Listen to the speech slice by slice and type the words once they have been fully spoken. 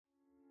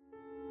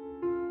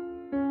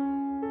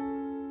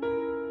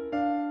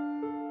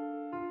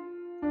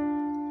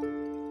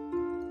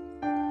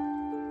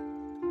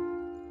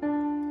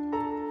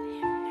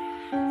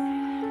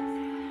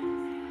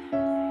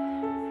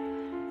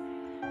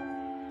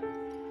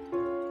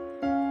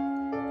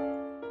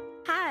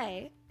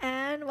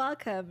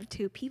welcome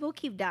to People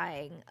Keep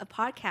Dying, a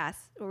podcast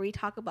where we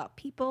talk about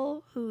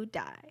people who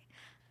die.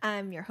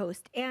 I'm your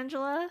host,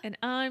 Angela. And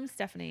I'm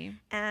Stephanie.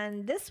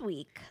 And this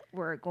week,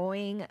 we're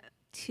going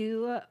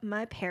to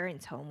my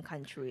parents' home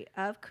country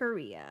of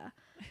Korea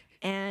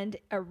and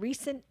a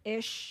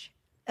recent-ish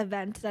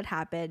event that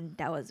happened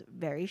that was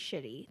very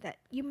shitty that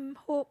you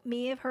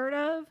may have heard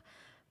of,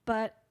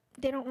 but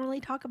they don't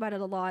really talk about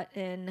it a lot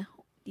in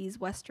these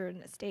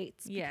Western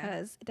states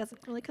because it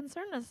doesn't really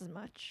concern us as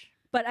much.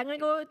 But I'm going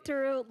to go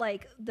through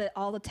like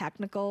all the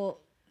technical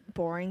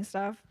boring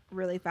stuff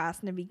really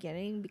fast in the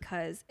beginning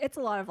because it's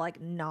a lot of like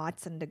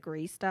knots and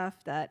degree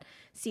stuff that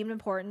seemed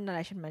important and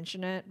I should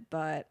mention it,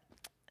 but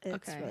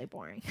it's really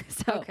boring.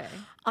 So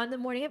on the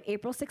morning of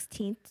April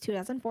 16th,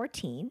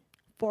 2014,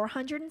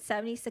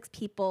 476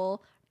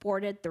 people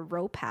boarded the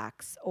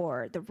RoPax,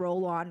 or the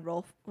roll-on,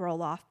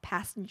 roll-off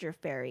passenger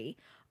ferry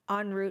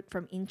en route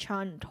from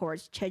Incheon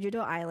towards Jeju-do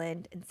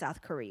Island in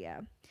South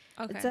Korea.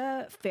 It's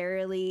a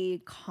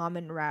fairly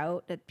common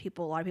route that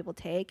a lot of people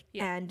take,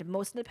 and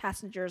most of the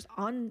passengers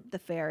on the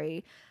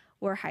ferry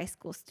were high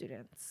school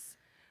students.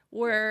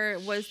 Were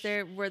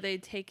they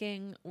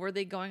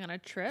going on a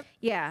trip?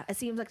 Yeah, it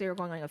seems like they were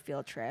going on a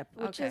field trip,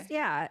 which is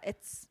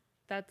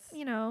that's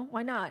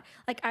why not?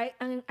 Like I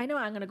know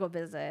I'm gonna go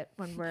visit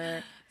when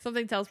we're.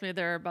 Something tells me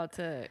they're about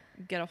to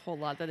get a whole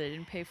lot that they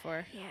didn't pay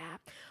for. Yeah,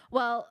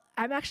 well,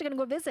 I'm actually gonna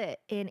go visit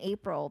in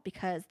April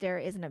because there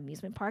is an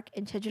amusement park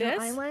in Jeju-do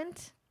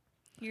Island.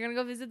 You're gonna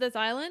go visit this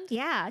island?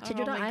 Yeah,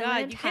 Jeju-do Island.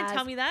 God, you can't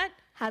tell me that. It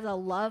has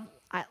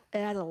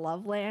a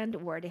love land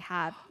where they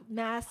have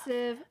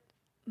massive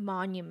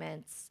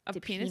monuments of to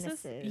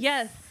penises.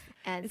 Yes,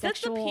 and is that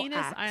the penis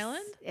acts.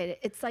 island?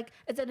 It's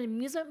an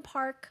amusement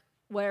park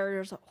where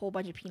there's a whole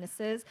bunch of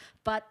penises,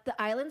 but the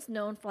island's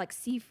known for like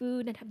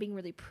seafood and being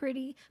really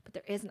pretty. But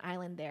there is an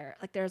island there,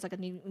 like there's like a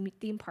new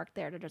theme park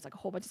there. There's like a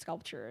whole bunch of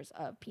sculptures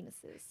of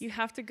penises. You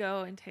have to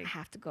go and take. I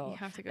have to go. You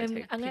have to go. And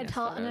take I'm gonna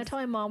tell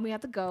my mom we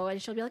have to go,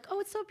 and she'll be like, "Oh,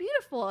 it's so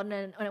beautiful." And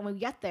then when we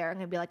get there, I'm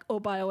gonna be like, "Oh,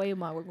 by the way,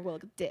 mom, we're gonna go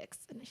look at dicks,"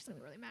 and she's gonna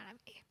be really mad at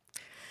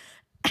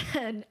me.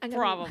 And I'm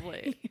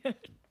probably.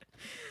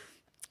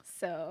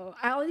 So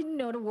I only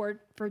know the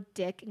word for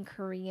dick in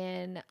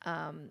Korean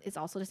is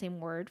also the same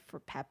word for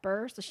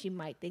pepper. So she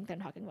might think that I'm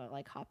talking about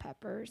like hot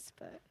peppers,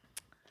 but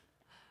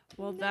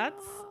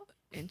that's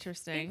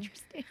interesting.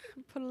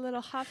 Put a little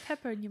hot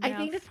pepper in your mouth. I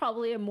think it's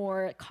probably a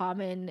more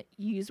common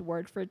used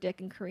word for dick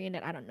in Korean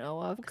that I don't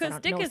know of. Because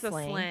dick is a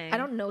slang. I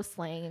don't know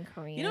slang in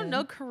Korean. You don't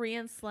know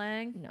Korean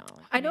slang? No.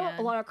 I know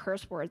a lot of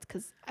curse words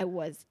because I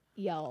was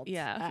yelled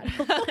at.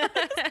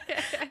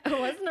 I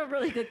wasn't a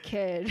really good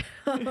kid.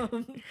 I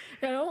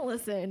don't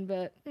listen,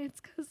 but it's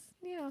because,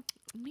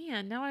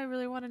 Man, now I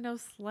really want to know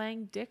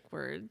slang dick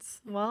words.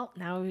 Well,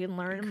 now we can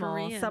learn them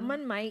all.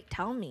 Someone might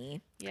tell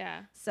me.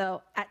 Yeah.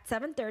 So at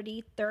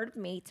 7:30, third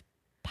mate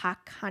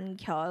Park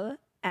Han-kyul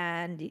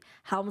and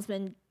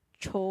helmsman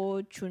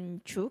Cho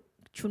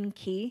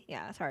Jun-ki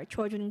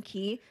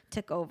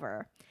took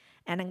over.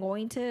 And I'm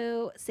going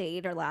to say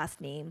their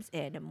last names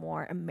in a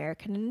more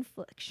American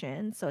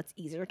inflection, so it's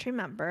easier to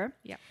remember.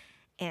 Yeah.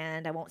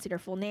 And I won't say their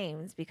full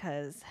names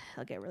because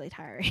I'll get really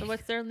tired. So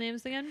what's their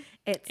names again?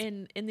 It's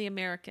in the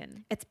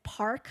American. It's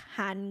Park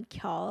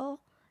Han-kyul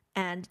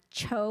and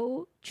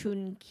Cho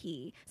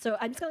Jun-ki. So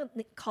I'm just gonna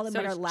call them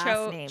by their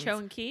last names. Cho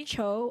and Ki?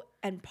 Cho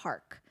and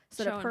Park.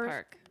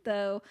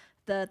 So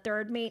the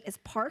third mate is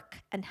Park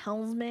and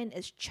helmsman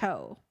is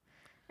Cho.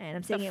 And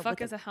I'm saying the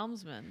fuck is a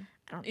helmsman?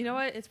 You know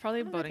what? It's probably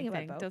a boating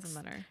thing. Doesn't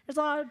matter. There's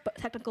a lot of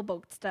technical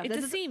boat stuff.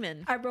 It's a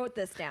seaman. I wrote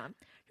this down.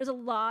 There's a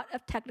lot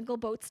of technical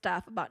boat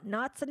stuff about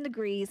knots and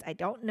degrees I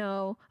don't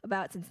know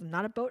about since I'm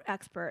not a boat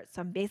expert.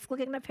 So I'm basically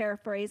going to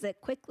paraphrase it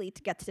quickly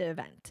to get to the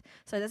event.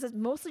 So this is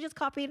mostly just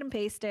copied and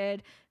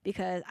pasted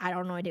because I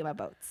don't know idea about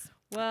boats.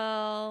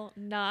 Well,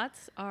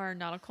 knots are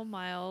nautical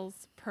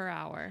miles per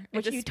hour.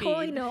 Which you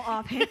totally know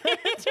offhand.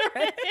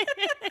 Right?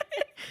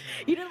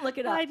 You didn't look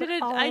it up. I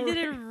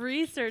didn't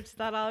research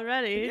that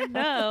already.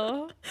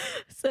 No.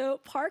 So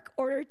Park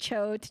ordered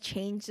Cho to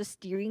change the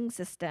steering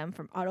system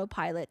from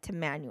autopilot to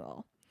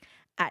manual.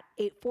 At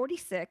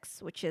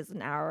 8:46, which is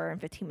an hour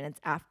and 15 minutes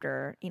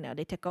after,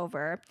 they took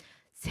over,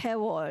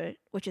 Sewol,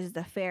 which is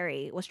the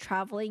ferry, was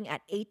traveling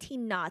at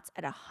 18 knots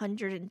at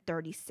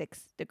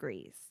 136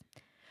 degrees.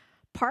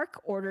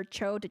 Park ordered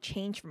Cho to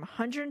change from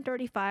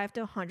 135 to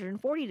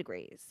 140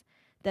 degrees.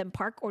 Then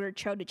Park ordered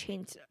Cho to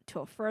change to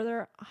a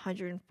further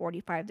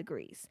 145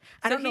 degrees.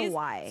 I don't know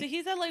why. So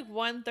he's at like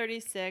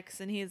 136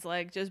 and he's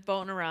like just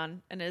boating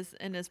around and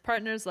his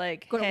partner's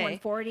like, go to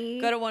 140.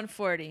 Go to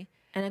 140.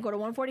 And then go to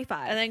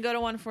 145. And then go to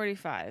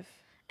 145.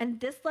 And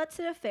this led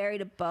to the ferry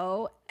to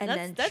bow and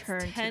then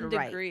turn 10 to the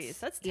degrees. right.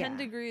 That's 10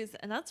 degrees.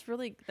 And that's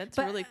really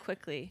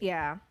quickly.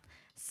 Yeah.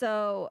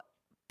 So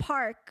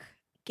Park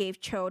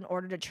gave Cho an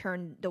order to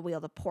turn the wheel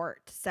to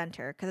port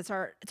center because it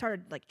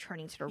started like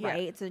turning to the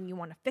right. So then you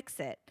want to fix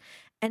it.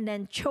 And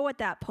then Cho at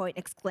that point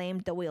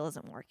exclaimed, "The wheel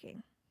isn't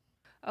working."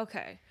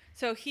 Okay.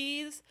 So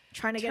he's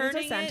trying to get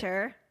into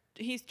center.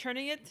 he's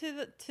turning it to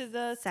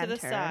the Center,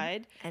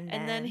 side, and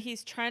then then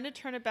he's trying to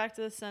turn it back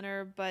to the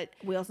center, but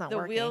wheel's not the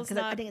working wheel's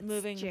because I not think it's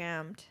moving.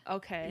 jammed.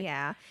 Okay.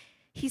 Yeah.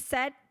 He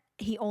said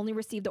he only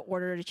received the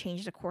order to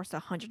change the course to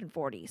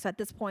 140. So at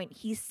this point,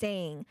 he's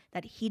saying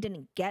that he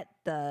didn't get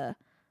the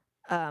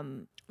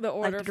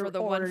order for the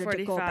order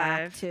to go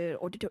back 145.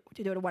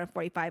 to do it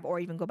 145 or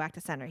even go back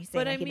to center. He's saying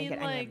But that I he didn't mean,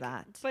 get any like, of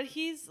that. but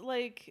he's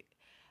like,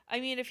 I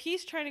mean, if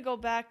he's trying to go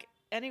back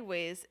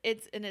anyways,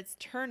 it's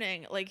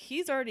turning, like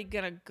he's already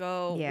gonna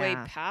go way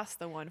Yeah. past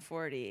the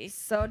 140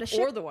 So the or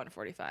ship, the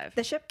 145.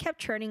 the ship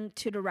kept turning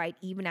to the right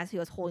even as he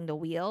was holding the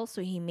wheel.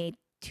 So he made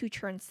 2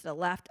 turns to the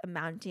left,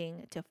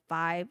 amounting to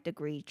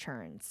 5-degree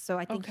turns. So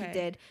I think he Okay.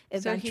 did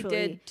So eventually.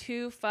 he did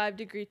 2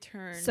 5-degree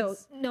turns. So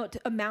no,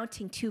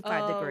 amounting to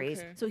 5 Oh, degrees.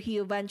 okay. So he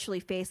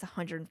eventually faced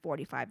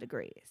 145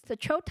 degrees. So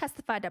Cho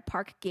testified that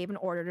Park gave an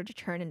order to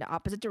turn in the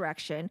opposite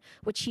direction,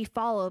 which he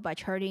followed by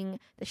turning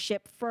the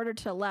ship further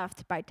to the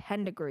left by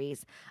 10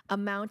 degrees,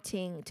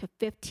 amounting to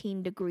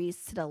 15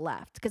 degrees to the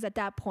left. Because at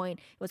that point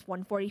it was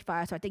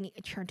 145, so I think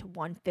it turned to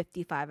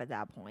 155 at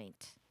that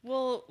point.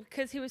 well,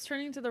 because he was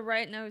turning to the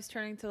right, now he's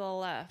turning to the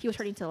left. He was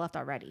turning to the left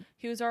already.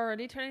 He was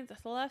already turning to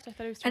the left. I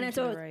thought he was And turning then to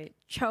so the right.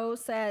 Cho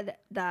said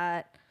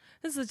that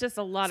This is just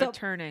a lot So- of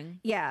turning.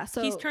 yeah,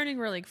 so he's turning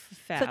really So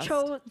fast.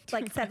 Cho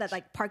said that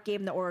like Park gave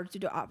him the order to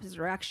do opposite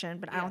direction,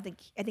 but Yeah. I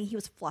think he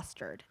was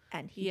flustered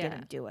and he Yeah.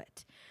 didn't do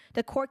it.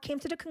 The court came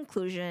to the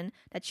conclusion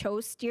that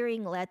Cho's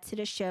steering led to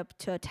the ship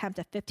to attempt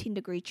a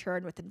 15-degree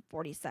turn within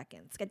 40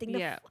 seconds. I think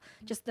Yeah.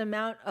 just the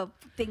amount of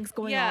things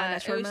going on in yeah,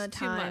 that short it was amount of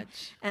too time.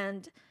 much.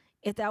 And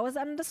if that was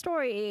the end of the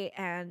story,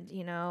 and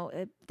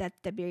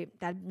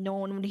that no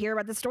one would hear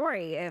about the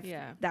story if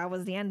Yeah. that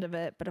was the end of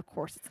it, but of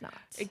course it's not.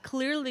 It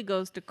clearly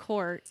goes to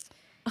court.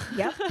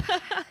 Yep.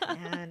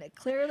 And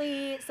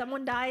clearly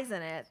someone dies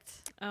in it.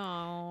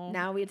 Oh.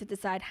 Now we have to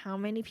decide how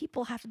many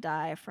people have to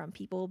die from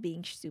people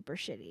being super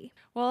shitty.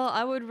 Well,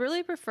 I would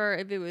really prefer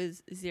if it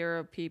was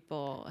 0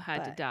 people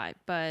had to But- die,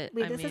 but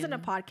Wait, I this isn't a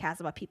mean,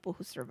 podcast about people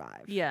who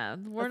survive. Yeah,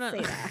 we're Let's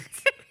not. say that.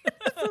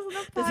 This isn't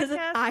a This isn't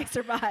podcast. I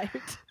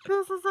survived.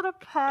 This isn't a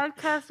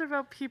podcast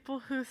about people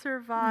who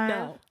survive.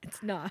 No,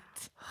 it's not.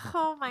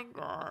 Oh my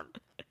god.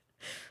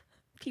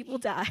 People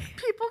die.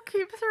 People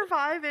keep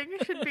surviving.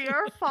 It should be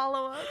our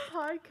follow-up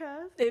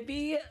podcast.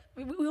 We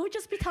would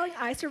just be telling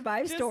I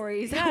survived Just-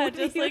 stories. Yeah,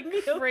 just like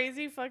You-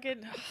 crazy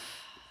fucking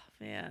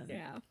man.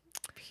 Yeah.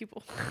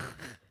 People.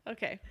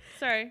 Okay.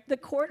 Sorry. The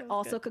court That was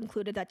also good.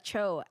 concluded that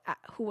Cho,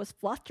 who was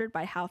flustered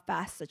by how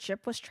fast the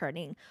ship was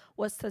turning,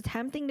 was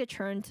attempting to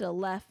turn to the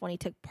left when he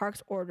took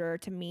Park's order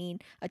to mean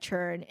a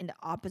turn in the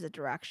opposite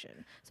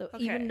direction. So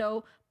Okay. even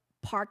though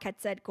Park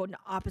had said go in the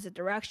opposite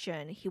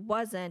direction, he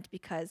wasn't,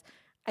 because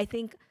I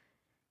think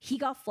he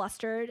got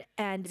flustered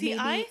and See, maybe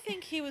I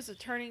think he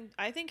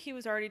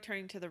was already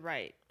turning to the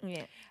right.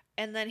 yeah,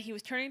 And then he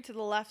was turning to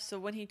the left, so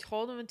when he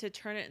told him to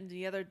turn it in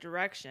the other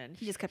direction,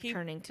 he just kept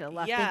turning to the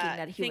left, yeah, thinking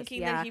that he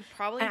was that he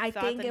probably And I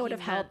thought think that it would he have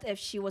meant- helped if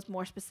she was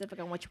more specific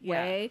on which yeah,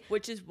 way,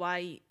 which is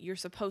why you're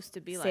supposed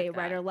to be say like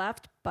right that. or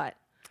left. But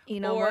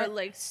you know or what?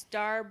 like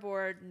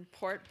starboard and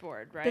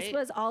portboard, right? This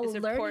was all Is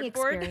it learning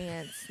portboard?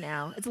 experience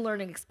now. It's a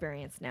learning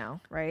experience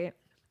now, right?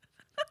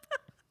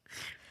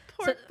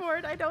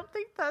 Portboard. I don't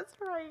think that's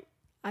right.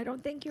 I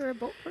don't think you're a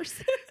boat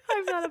person.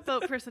 I'm not a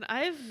boat person.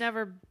 I've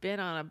never been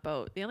on a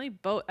boat. The only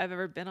boat I've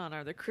ever been on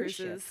are the Cruise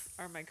cruises, ships.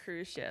 are my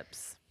cruise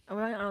ships. I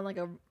went on like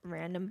a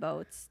random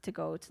boats to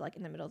go to like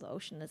in the middle of the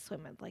ocean to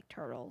swim with like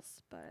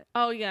turtles, but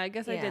Oh yeah, I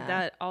guess I Yeah. did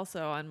that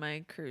also on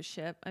my cruise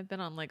ship. I've been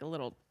on like a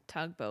little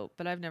tugboat,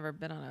 but I've never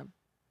been on a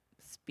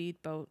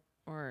speedboat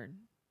or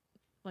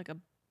like a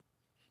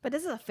but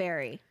this is a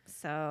ferry,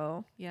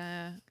 so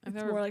yeah. I've it's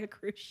never more like a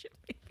cruise ship,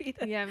 maybe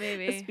than yeah a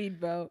maybe.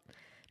 speedboat.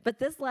 But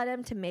this led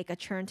him to make a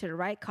turn to the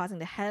right, causing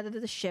the head of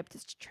the ship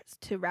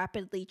to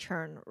rapidly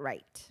turn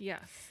right.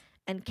 Yes.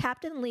 And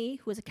Captain Lee,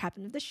 who was a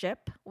captain of the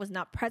ship, was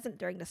not present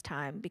during this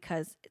time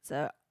because it's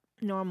a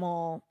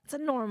normal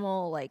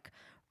like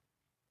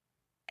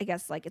I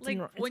guess like it's Like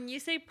a, it's when you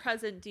say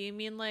present, do you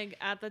mean like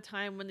at the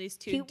time when these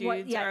two He dudes wa-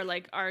 yeah. are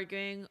like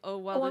arguing? Oh,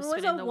 while one they're was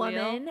spinning a the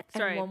woman wheel.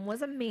 and one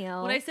was a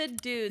male. When I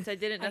said dudes, I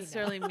didn't I know.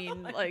 necessarily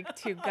mean like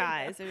two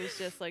guys. It was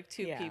just like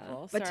two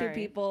people. But Sorry. two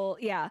people,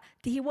 yeah.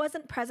 He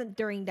wasn't present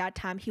during that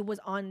time. He was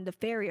on the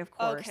ferry, of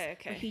course. Okay,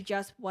 okay. But he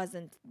just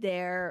wasn't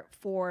there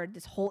for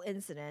this whole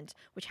incident,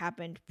 which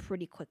happened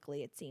pretty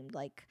quickly, it seemed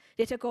like.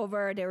 They took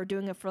over, they were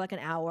doing it for like an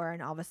hour,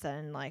 and all of a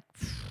sudden, like,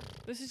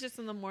 This is just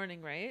in the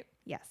morning, right?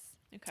 yes.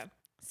 Okay.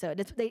 So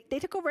they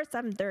took over at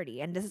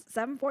 7:30, and this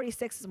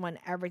 7:46 is when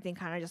everything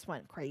kind of just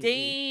went crazy.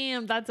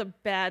 Damn, that's a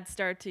bad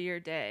start to your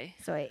day.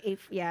 So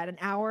at an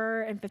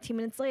hour and 15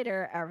 minutes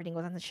later, everything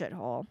was on the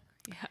shithole.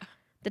 Yeah.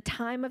 The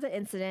time of the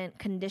incident,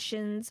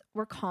 conditions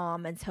were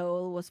calm and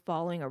Toll was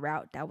following a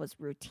route that was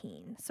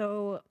routine.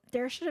 So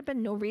there should have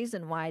been no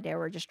reason why they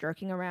were just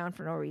jerking around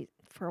for no reason,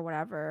 for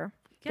whatever.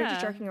 They're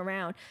just Yeah. jerking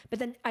around. But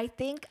then I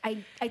think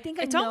I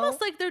It's know almost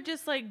like they're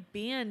just like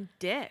being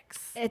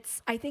dicks.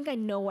 I think I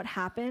know what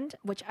happened,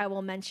 which I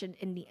will mention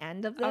in the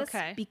end of this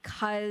Okay.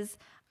 because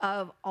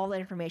of all the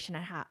information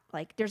I have.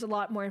 Like, there's a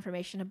lot more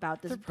information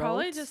about this They're boat.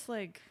 probably just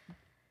like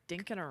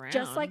dinking around.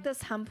 Just like this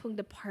Hampung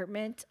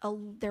department,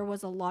 there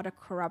was a lot of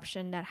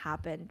corruption that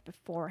happened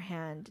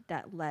beforehand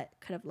that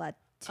could have led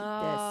to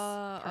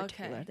this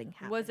particular thing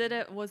happening.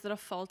 Was it a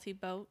faulty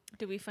boat?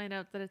 Did we find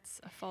out that it's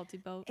a faulty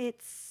boat?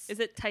 Is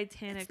it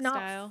Titanic it's not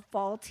style?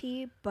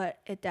 faulty, but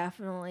it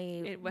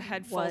definitely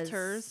Had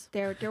falters.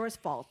 There was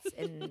faults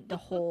in the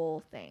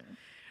whole thing.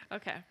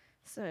 Okay.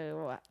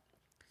 So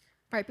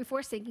right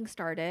before sinking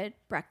started,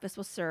 breakfast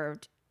was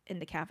served in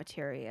the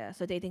cafeteria.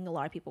 So they think a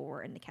lot of people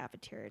were in the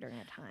cafeteria during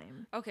that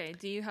time. Okay.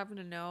 Do you happen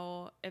to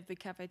know if the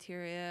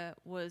cafeteria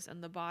was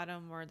in the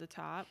bottom or the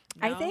top?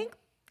 I No?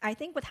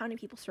 think with how many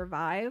people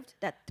survived,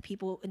 that the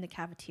people in the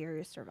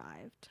cafeteria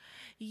survived.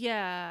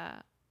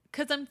 Yeah.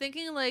 Because I'm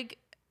thinking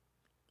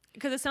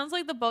because it sounds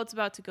like the boat's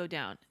about to go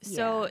down.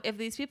 So Yeah. if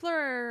these people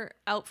are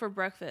out for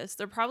breakfast,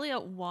 they're probably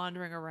out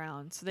wandering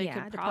around. So they could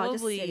they're probably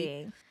probably just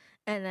sitting.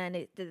 And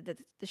then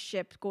the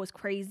ship goes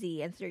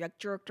crazy, and so you're like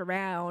jerked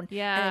around.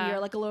 Yeah. And then you're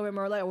like a little bit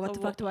more like, what the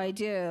fuck do I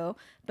do?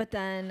 But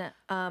then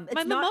it's My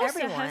not mimosa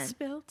everyone. has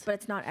spilled. But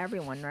it's not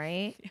everyone,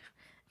 right? Yeah.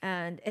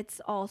 And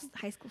it's all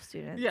high school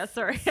students. Yeah,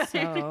 sorry.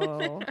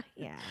 So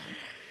yeah.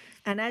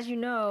 And as you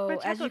know, My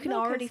as you chocolate can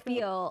milk already has spilled.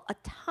 feel, a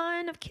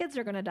ton of kids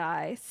are gonna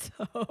die.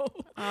 So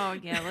Oh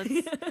yeah,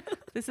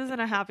 this isn't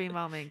a happy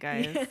moment,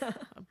 guys.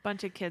 A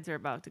bunch of kids are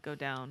about to go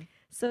down.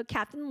 So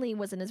Captain Lee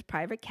was in his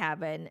private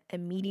cabin,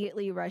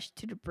 immediately rushed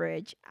to the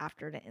bridge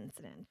after the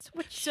incident.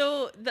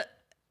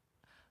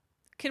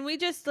 Can we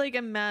just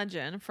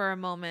imagine for a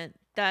moment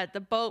that the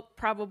boat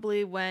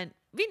probably went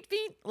veet,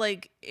 veet,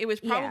 like it was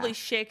probably Yeah.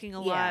 shaking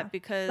a Yeah. lot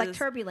because like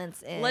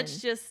turbulence in.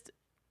 let's just,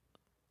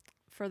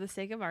 for the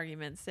sake of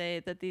argument,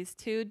 say that these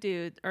two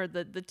dudes or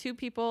the two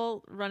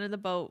people running the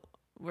boat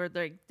were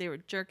they were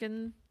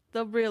jerking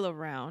the reel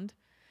around,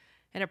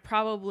 and it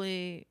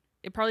probably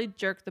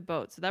jerked the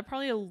boat, so that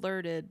probably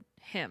alerted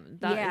him. Is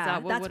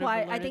that what that's would why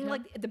have I alerted think him?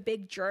 like the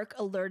big jerk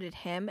alerted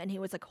him, and he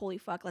was like, "Holy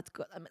fuck, let's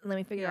go! Let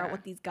me figure out Yeah.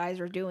 what these guys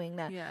are doing.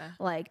 That Yeah.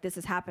 like this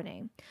is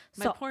happening."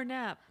 My So poor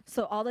nap.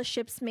 So all the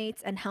ship's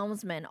mates and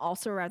helmsmen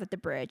also arrived at the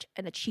bridge,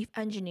 and the chief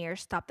engineer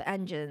stopped the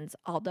engines,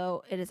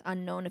 although it is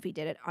unknown if he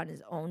did it on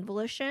his own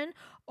volition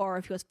or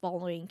if he was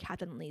following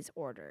Captain Lee's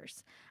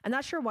orders. I'm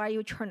not sure why you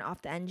would turn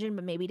off the engine,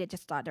 but maybe they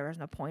just thought there was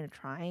no point of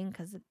trying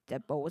because the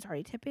boat was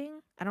already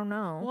tipping. I don't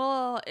know.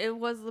 Well, it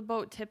was the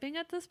boat tipping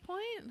at this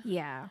point?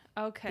 Yeah,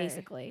 Okay.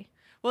 basically.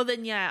 Well,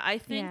 then, yeah, I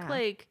think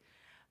Yeah.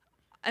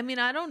 I mean,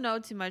 I don't know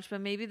too much,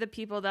 but maybe the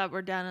people that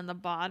were down in the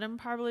bottom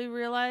probably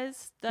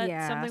realized that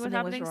Yeah, something was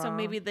something was happening. So wrong.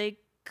 maybe they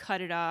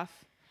cut it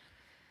off.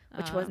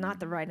 Which was not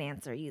the right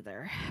answer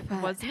either.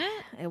 But Wasn't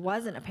it? It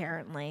wasn't,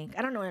 apparently.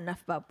 I don't know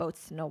enough about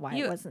boats to know why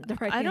it wasn't the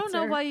right I answer. don't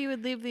know why you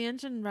would leave the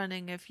engine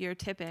running if you're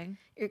tipping.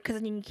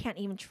 Because then you can't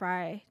even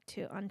try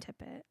to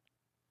untip it,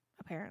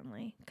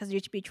 apparently. Because you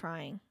should be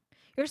trying.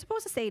 You're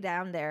supposed to stay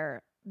down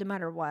there no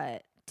matter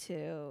what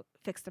to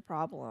fix the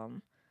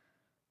problem,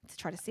 to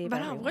try to save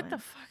But everyone. what the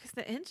fuck is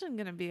the engine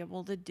going to be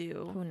able to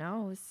do? Who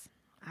knows?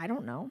 I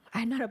don't know.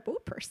 I'm not a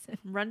boat person.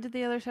 Run to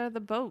the other side of the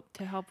boat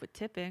to help with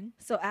tipping.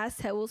 So as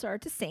Seoul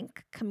started to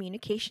sink,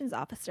 communications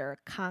officer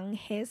Kang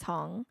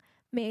Hae-sung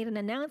made an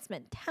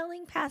announcement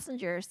telling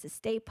passengers to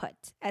stay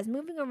put, as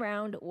moving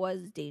around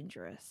was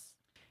dangerous.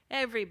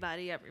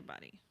 Everybody.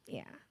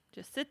 Yeah.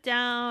 Just sit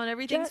down.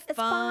 Everything's It's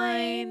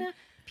fine.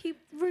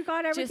 We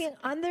got everything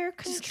under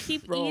control. Just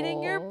keep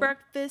eating your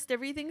breakfast.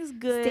 Everything's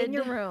good. Stay in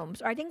your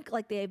rooms. Or I think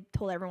like they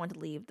told everyone to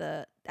leave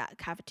that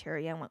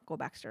cafeteria and go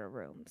back to their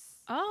rooms.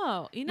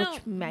 Oh,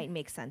 Which might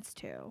make sense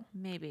too.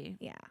 maybe.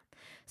 Yeah.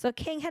 So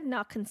King had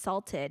not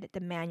consulted the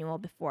manual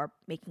before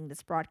making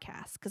this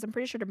broadcast, because I'm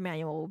pretty sure the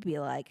manual will be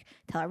like,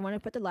 tell everyone to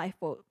put the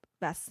lifeboat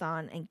vests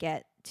on and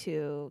get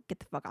the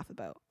fuck off the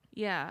boat.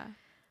 Yeah.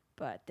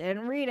 But they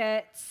didn't read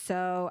it,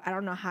 so I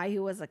don't know how he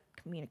was a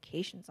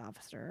communications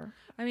officer.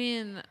 I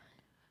mean,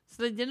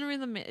 so they didn't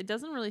really. It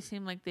doesn't really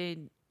seem like they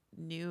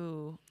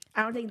knew.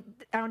 I don't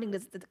think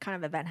this kind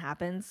of event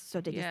happens, so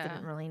they just Yeah.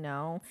 didn't really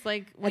know. It's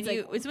like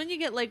it's when you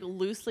get like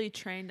loosely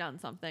trained on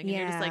something, and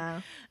you're just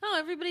like, oh,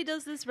 everybody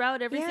does this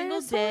route every single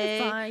it's totally day.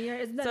 fine.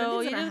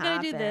 So you just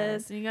gotta do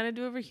this, and you gotta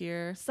do over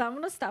here. Some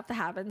of the stuff that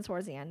happens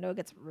towards the end, though,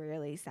 gets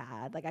really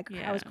sad. Like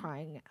I was Yeah.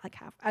 crying like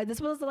half. This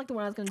was like the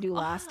one I was gonna do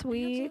last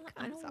week.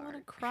 I I'm don't sorry. want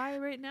to cry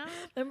right now.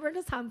 Remember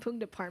this Hampung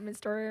department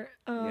store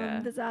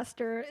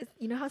disaster?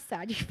 You know how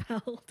sad you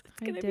felt. It's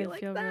I gonna be did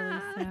like feel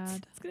that. really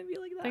sad. It's gonna be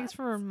like that. Thanks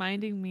for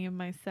reminding me of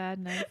my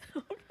sadness.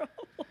 No problem.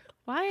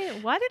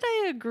 Why did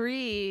I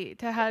agree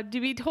to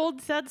be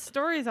told sad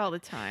stories all the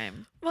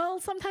time? Well,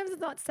 sometimes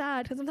it's not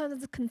sad because sometimes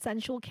it's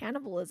consensual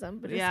cannibalism.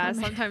 But Yeah,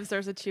 sometimes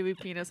there's a chewy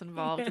penis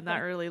involved, and that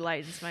really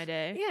lightens my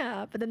day.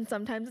 yeah, but then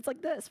sometimes it's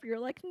like this, where you're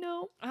like,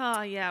 no.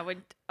 Oh yeah,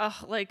 when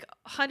like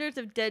hundreds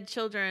of dead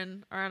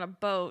children are on a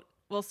boat.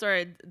 Well,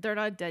 sorry, they're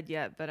not dead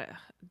yet, but it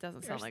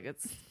doesn't sound like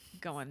it's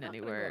going not gonna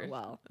go anywhere.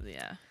 well.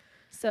 Yeah.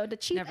 So the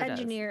chief Never does.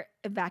 engineer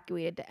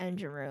evacuated the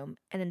engine room,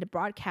 and then the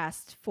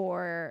broadcast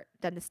for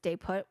them to stay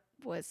put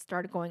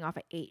started going off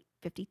at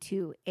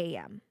 8:52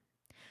 a.m.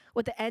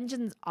 With the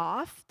engines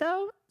off,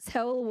 though,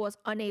 Seoul was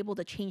unable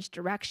to change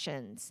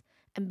directions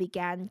and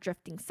began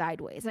drifting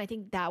sideways. And I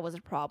think that was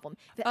a problem.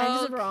 If the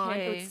engines were on, it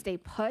Okay. would stay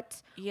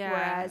put. Yeah,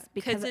 Whereas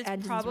because the it's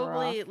engines were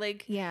probably off,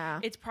 like yeah.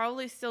 it's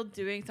probably still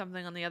doing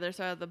something on the other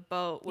side of the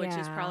boat, which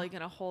is Yeah. probably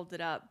going to hold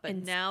it up. But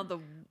And now the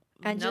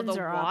engines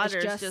are off, it's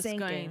water's just just going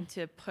sinking.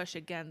 to push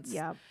against.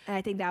 Yeah. And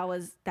I think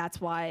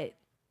that's why.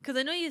 Because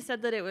I know you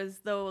said that it was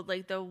though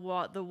like the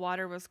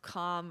water was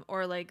calm,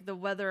 or like the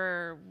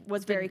weather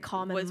Was very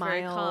calm and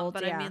very calm. mild,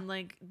 But yeah. I mean,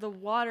 like the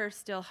water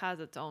still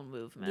has its own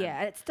movement.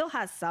 Yeah, it still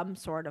has some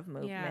sort of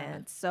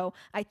movement. So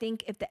I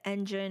think if the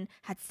engine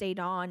had stayed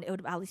on, it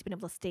would have at least been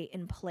able to stay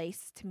in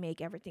place to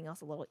make everything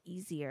else a little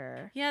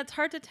easier. Yeah, it's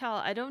hard to tell.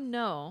 I don't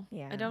know.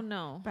 Yeah. I don't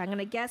know. But I'm going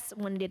to guess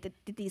when they did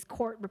these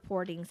court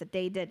reportings that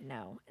they did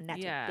know. And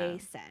that's Yeah. what they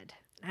said.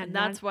 And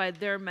that's why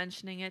they're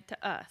mentioning it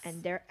to us.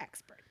 And they're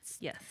experts.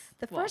 yes.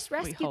 The Well, first we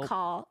rescue hope.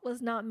 call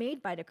was not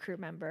made by the crew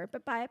member,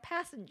 but by a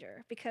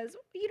passenger because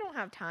you don't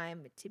have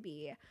time to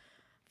be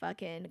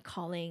fucking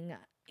calling,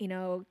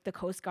 the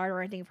Coast Guard or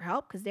anything for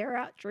help because they're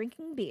out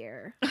drinking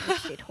beer,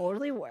 which they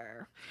totally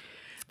were.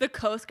 The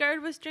Coast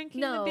Guard was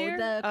drinking No, the beer?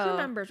 the crew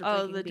members were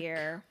drinking the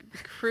beer.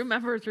 crew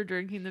members were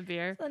drinking the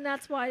beer. And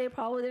that's why they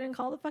probably didn't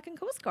call the fucking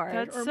Coast Guard.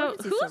 That's or so.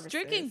 emergency Who's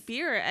drinking services.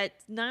 beer at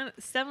 9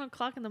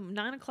 o'clock in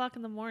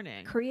the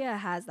morning? Korea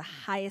has the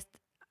highest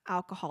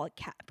alcohol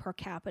per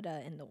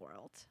capita in the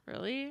world.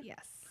 Really?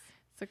 Yes.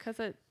 So because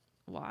it.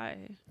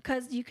 Why?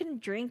 Because you can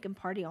drink and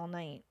party all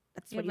night.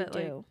 That's Yeah, what you but,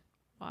 like, do.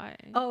 Why?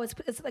 Oh, it's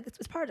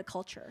part of the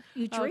culture.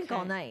 You drink all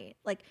Okay. night.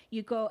 Like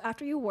you go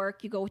after you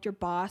work, you go with your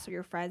boss or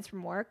your friends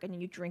from work, and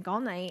then you drink all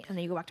night, and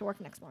then you go back to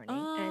work next morning.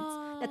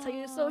 And that's how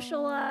you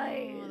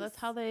socialize. Oh, that's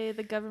how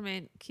the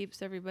government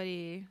keeps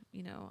everybody,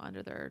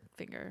 under their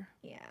finger.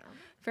 Yeah.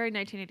 Very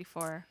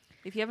 1984.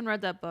 If you haven't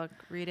read that book,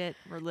 read it.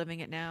 We're living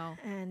it now.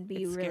 And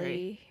be It's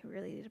really, scary.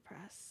 really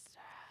depressed.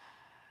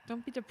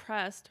 Don't be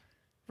depressed.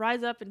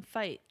 Rise up and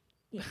fight.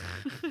 Yeah.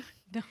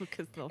 No,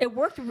 because they'll. It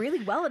worked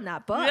really well in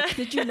that book.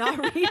 Did you not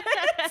read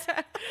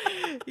it?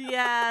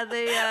 Yeah,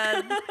 they.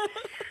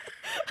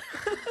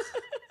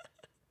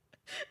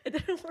 It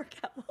didn't work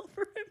out well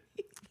for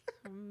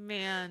him.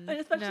 Man, And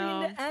especially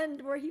no. in the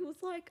end where he was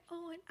like,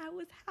 oh, and I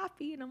was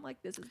happy. And I'm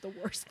like, this is the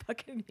worst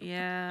fucking.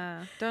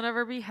 Yeah, don't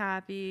ever be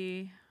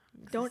happy.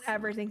 Don't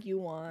ever think you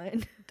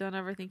won. Don't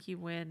ever think you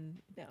win.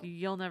 No.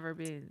 You'll never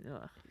be.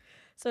 Ugh.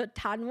 So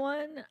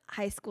Tanwon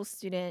high school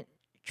student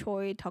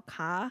Choi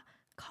Tok-ha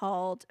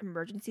called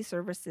emergency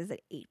services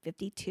at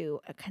 8:52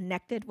 and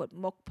connected with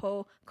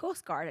Mokpo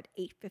Coast Guard at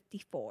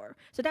 8:54.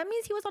 So that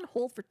means he was on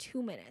hold for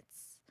 2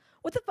 minutes.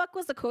 What the fuck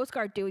was the Coast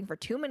Guard doing for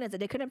 2 minutes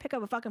and they couldn't pick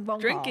up a fucking phone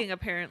Drinking, call?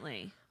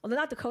 apparently. Well, they're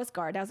not the Coast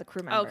Guard. That was the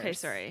crew members. Okay,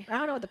 sorry. I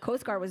don't know what the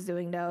Coast Guard was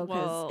doing though,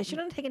 because Well, it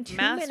shouldn't have taken 2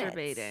 minutes.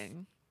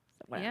 Masturbating.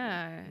 Whatever,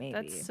 Yeah, maybe.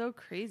 that's so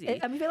crazy. I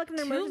feel like in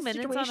an 2 emergency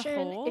minutes on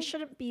situation, hold? it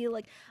shouldn't be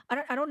like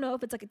I don't know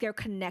if it's like they're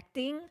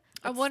connecting.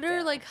 I but wonder,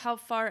 still. like, how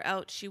far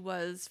out she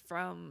was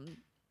from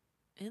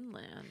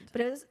inland.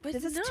 But it was But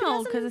this is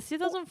no, 'cause it's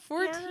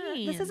 2014.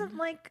 2014. This isn't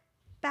like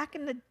back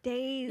in the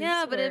days.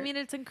 Yeah, but I where mean,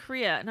 it's in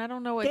Korea, and I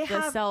don't know what they the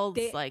have cells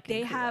they, like.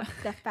 They in Korea. have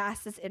the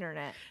fastest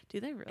internet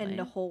Do they really? in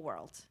the whole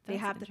world. They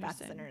That's have the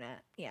fastest interesting.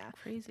 internet. Yeah.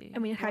 Crazy. I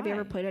mean, have you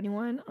ever Why? played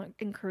anyone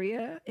in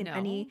Korea in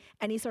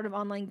any sort of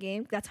online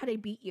game? That's how they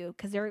beat you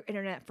because their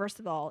internet, first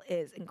of all,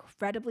 is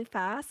incredibly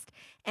fast,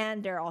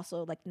 and they're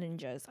also like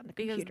ninjas on the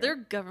Because computer. their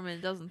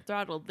government doesn't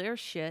throttle their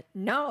shit.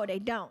 No, they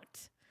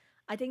don't.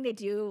 I think they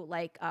do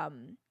like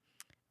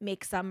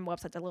make some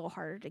websites a little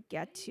harder to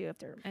get to if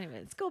they're.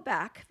 Anyways, Let's go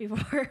back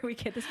before we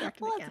get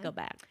distracted let's again. go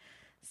back.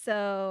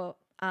 So,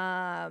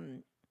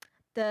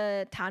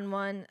 the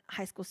Tanwon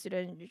high school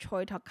student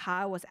Choi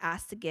Tok-ha was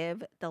asked to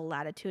give the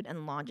latitude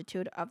and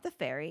longitude of the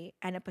ferry,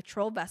 and a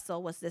patrol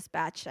vessel was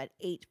dispatched at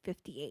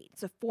 8:58.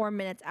 So 4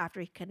 minutes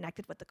after he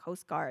connected with the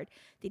Coast Guard,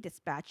 they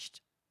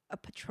dispatched a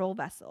patrol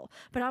vessel.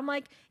 But I'm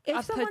like, if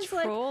A someone's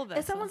patrol like, vessel.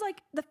 if someone's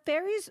like, the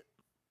ferry's,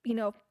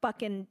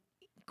 fucking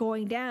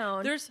going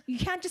down. You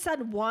can't just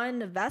send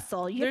one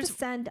vessel. You have to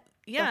send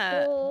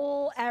the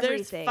whole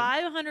everything. There's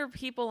 500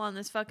 people on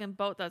this fucking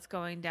boat that's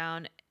going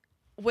down,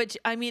 which,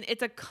 I mean,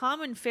 it's a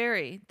common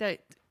ferry that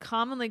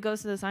commonly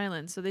goes to this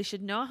island, so they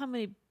should know how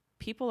many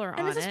people are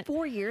and on this is it.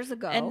 4 years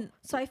ago. And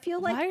so I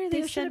feel like Why are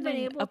they they should have been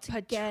sending able a to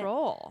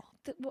patrol?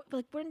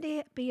 wouldn't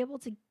they be able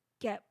to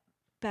get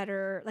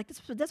better? Like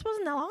this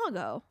wasn't that long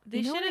ago. They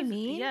you know should what I have.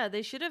 mean? Yeah,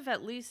 they should have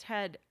at least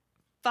had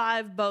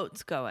 5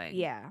 boats going.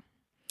 Yeah.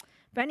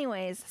 But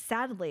anyways,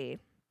 sadly,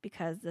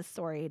 because this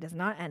story does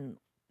not end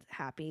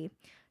happy,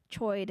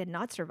 Choi did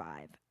not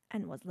survive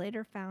and was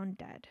later found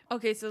dead.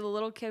 Okay, so the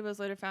little kid was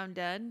later found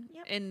dead.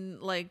 Yep. And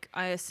like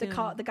I assume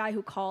The guy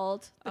who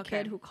called, the Okay.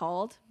 kid who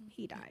called,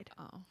 he died.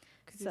 Oh,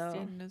 because So- he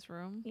stayed in his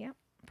room. Yeah,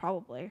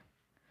 probably.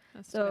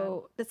 That's too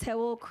So the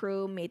Seoul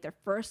crew made their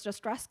first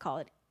distress call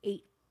at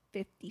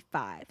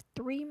 8:55,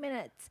 3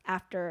 minutes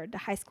after the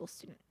high school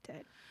student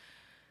did.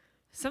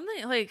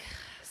 Something like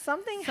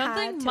Something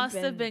must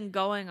have been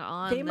going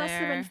on. They must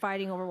have been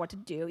fighting over what to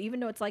do, even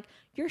though it's like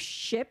your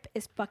ship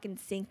is fucking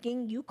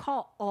sinking. You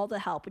call all the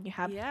help when you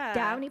have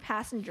that many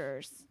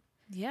passengers.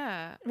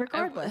 Yeah.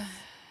 Regardless.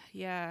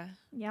 Yeah.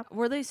 Yep.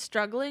 Were they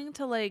struggling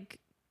to like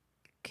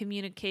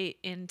communicate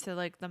into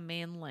like the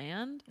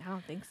mainland? I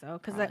don't think so,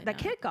 because that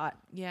kid got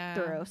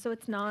through, so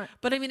it's not.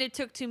 But I mean, it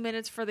took 2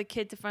 minutes for the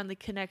kid to finally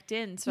connect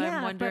in. So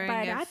I'm wondering. But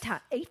by that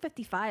time,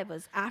 8:55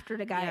 was after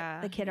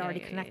the kid already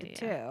connected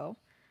too,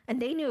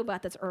 and they knew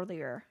about this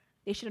earlier.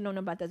 They should have known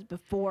about this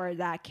before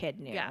that kid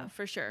knew. Yeah,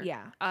 for sure.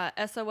 Yeah.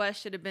 SOS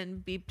should have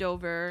been beeped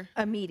over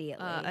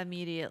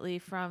immediately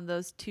from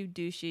those two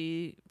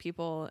douchey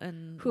people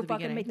in who the fucking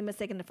beginning. make the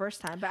mistake in the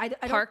first time. But I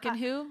Park and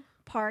who?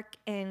 Park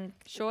and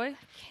Choi?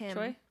 Kim.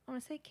 Choi? I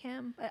want to say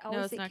Kim. I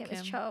always say not Kim. Kim.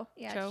 It's Cho.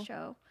 Yeah, Cho. it's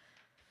Cho.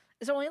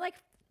 There's only like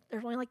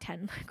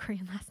 10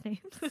 Korean last names.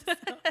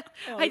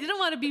 I didn't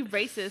want to be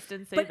racist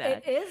and say but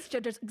that. It is.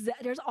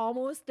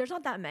 There's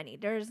not that many.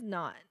 There's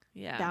not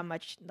that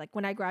much. Like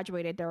when I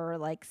graduated, there were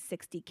like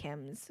 60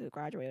 Kims who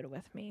graduated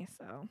with me.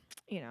 So,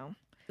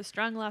 The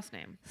strong last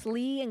name.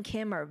 Lee and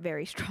Kim are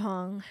very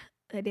strong.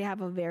 They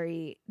have a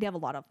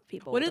lot of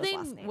people. What with do those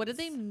last names. What do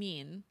they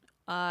mean?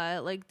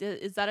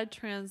 Is that a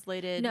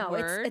translated no,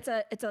 word? it's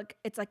like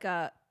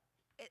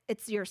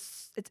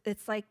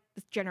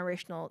this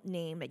generational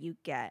name that you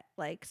get.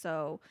 Like,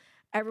 so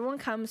everyone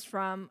comes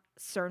from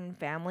certain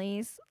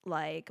families.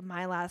 Like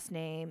my last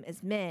name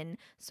is Min,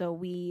 so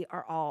we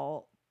are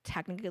all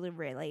technically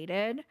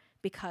related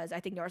because I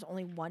think there was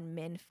only one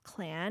Min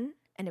clan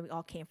and then we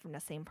all came from the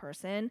same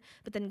person.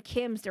 But then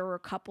Kim's, there were a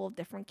couple of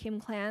different Kim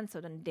clans, so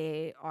then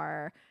they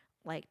are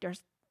like,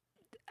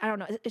 I don't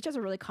know, it's just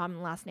a really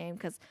common last name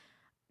because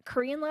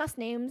Korean last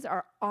names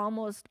are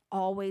almost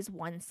always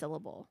one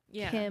syllable.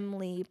 Yeah. Kim,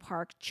 Lee,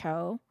 Park,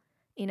 Cho.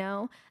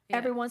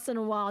 Every once in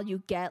a while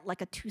you get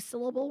like a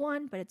 2-syllable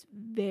one, but it's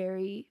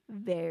very,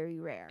 very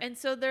rare. And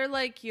so they're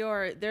like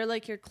your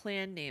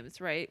clan names,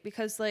 right?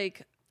 Because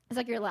like it's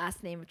like your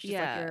last name, which is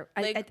like your.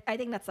 I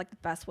think that's like the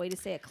best way to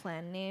say a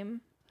clan name.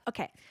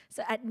 Okay,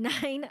 so at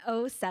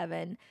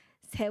 9:07.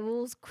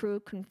 Seul's crew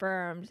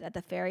confirmed that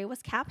the ferry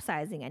was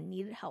capsizing and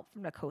needed help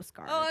from the Coast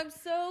Guard. Oh, I'm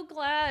so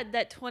glad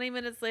that 20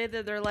 minutes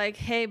later they're like,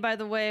 "Hey, by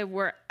the way,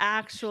 we're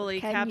actually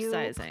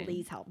capsizing. You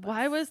please help us."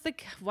 Why was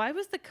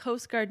the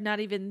Coast Guard not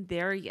even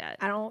there yet?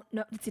 I don't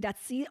know.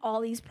 See all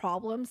these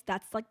problems.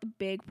 That's like the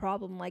big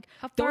problem. Like,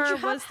 How don't far you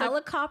have was the-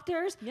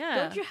 helicopters? Yeah.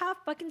 Don't you have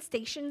fucking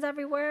stations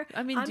everywhere?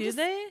 I mean, do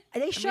they?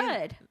 They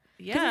should.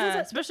 Yeah,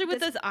 especially with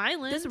this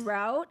island. This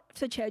route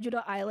to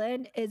Jeju-do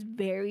Island is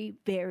very,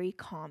 very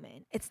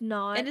common. It's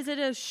not. And is it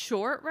a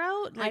short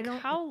route? Like I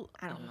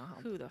don't know.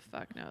 Who the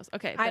fuck knows?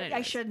 Okay,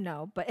 I should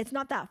know, but it's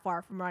not that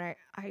far from what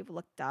I've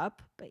looked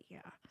up. But yeah.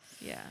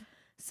 Yeah.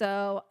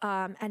 So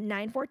at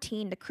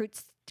 9:14,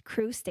 the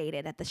crew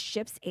stated that the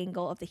ship's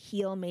angle of the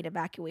heel made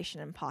evacuation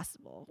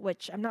impossible,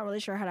 which I'm not really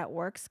sure how that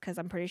works because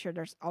I'm pretty sure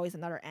there's always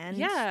another end.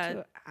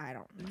 Yeah. I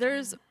don't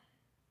know.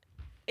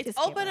 It's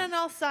open on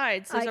all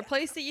sides. There's a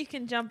place that you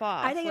can jump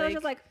off. I think it was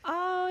just like,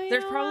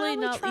 there's probably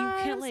not. You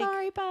can't like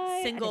sorry,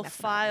 bye. single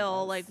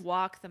file like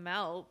walk them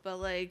out, but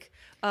like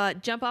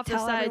jump off the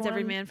sides,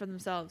 every man for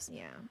themselves.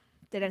 Yeah,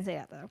 they didn't say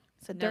that though.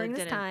 So during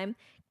this time,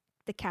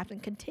 the captain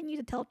continued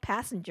to tell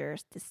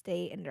passengers to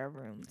stay in their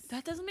rooms.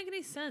 That doesn't make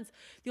any sense.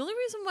 The only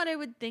reason why I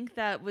would think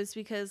that was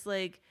because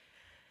like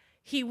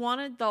he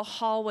wanted the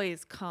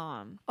hallways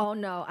calm. Oh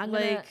no,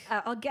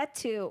 I'll get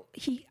to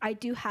I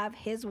do have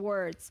his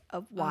words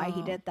of why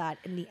he did that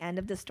in the end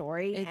of the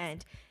story,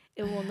 and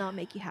it will not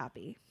make you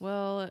happy.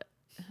 Well,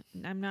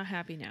 I'm not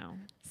happy now.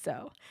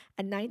 So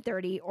at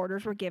 9:30,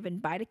 orders were given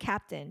by the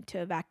captain to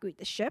evacuate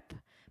the ship,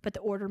 but the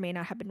order may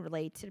not have been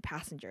relayed to the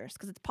passengers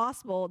because it's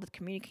possible the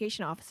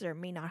communication officer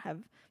may not have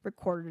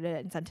recorded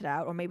it and sent it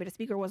out, or maybe the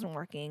speaker wasn't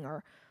working,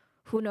 or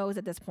who knows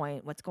at this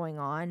point what's going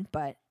on,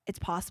 but it's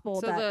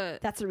possible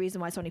that's the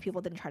reason why so many people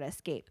didn't try to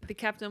escape. The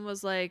captain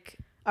was like,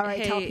 all right,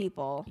 hey, tell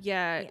people.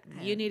 Yeah,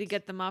 you need to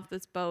get them off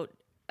this boat,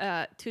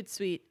 toot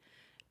sweet.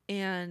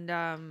 And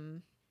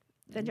then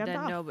jumped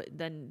off.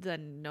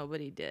 Then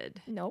nobody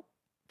did. Nope.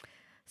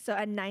 So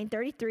at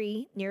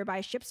 9:33,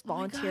 nearby ships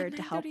volunteered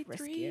to help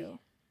rescue.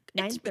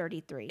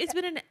 9:33. It's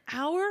been an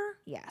hour?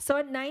 Yeah. So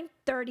at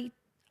 9:30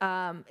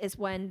 is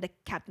when the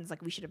captain's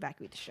like, we should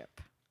evacuate the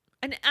ship.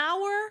 An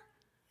hour?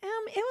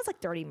 It was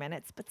like 30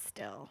 minutes, but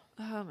still.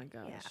 Oh my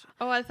gosh. Yeah.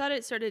 Oh, I thought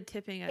it started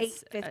tipping at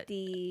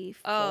 8:54.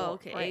 Oh,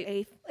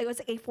 okay. It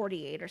was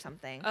 8:48 or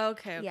something.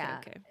 Okay.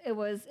 It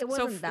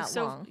wasn't that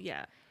long.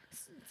 Yeah.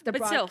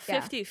 But still,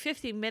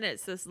 50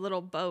 minutes, this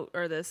little boat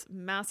or this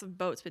massive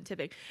boat's been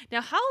tipping.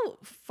 Now, how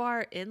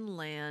far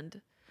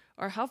inland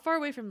or how far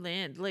away from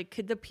land? Like,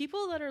 could the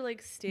people that are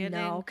like standing?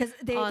 No, because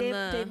they've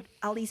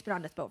at least been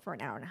on this boat for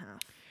an hour and a half.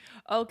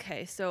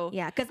 Okay, so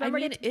yeah, because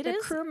remember the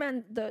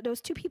crewmen,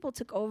 those two people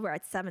took over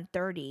at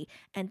 7:30,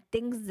 and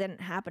things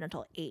didn't happen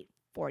until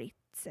 8:46.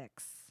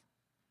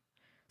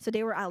 So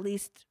they were at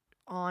least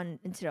on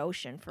into the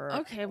ocean for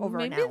over an hour.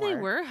 Maybe they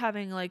were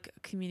having like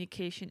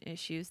communication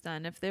issues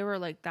then if they were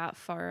like that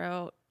far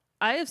out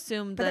I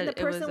assumed But then that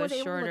the it was person a was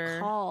able shorter. to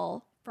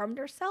call from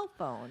their cell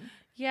phone.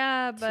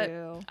 Yeah, but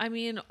too. I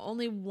mean,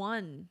 only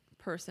one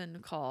person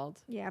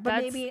called. Yeah,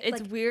 but maybe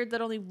it's like, weird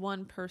that only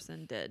one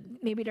person did.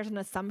 maybe there's an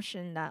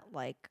assumption that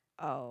like,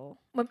 oh,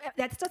 well,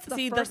 that's just the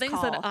See, the first things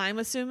call. that I'm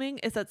assuming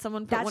is that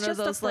someone put That's one of just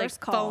the those like first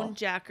call. phone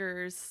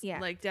jackers Yeah.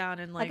 like down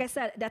and Like I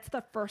said, that's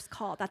the first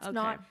call. That's Okay.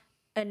 not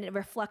a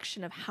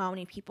reflection of how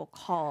many people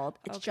called.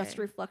 It's just a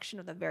Okay. reflection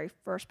of the very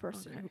first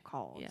person Okay. who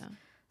called. yeah.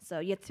 So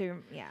you have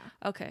to, yeah.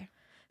 Okay.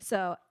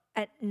 So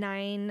at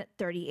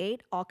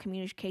 9:38, all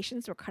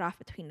communications were cut off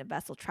between the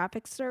vessel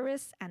traffic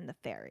service and the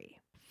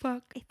ferry.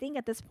 Fuck. I think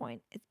at this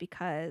point it's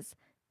because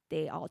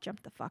they all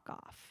jumped the fuck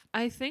off.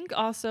 I think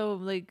also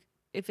like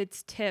if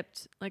it's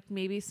tipped, like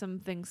maybe some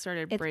things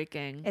started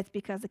breaking. It's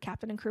because the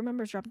captain and crew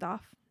members jumped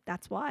off.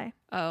 That's why.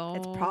 Oh,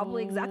 It's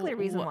probably exactly the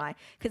reason why.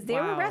 Because they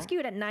were Wow.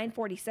 rescued at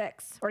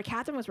 9:46, or the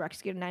captain was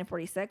rescued at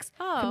 9:46.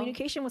 Oh.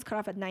 Communication was cut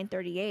off at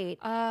 9:38.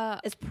 Uh,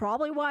 It's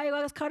probably why it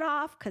was cut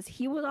off, because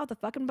he was off the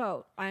fucking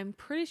boat. I'm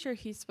pretty sure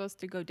he's supposed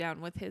to go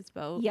down with his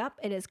boat. Yep,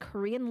 it is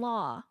Korean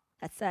law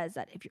that says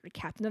that if you're the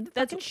captain of the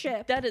That's fucking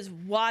ship, That is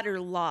water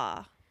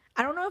law.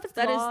 I don't know if it's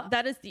That is law.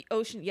 the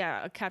ocean.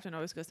 Yeah, a captain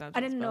always goes down. To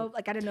I his didn't know. boat.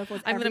 Like I didn't know if it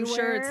was. I mean, I'm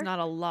sure it's everywhere, not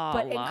a law.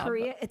 But law, in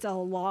Korea, it's a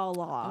law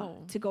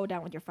Oh. to go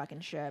down with your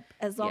fucking ship,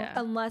 as long Yeah.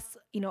 unless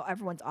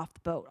everyone's off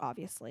the boat,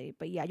 obviously.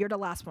 But yeah, you're the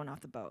last one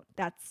off the boat.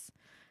 That's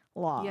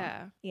law.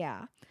 Yeah.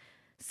 Yeah.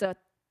 So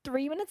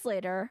 3 minutes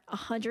later,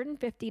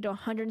 150 to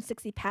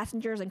 160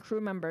 passengers and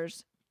crew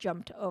members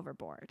jumped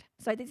overboard.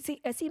 So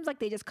it seems like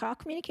they just cut off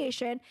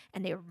communication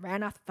and they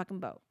ran off the fucking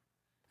boat.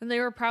 And they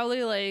were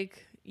probably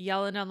like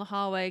yelling down the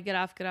hallway, "Get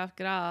off, get off,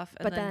 get off,"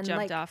 and But then then,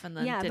 jumped like, off and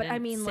then yeah, but didn't I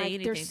mean, say like,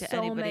 anything there's to so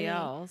anybody many-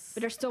 else.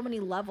 But there's so many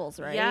levels,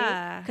 right?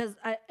 Yeah. Because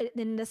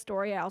in this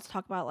story, I also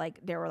talk about like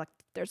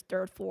there's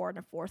third floor and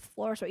a fourth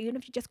floor. So even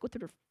if you just go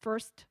through the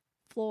first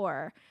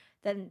floor,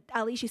 then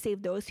at least you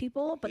save those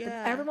people. But then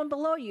Yeah. everyone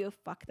below you,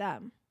 fuck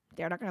them.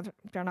 They're not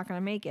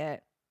gonna make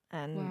it.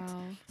 And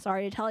Wow.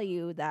 sorry to tell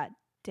you that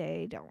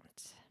they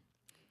don't.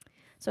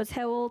 So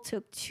total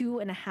took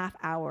 2.5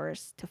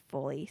 hours to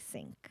fully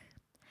sink.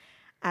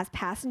 As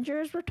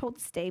passengers were told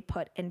to stay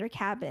put in their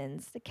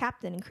cabins, the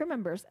captain and crew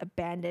members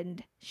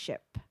abandoned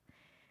ship.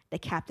 The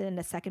captain and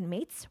the second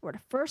mates were the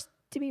first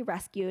to be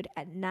rescued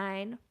at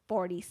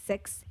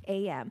 9:46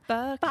 a.m.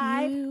 Fuck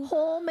 5 you.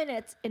 whole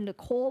minutes in the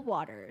cold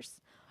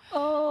waters.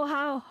 Oh,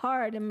 how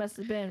hard it must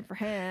have been for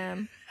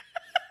him.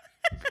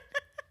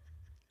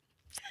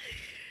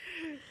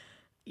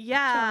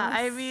 Yeah,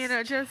 I Just- mean,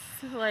 it just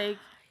like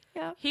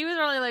Yep. he was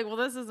really like, "Well,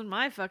 this isn't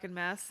my fucking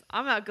mess.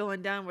 I'm not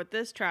going down with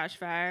this trash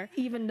fire."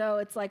 Even though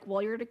it's like,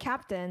 well, you're the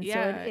captain, Yeah,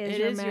 so it is, it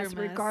your, is your mess,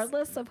 mess.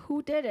 regardless of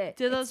who did it.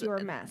 Did It's your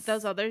mess.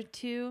 Those other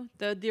two,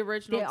 the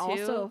original They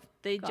two, also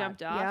they got-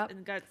 jumped off yep.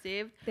 and got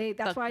saved. that's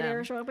fuck why they them.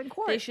 were showing up in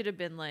court. They should have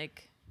been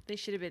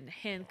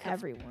handcuffed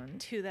Everyone.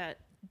 to that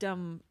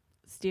dumb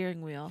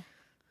steering wheel.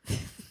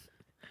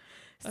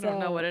 I don't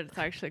know what it's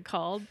actually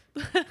called.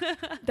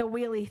 The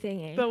wheelie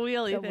thingy. The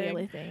wheelie the thing.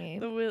 wheelie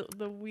thingy.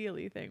 The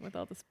wheelie thing with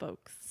all the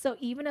spokes. So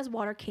even as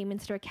water came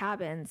into their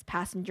cabins,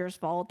 passengers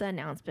followed the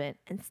announcement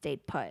and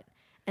stayed put.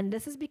 And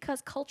this is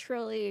because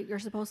culturally, you're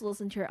supposed to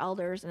listen to your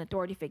elders and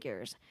authority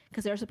figures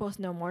because they're supposed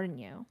to know more than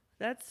you.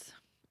 That's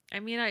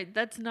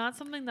not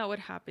something that would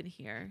happen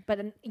here. But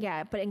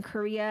in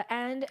Korea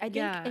and I think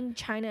Yeah. in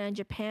China and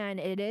Japan,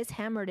 it is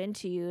hammered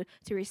into you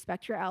to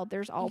respect your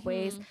elders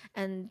always,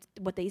 and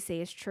what they say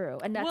is true.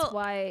 And that's Well,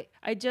 why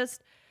I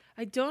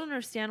don't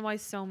understand why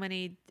so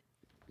many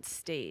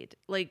stayed.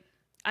 Like,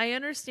 I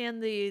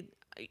understand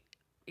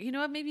you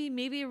know what?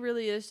 Maybe it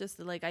really is just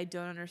that, like, I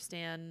don't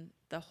understand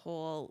the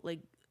whole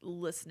like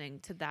listening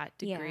to that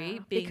degree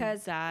being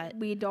because that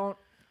we don't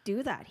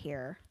do that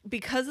here.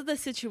 because of the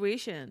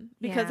situation,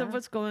 because of Yeah.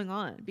 what's going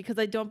on. Because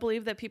I don't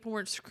believe that people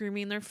weren't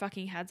screaming their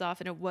fucking heads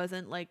off and it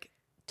wasn't like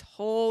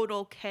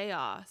total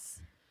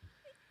chaos.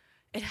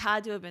 It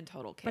had to have been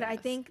total chaos. But I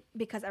think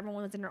because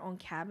everyone was in their own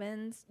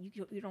cabins,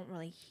 you don't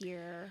really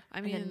hear. I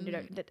and then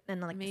mean,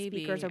 and like maybe. the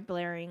speakers are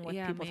blaring with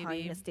Yeah, people telling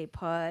you maybe. to stay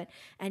put,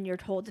 and you're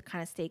told to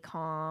kind of stay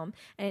calm.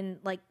 And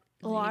like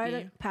a lot of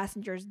Maybe. the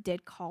passengers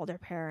did call their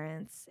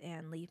parents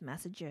and leave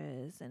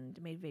messages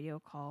and made video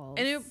calls.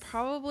 And it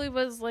probably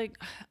was like,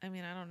 I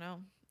mean, I don't know.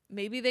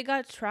 Maybe they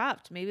got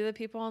trapped. Maybe the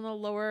people on the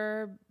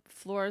lower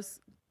floors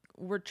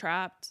were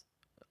trapped.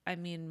 I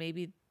mean,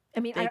 maybe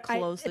they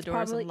closed the it's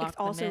doors and probably, locked it's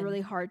also them in.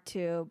 really hard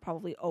to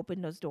probably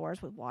open those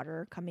doors with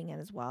water coming in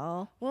as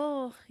well.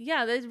 Well,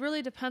 yeah, it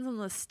really depends on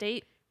the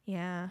state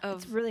Yeah,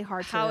 it's of really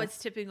hard how to it's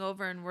tipping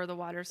over and where the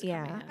water's coming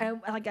Yeah,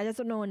 in. I just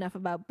don't know enough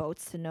about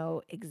boats to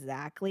know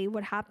exactly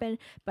what happened.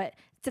 But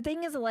the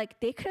thing is, like,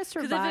 they could have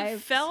Because survived. if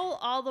it fell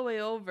all the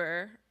way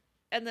over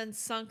and then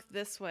sunk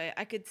this way,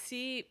 I could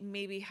see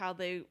maybe how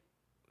they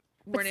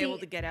weren't see, able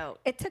to get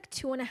out. It took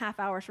 2.5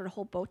 hours for the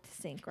whole boat to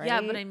sink, right?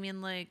 Yeah, but I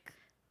mean, like,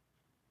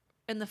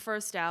 in the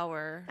first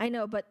hour. I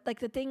know, but like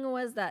the thing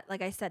was that,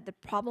 like I said, the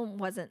problem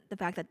wasn't the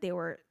fact that they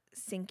were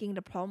sinking.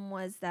 The problem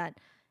was that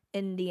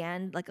in the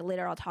end, like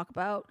later I'll talk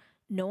about,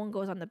 no one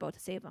goes on the boat to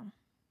save them.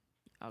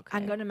 Okay.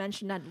 I'm going to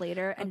mention that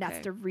later, and that's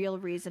Okay. the real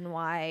reason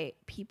why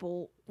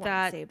people weren't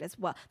That saved as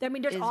well. I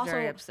mean, there's is also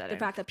very the upsetting.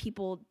 fact that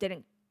people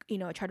didn't,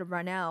 try to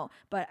run out,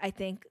 but I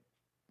think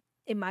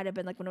it might have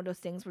been like one of those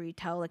things where you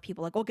tell like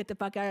people like, oh, get the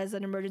fuck out as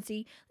an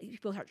emergency. Like,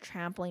 people start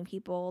trampling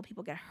people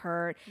get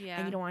hurt, Yeah.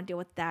 and you don't want to deal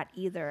with that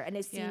either. And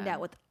they've seen Yeah.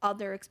 that with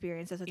other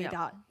experiences, so they Yep.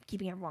 thought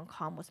keeping everyone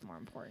calm was more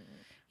important,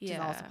 which is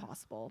also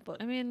possible.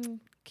 But I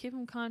mean, keep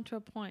them calm to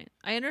a point.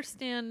 I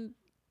understand,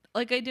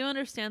 like, I do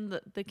understand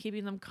the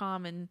keeping them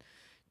calm and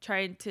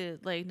trying to,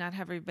 like, not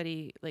have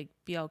everybody, like,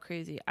 be all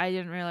crazy. I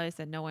didn't realize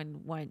that no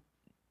one went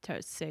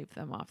to save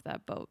them off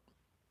that boat.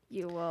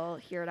 you will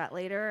hear that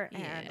later.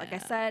 And like I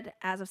Yeah. said,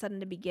 as I've said in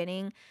the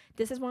beginning,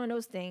 this is one of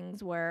those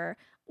things where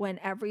when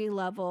every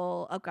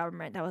level of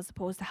government that was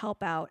supposed to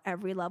help out,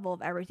 every level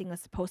of everything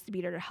that's supposed to be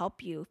there to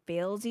help you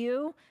fails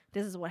you,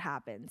 this is what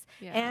happens.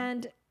 Yeah.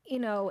 And,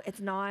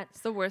 it's not.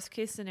 It's the worst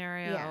case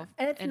scenario Yeah.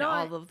 And it's in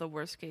not. all of the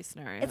worst case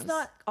scenarios. It's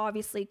not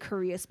obviously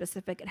Korea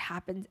specific. It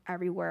happens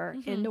everywhere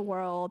in the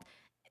world.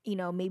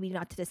 Maybe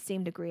not to the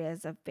same degree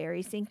as a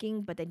ferry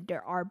sinking, but then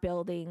there are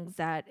buildings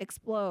that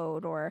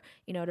explode, or,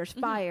 there's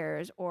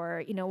fires,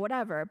 or,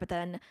 whatever. But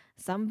then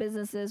some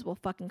businesses will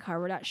fucking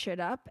cover that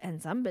shit up,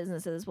 and some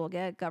businesses will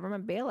get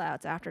government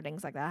bailouts after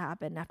things like that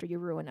happen, after you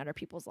ruin other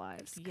people's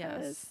lives. 'Cause,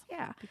 Yes.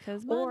 Yeah.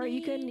 Because Or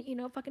you can,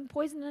 money. fucking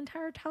poison an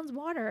entire town's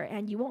water,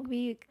 and you won't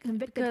be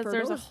convicted Because for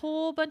there's those. a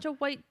whole bunch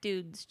of white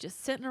dudes just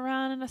sitting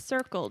around in a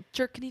circle,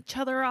 jerking each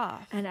other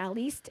off. And at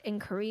least in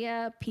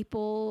Korea,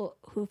 people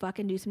who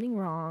fucking do something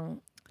wrong.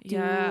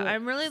 Yeah,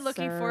 I'm really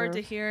looking forward to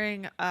serve.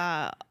 hearing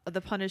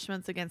the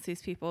punishments against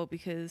these people,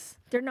 because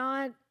They're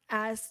not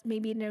as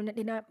maybe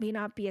may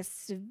not be as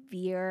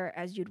severe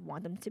as you'd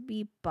want them to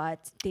be,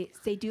 but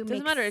they do it make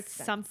doesn't matter. It's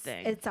sense.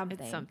 something. It's something.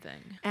 It's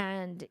something.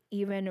 And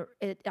even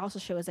it also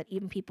shows that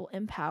even people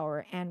in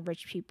power and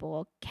rich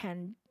people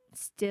can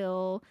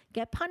still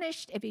get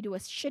punished if you do a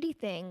shitty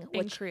thing, In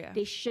which Korea.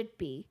 they should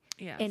be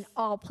Yes. in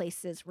all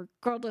places,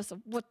 regardless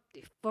of what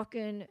they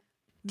fucking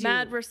do.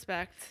 Mad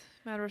respect.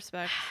 Mad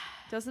respect.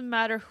 Doesn't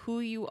matter who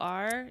you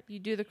are. You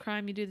do the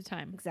crime, you do the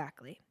time.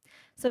 Exactly.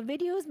 So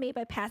videos made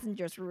by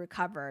passengers were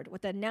recovered,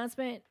 with the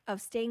announcement of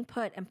staying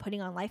put and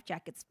putting on life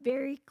jackets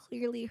very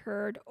clearly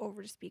heard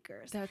over the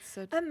speakers. That's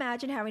so.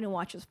 Imagine having to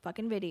watch those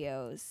fucking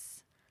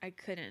videos. I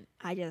couldn't.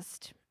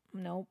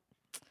 Nope.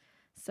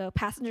 So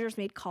passengers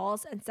made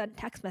calls and sent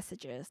text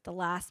messages, the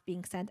last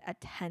being sent at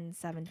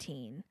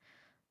 10:17.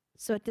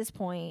 So at this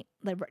point,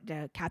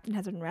 the captain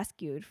has been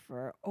rescued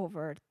for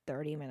over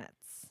 30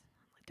 minutes,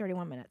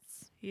 31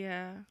 minutes,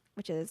 Yeah.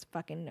 which is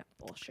fucking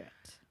bullshit.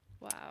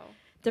 Wow.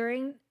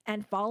 During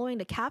and following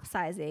the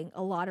capsizing,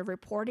 a lot of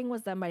reporting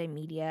was done by the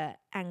media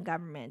and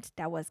government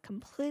that was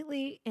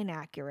completely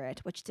inaccurate,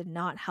 which did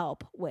not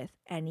help with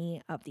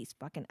any of these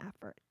fucking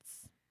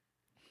efforts.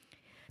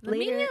 The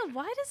media.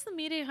 Why does the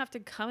media have to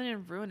come in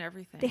and ruin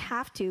everything? They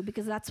have to,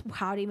 because that's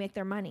how they make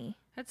their money.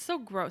 That's so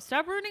gross.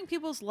 Stop ruining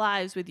people's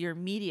lives with your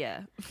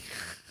media.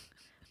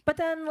 But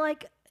then,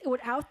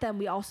 without them,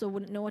 we also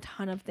wouldn't know a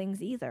ton of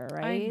things either,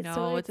 right? I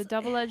know, it's a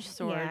double-edged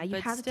sword. Yeah, you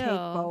but have still, to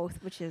take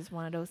both, which is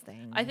one of those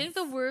things. I think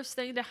the worst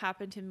thing to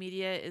happen to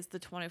media is the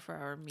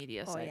 24-hour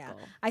media cycle. Yeah.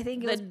 I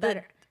think it was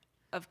better.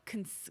 Of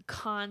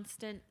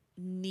constant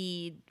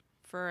need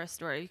for a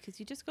story,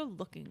 because you just go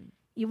looking.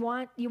 You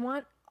want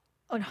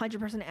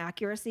 100%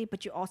 accuracy,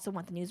 but you also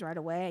want the news right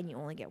away, and you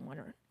only get one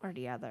or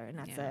the other, and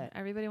that's it.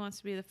 Everybody wants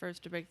to be the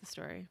first to break the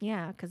story.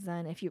 Yeah, because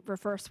then if you're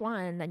first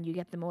one, then you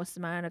get the most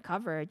amount of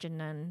coverage, and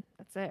then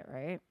that's it,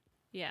 right?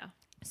 Yeah.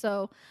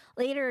 So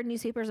later,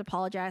 newspapers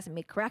apologized and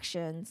made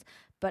corrections,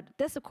 but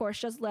this, of course,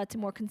 just led to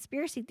more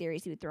conspiracy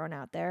theories to be thrown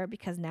out there,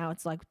 because now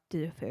it's like,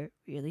 did it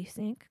really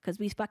sink? Because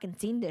we've fucking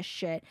seen this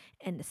shit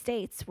in the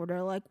States where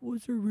they're like,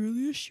 was there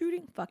really a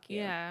shooting? Fuck you.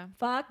 Yeah.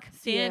 Fuck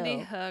Sandy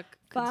you. Hook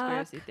Fuck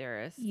conspiracy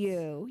theorists.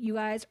 You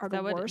guys are the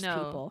That would- worst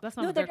no, people. that's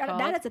not what they're that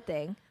called. is a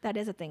thing. That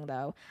is a thing,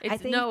 though.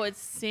 It's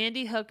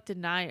Sandy Hook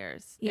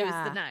deniers. Yeah, It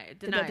was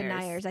the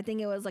deniers. I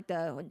think it was like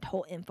the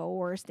whole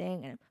InfoWars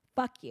thing. And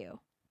fuck you,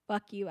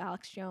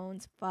 Alex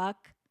Jones.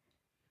 Fuck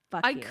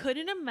I you.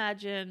 couldn't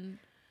imagine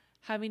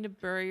having to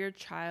bury your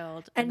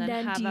child And and,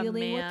 then have a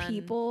dealing with man.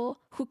 people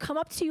who come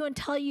up to you and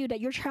tell you that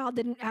your child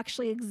didn't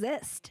actually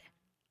exist.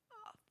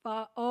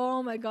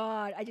 Oh my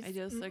God. I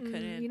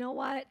couldn't. You know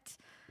what?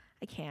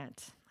 I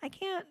can't.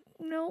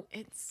 No.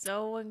 It's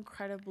so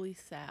incredibly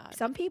sad.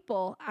 Some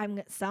people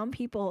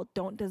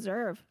don't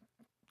deserve.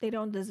 They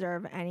don't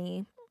deserve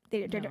any.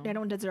 They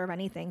don't deserve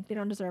anything. They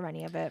don't deserve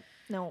any of it.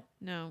 No.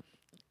 No,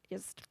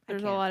 Just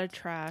there's a lot of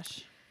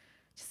trash.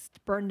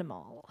 Just burn them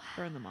all.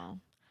 Burn them all.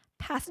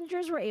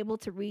 Passengers who were able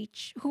to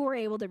reach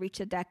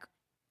the deck,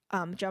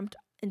 jumped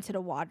into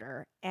the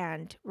water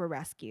and were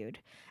rescued.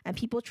 And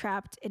people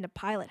trapped in a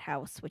pilot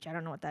house, which I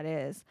don't know what that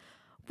is,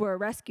 were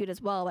rescued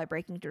as well by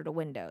breaking through the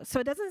windows. So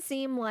it doesn't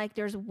seem like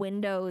there's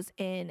windows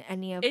in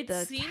any of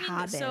the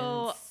cabins.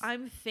 So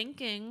I'm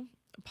thinking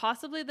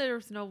possibly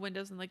there's no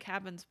windows in the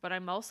cabins, but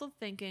I'm also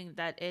thinking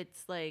that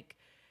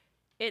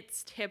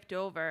it's tipped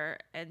over,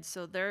 and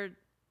so they're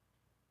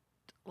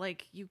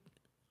like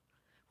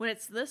when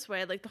it's this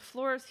way, like the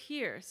floor is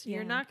here, so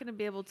you're Yeah. not going to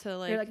be able to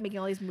like. They're like making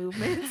all these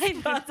movements. I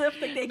know. as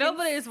if, like, they can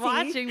Nobody's see.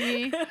 watching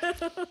me.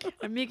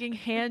 I'm making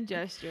hand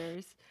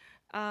gestures.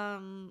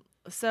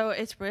 So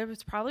it's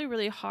probably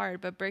really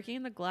hard, but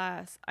breaking the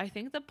glass, I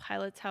think the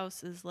pilot's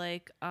house is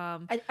like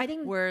I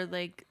think where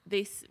like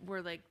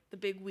where like the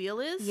big wheel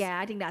is. Yeah,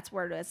 I think that's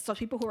where it is. So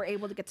people who were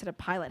able to get to the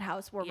pilot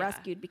house were Yeah.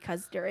 rescued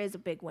because there is a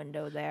big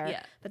window there.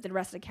 Yeah. But the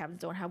rest of the cabins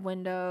don't have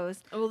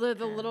windows. Well, they're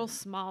the little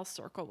small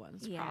circle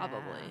ones, Yeah.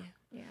 probably.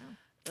 Yeah.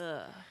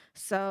 Ugh.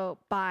 So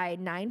by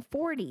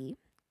 9:40,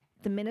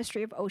 the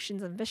Ministry of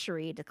Oceans and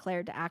Fishery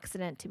declared the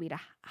accident to be the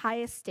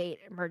highest state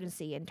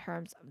emergency in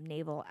terms of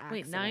naval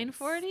accidents. Wait,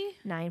 9:40?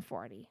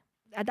 9:40.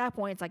 At that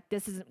point, it's like,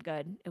 this isn't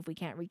good if we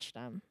can't reach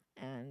them.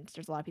 And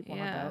there's a lot of people on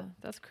the Yeah, boat.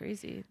 that's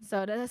crazy.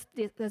 So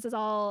this is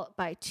all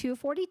by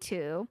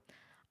 2:42.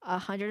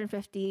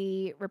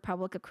 150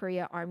 Republic of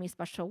Korea Army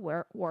Special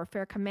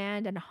Warfare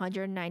Command and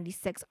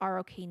 196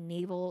 ROK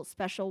Naval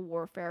Special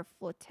Warfare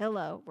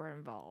Flotilla were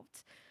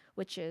involved,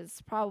 which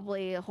is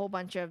probably a whole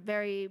bunch of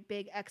very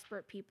big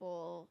expert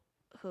people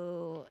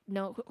who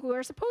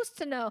are supposed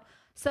to know.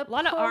 A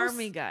lot of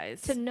army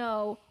guys. to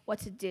know what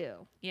to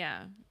do.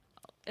 Yeah.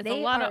 It's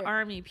They a lot of are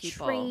army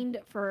people. Trained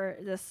for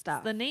this stuff.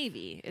 It's the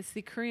Navy. It's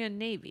the Korean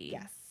Navy.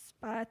 Yes,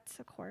 but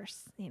of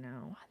course,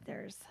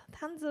 there's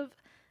tons of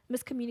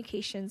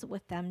miscommunications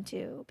with them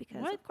too,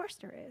 because What? of course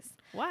there is.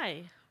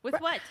 Why? With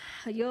what?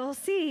 You'll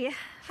see.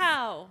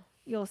 How?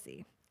 You'll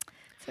see.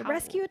 So How?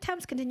 rescue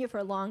attempts continue for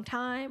a long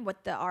time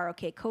with the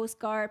ROK Coast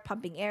Guard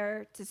pumping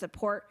air to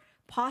support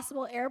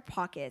possible air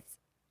pockets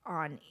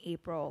on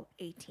April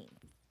 18th,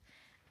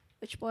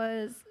 which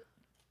was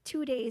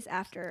 2 days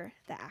after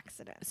the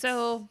accident.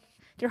 So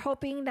they're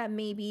hoping that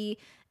maybe,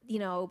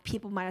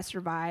 people might have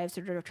survived,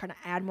 so they're trying to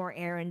add more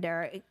air in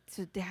there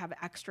so they have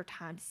extra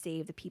time to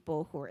save the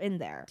people who are in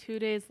there. 2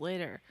 days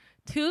later.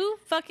 2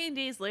 fucking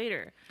days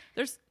later.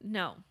 There's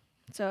no.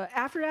 So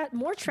after that,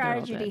 more They're all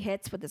tragedy dead.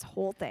 hits with this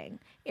whole thing.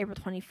 April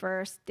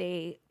 21st,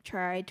 they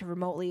tried to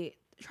remotely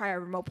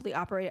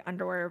operate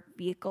underwater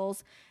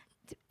vehicles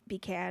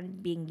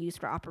began being used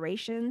for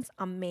operations.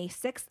 On May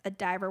 6th, a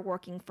diver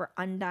working for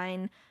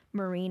Undine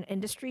Marine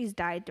Industries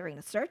died during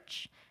the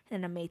search.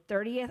 And on May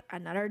 30th,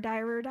 another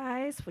diver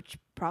dies, which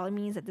probably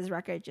means that this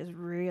wreckage is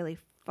really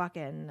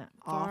fucking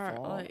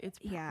awful. It's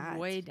yeah,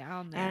 way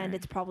down there. and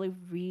it's probably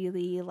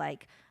really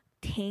like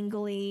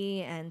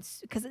tangly, and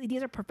because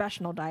these are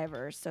professional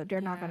divers, so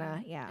they're not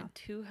gonna And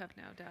 2 have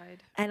now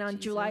died. And on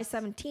July Jesus.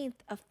 17th,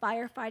 a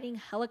firefighting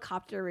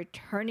helicopter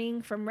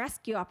returning from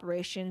rescue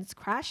operations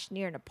crashed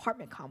near an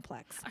apartment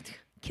complex,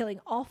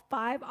 killing all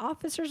 5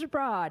 officers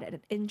abroad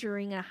and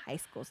injuring a high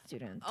school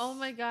student. Oh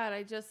my God.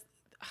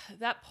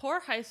 That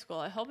poor high school.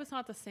 I hope it's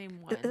not the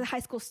same one. A high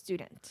school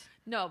student.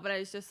 No, but I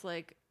was just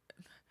like,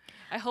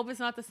 I hope it's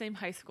not the same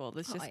high school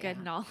that's just yeah.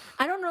 getting all.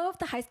 I don't know if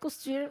the high school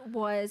student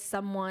was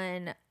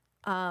someone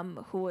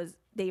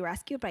they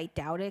rescued, but I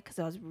doubt it because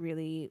it was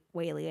really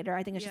way later.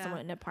 I think it's just Yeah.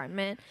 someone in an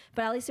apartment,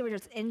 but at least they were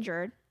just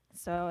injured.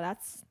 So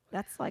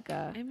that's like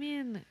a I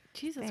mean,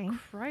 Jesus thing.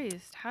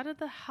 Christ. How did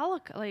the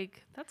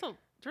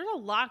there's a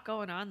lot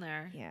going on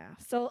there. yeah.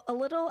 So a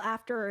little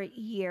after a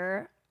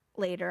year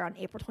later, on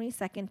April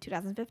 22nd,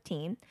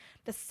 2015,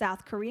 the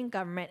South Korean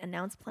government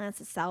announced plans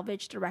to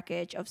salvage the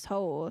wreckage of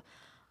Seoul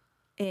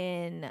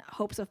in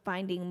hopes of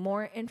finding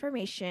more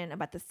information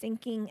about the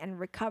sinking and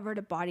recover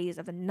the bodies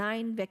of the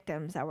 9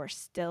 victims that were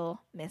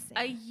still missing.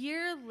 A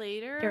year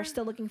later, They're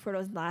still looking for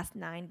those last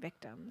 9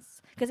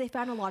 victims because they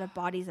found a lot of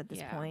bodies at this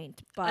Yeah.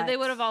 point. But and they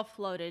would have all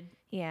floated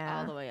yeah,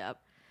 all the way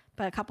up.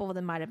 but a couple of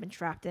them might have been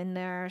trapped in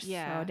there.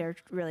 Yeah. So they're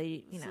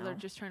really, So they're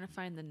just trying to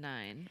find the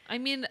 9. I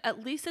mean,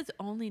 at least it's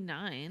only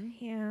 9.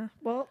 Yeah.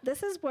 Well,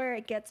 this is where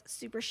it gets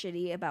super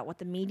shitty about what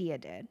the media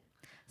did.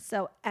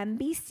 So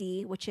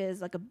MBC, which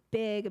is like a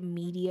big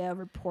media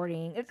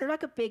reporting, they're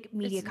like a big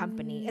media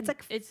company. It's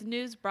like It's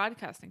news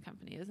broadcasting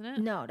company, isn't it?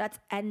 no, that's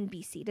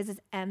NBC. This is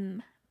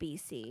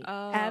MBC.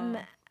 Oh. M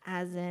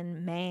as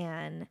in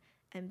man,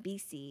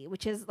 MBC,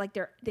 which is like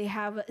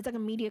it's like a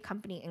media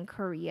company in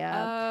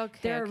Korea. Okay.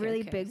 They're a okay,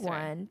 really okay, big sorry.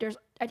 one.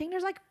 I think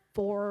there's like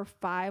 4 or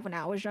 5. When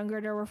I was younger,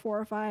 there were 4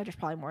 or 5. There's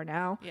probably more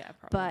now. Yeah,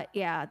 probably. But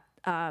yeah,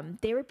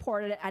 they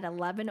reported at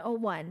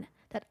 11:01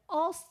 that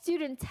all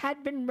students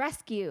had been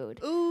rescued.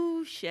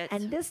 Ooh, shit.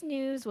 And this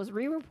news was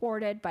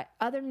re-reported by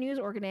other news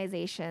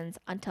organizations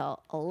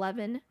until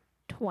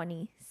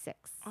 11:26.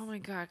 Oh my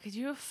God. Can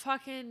you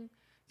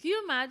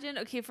imagine?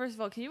 Okay, first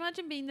of all, can you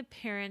imagine being the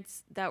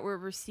parents that were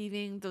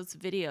receiving those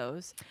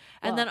videos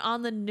and then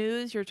on the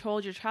news you're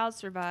told your child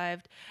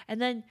survived and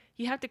then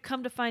you have to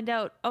come to find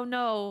out, oh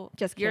no,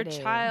 Just your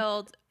kidding.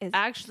 child Is-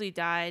 actually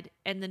died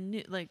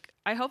and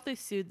I hope they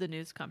sued the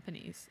news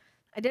companies.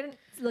 I didn't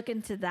look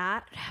into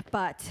that,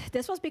 but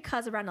this was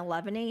because around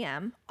 11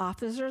 a.m.,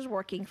 officers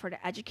working for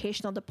the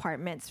educational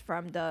departments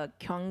from the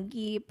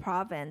Gyeonggi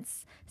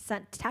province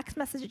sent text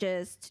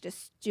messages to the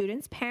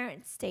students'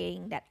 parents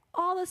stating that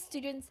all the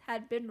students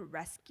had been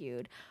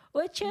rescued,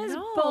 which is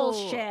No,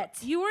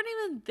 bullshit. You weren't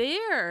even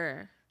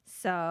there.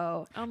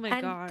 So, Oh my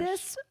and gosh.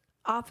 this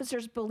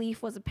officer's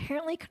belief was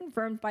apparently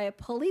confirmed by a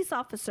police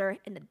officer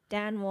in the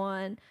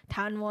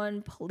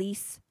Tanwon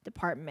Police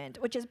Department,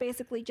 which is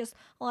basically just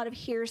a lot of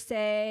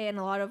hearsay and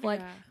a lot of like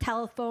Yeah.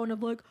 telephone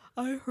of like,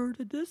 I heard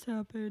that this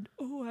happened.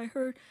 Oh, I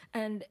heard.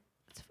 And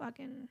it's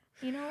fucking,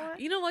 you know what?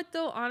 You know what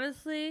though?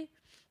 Honestly,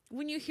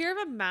 when you hear of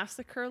a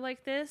massacre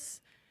like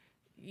this,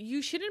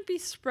 you shouldn't be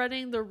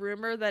spreading the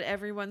rumor that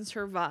everyone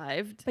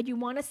survived. But you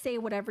want to say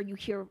whatever you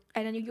hear,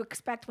 and then you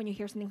expect when you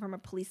hear something from a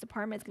police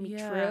department, it's gonna be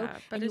Yeah, true,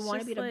 but and you it's want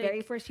to be just the very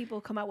like- first people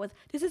to come out with,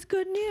 "This is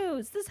good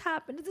news. This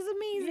happened. This is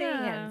amazing."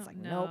 And Yeah, it's like,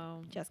 no.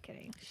 nope, just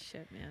kidding.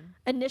 Shit, man.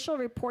 Initial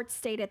reports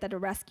stated that the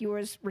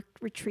rescuers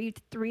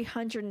retrieved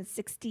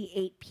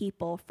 368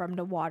 people from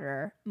the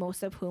water,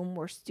 most of whom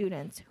were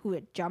students who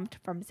had jumped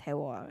from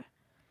Sewol.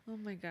 Oh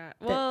my god.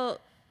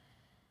 Well,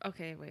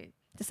 okay, wait.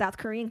 The South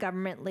Korean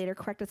government later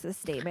corrected the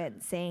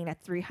statement, saying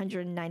that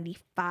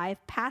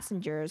 395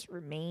 passengers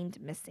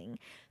remained missing.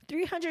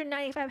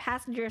 395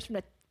 passengers from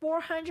the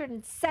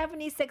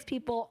 476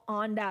 people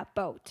on that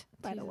boat,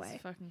 by the Jesus way.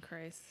 fucking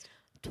Christ.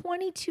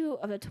 22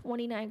 of the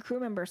 29 crew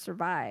members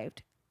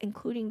survived,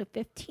 including the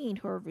 15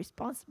 who were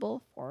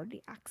responsible for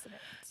the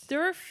accident. There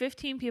were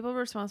 15 people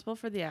responsible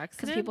for the Because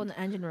accident. people in the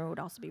engine room would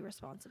also be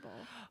responsible.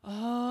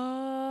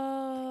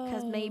 Oh.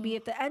 Because maybe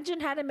if the engine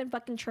hadn't been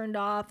fucking turned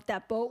off,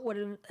 that boat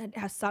wouldn't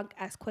have sunk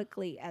as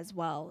quickly as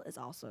well as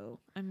also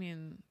I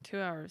mean, 2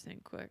 hours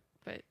ain't quick,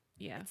 but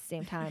yeah. at the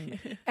same time.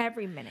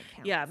 Every minute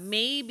counts. Yeah,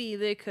 maybe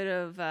they could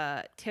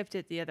have tipped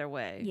it the other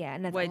way. Yeah,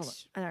 and that's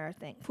which another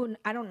thing.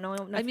 I don't know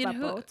enough mean, about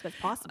who- boats, but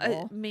it's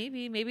possible.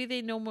 maybe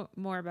they know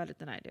more about it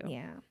than I do.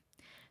 Yeah.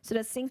 So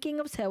the sinking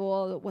of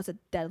Sewol was the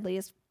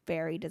deadliest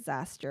ferry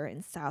disaster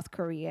in South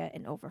Korea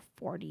in over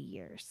 40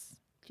 years.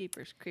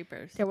 Jeepers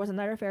creepers. There was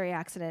another ferry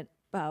accident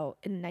about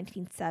in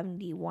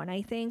 1971,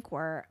 I think,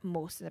 where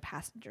most of the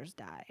passengers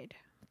died.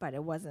 But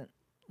it wasn't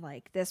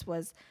like this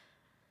was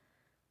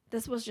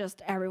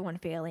just everyone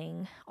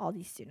failing all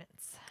these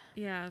students.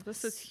 Yeah,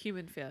 this is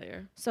human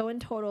failure. So in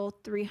total,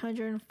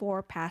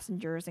 304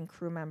 passengers and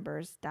crew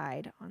members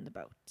died on the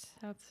boat.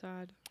 That's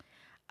sad.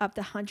 Of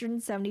the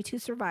 172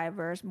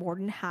 survivors, more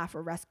than half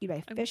were rescued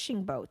by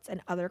fishing boats and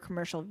other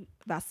commercial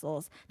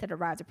vessels that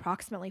arrived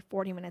approximately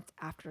 40 minutes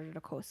after the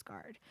Coast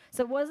Guard.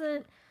 So it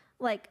wasn't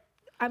like,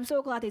 I'm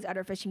so glad these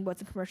other fishing boats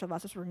and commercial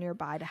vessels were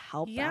nearby to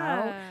help out.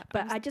 Yeah,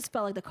 But I just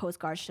felt like the Coast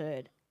Guard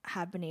should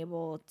have been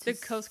able to. The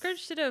Coast Guard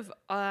should have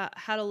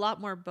had a lot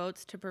more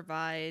boats to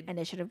provide. And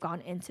they should have gone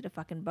into the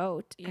fucking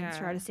boat and Yeah.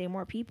 try to save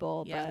more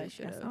people. Yeah, they but that's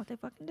should've. not what they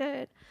fucking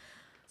did.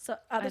 So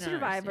I other don't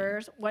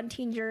survivors, one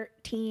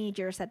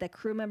teenager said that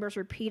crew members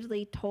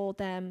repeatedly told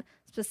them,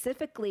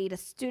 specifically the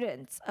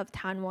students of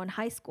Tanwon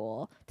High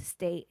School, to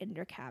stay in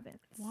their cabins.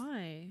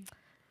 Why?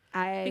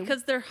 Because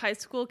Because they're high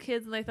school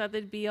kids and they thought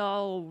they'd be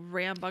all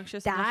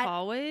rambunctious in the That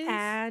hallways.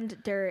 and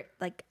they're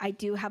like, I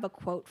do have a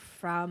quote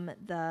from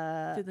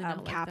the Did they not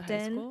like the high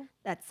captain school?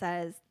 that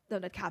says, no,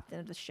 the captain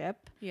of the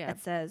ship Yeah.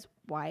 that says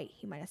why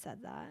he might have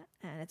said that,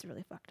 and it's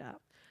really fucked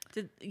up.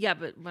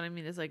 But what I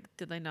mean is like,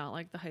 did they not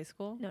like the high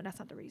school? No, that's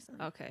not the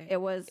reason. Okay. It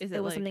was Is it, it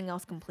was like- something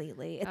else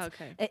completely. It's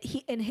Okay.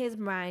 he in his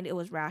mind it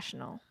was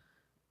rational.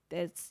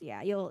 It's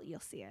you'll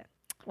see it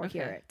or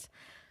hear Okay. it.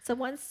 So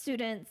one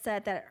student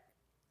said that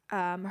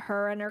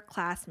her and her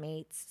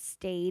classmates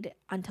stayed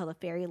until the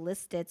ferry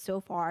listed so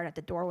far that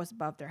the door was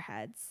above their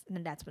heads, and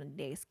then that's when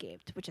they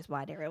escaped, which is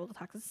why they were able to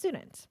talk to the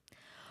student.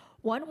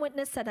 One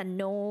witness said that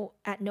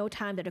at no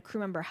time did a crew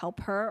member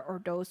help her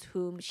or those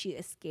whom she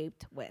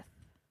escaped with.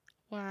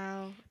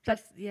 Wow.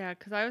 But-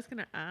 Because I was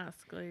gonna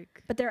ask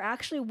like. But there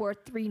actually were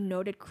 3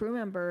 noted crew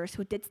members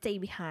who did stay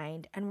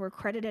behind and were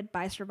credited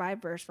by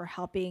survivors for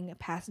helping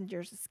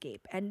passengers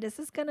escape. And this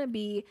is going to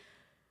be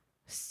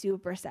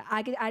super sad.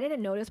 I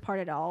didn't know this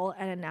part at all.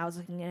 And then I was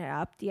looking it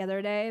up the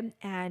other day,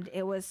 and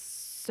it was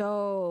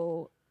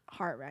so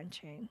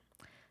heart-wrenching.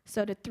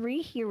 So the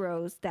 3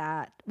 heroes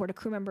that were the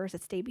crew members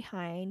that stayed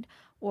behind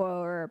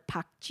were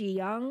Park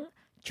Ji-young,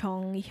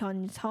 Chung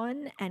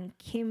Hyun-sun, and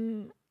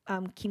Kim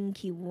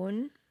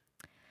Ki-woon.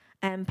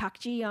 And Park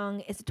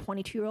Ji-young is a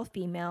 22-year-old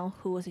female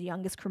who was the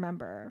youngest crew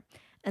member.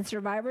 And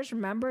survivors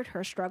remembered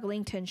her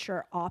struggling to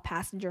ensure all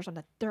passengers on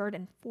the 3rd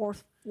and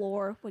 4th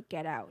floor would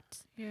get out.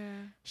 Yeah.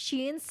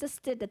 She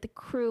insisted that the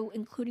crew,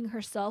 including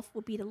herself,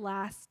 would be the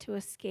last to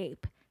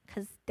escape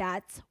because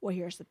that's what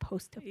you're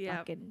supposed to Yep.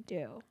 fucking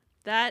do.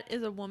 That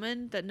is a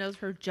woman that knows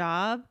her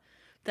job,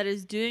 that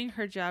is doing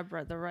her job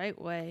the right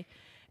way,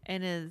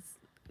 and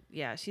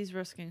she's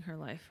risking her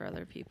life for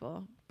other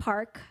people.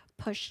 Park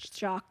pushed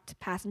shocked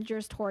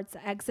passengers towards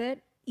the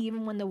exit,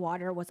 even when the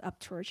water was up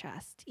to her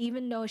chest.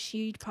 Even though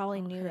she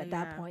probably knew Okay, at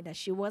that yeah. point that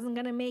she wasn't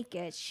going to make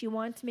it, she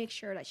wanted to make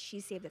sure that she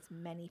saved as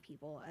many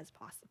people as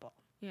possible.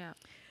 Yeah.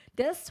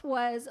 This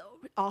was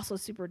also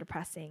super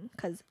depressing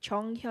because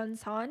Chung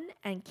Hyun-sun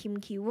and Kim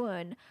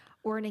Ki-woon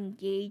were an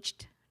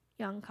engaged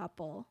young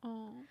couple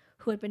Oh.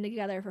 who had been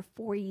together for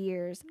 4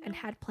 years and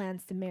had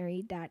plans to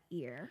marry that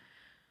year.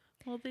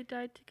 Well, they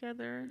died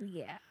together.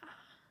 Yeah.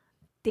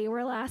 They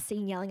were last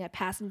seen yelling at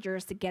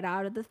passengers to get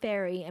out of the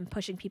ferry and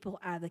pushing people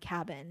out of the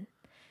cabin.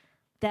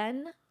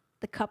 Then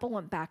The couple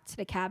went back to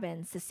the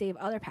cabins to save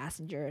other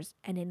passengers,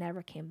 and they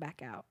never came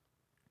back out.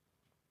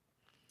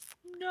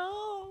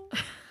 No.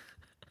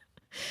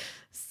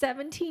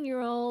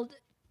 17-year-old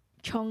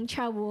Chong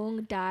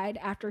Cha-woong died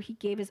after he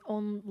gave his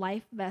own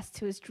life vest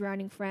to his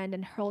drowning friend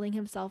and hurling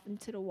himself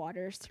into the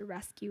waters to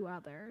rescue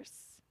others.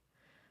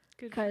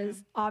 Good for Because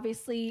him.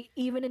 obviously,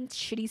 even in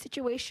shitty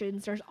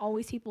situations, there's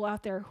always people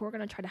out there who are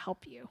going to try to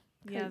help you.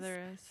 Yeah, 'Cause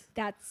there is.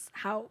 that's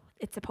how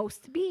it's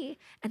supposed to be.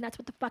 And that's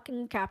what the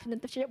fucking captain of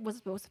the ship was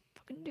supposed to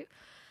fucking do.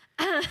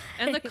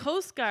 And the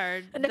Coast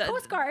Guard. And the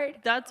Coast Guard.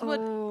 That's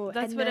what Oh,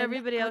 that's and what then,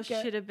 everybody else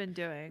okay. should have been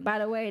doing. By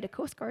the way, the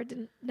Coast Guard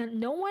didn't.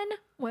 No one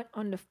went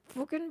on the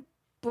fucking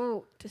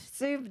boat to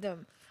save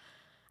them.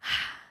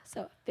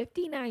 So,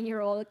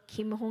 59-year-old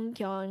Kim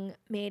Hong-kyung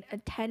made a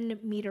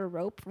 10-meter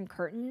rope from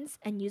curtains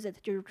and used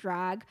it to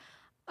drag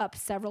up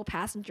several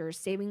passengers,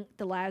 saving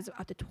the lives of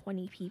up to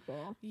 20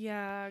 people.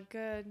 Yeah,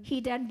 good.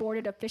 He then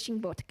boarded a fishing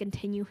boat to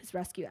continue his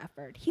rescue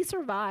effort. He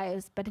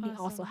survives, but then he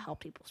also Awesome.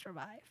 helped people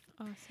survive.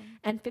 Awesome.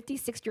 And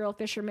 56-year-old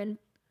fisherman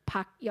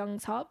Park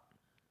Young-seop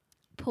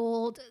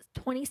pulled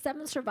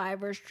 27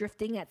 survivors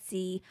drifting at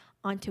sea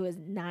onto his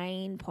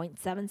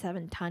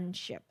 9.77-ton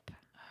ship.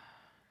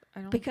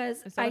 I don't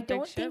Because Is that I a big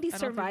don't ship? think these I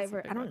don't think it's a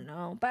survivors, big I don't one.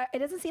 know, but it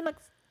doesn't seem like,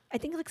 I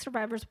think like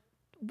survivors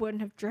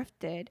wouldn't have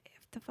drifted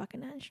if the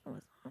fucking engine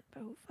was on, but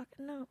who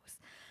fucking knows?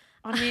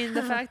 I mean,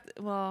 the fact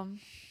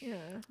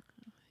Yeah.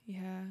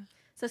 yeah.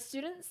 So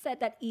students said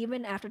that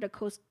even after the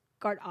Coast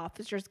Guard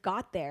officers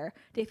got there,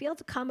 they failed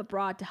to come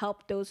abroad to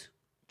help those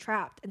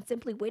trapped and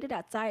simply waited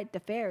outside the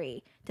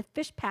ferry to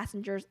fish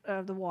passengers out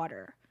of the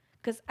water.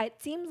 Because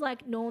it seems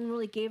like no one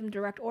really gave them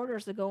direct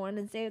orders to go in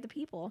and save the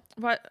people.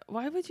 Why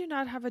would you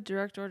not have a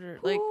direct order?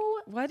 Like,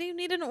 Who- why do you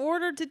need an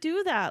order to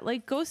do that?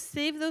 Like, go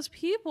save those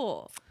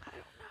people. I don't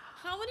know.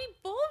 How many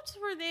boats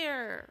were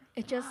there?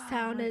 It just Oh my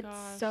sounded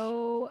gosh.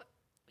 so,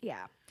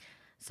 yeah.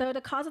 So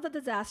the cause of the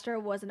disaster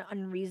was an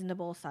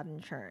unreasonable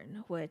sudden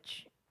turn,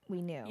 which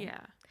we knew. Yeah.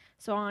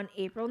 So on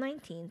April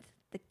 19th,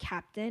 the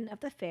captain of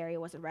the ferry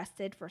was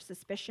arrested for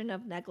suspicion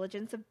of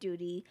negligence of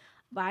duty,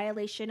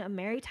 violation of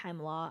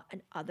maritime law,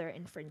 and other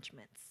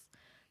infringements.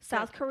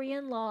 South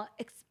Korean law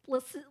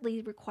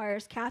explicitly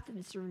requires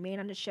captains to remain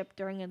on the ship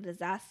during a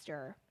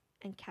disaster,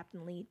 and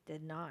Captain Lee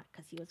did not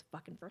because he was the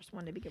fucking first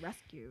one to be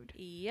rescued.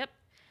 Yep.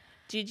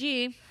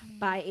 GG.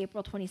 By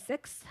April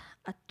 26th,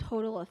 a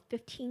total of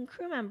 15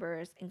 crew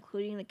members,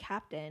 including the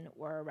captain,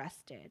 were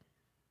arrested.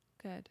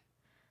 Good.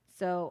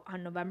 So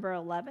on November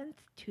 11th,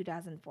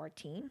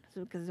 2014,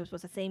 so because this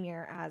was the same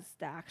year as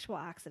the actual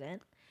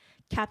accident,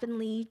 Captain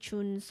Lee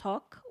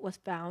Chun-seok was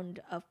found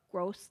of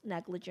gross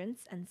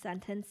negligence and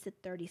sentenced to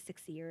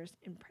 36 years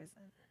in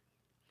prison.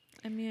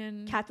 I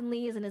mean, Captain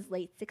Lee is in his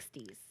late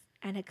 60s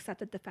and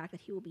accepted the fact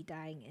that he will be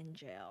dying in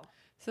jail,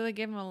 so they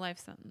gave him a life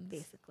sentence.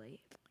 basically.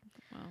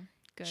 Well,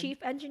 good.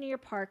 Chief Engineer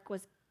Park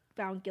was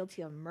found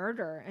guilty of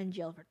murder and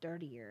jailed for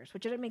 30 years,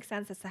 which didn't make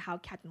sense as to how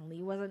Captain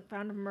Lee wasn't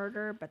found of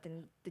murder, but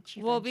then the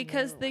chief Well, engineer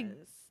because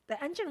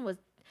the engine was,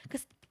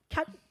 because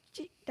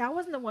that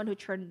wasn't the one who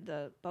turned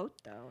the boat,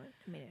 though.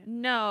 I mean,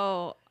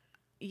 No.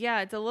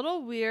 Yeah, it's a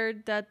little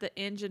weird that the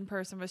engine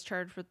person was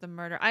charged with the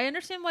murder. I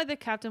understand why the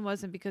captain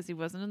wasn't because he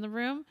wasn't in the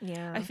room.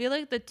 yeah. I feel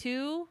like the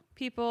two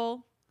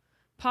people,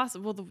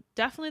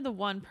 definitely the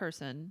one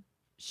person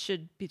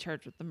should be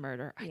charged with the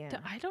murder. Yeah.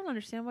 I don't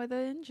understand why the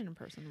engine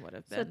person would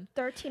have So been.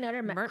 13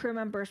 other Mur- crew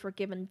members were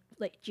given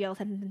like jail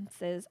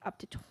sentences up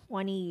to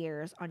 20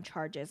 years on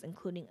charges,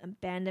 including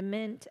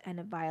abandonment and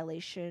a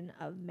violation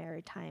of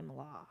maritime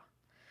law.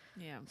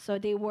 Yeah. So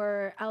they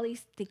were, at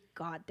least they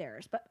got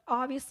theirs. But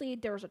obviously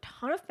there was a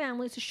ton of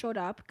families who showed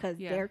up because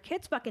Yeah. their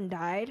kids fucking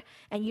died.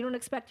 And you don't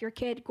expect your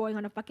kid going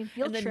on a fucking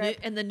field trip.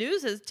 And the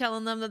news is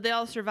telling them that they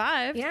all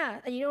survived. Yeah.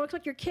 And you don't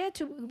expect your kid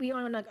to be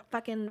on a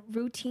fucking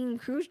routine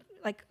cruise,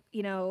 like,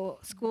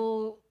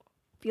 school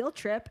field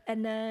trip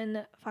and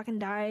then fucking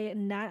die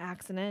in that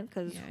accident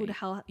because Yeah, who the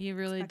hell You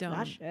really expects that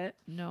don't shit?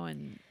 know,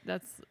 and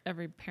that's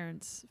every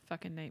parent's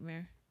fucking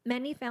nightmare.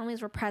 Many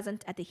families were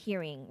present at the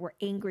hearing were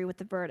angry with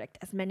the verdict,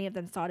 as many of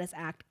them saw this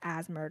act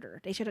as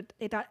murder. They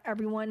thought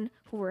everyone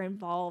who were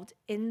involved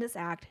in this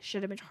act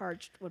should have been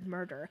charged with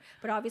murder.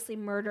 But obviously,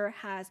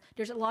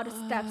 there's a lot of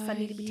steps that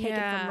need to be taken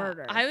for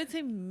murder. I would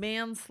say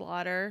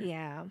manslaughter.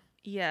 Yeah.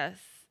 Yes.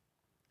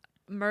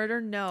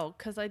 Murder, no,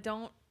 because I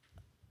don't.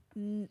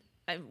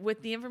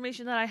 With the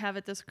information that I have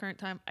at this current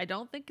time, I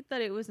don't think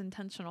that it was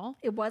intentional.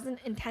 It wasn't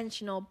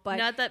intentional, but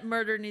Not that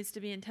murder needs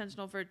to be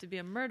intentional for it to be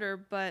a murder,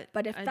 but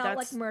it felt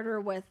like murder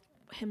with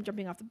him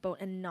jumping off the boat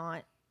and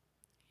not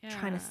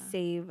trying to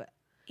save.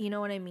 You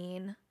know what I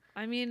mean?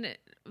 I mean,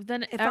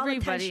 then It felt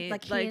everybody,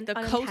 like he like the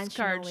Coast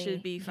Guard, unintentionally-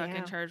 should be fucking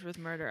yeah. charged with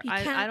murder. You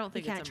I can't- don't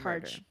think you it's can't a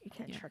charge. murder. You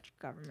can't Yeah. charge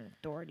government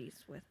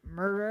authorities with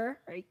murder.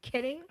 Are you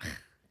kidding?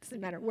 Doesn't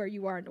matter where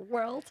you are in the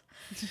world.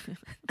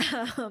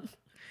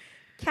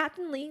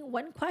 Captain Lee,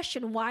 when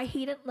questioned why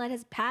he didn't let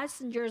his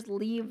passengers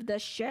leave the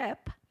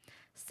ship,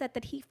 said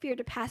that he feared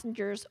the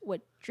passengers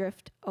would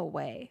drift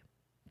away.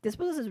 This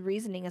was his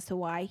reasoning as to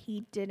why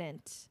he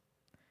didn't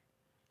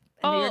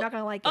and you're not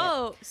gonna like it.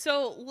 Oh,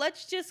 so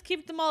let's just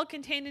keep them all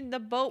contained in the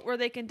boat where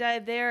they can die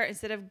there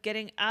instead of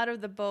getting out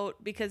of the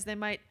boat because they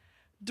might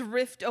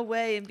drift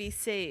away and be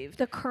saved.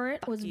 The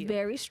current was you.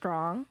 very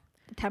strong.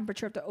 The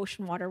temperature of the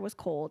ocean water was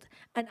cold.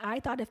 And I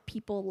thought if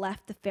people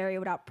left the ferry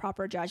without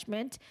proper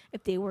judgment,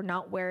 if they were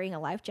not wearing a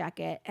life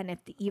jacket, and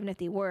even if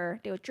they were,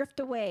 they would drift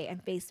away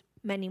and face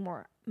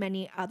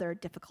many other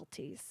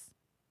difficulties.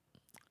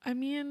 I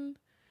mean,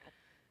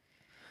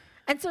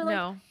 and so like,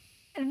 no.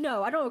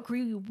 No, I don't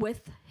agree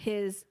with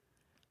his,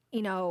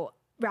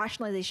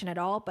 rationalization at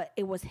all, but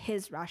it was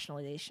his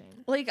rationalization.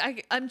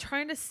 Like, I'm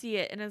trying to see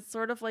it, and it's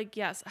sort of like,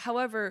 yes.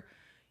 However,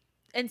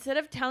 instead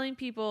of telling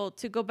people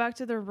to go back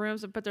to their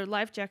rooms and put their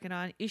life jacket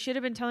on, you should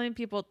have been telling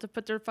people to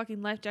put their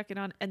fucking life jacket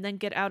on and then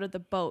get out of the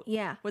boat.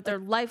 Yeah. With their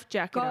life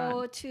jacket on.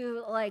 Go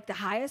to like the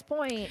highest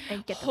point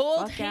and get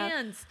Hold the fuck out.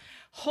 hands.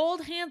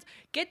 Hold hands.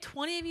 Get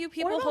 20 of you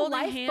people What about holding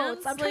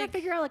lifeboats? hands. I'm trying to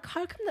figure out like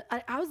how come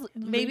I was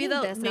maybe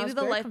reading this and I was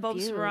the very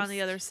lifeboats were on the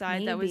confused. other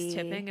side that was Maybe.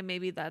 tipping, and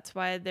maybe that's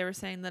why they were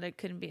saying that it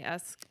couldn't be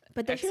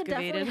But they should have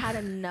definitely excavated. had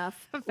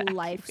enough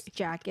life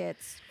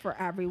jackets for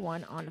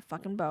everyone on a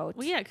fucking boat.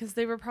 Well, yeah, because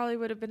they probably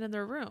would have been in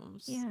their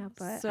rooms. Yeah,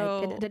 but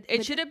so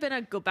it should have been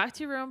a go back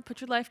to your room, put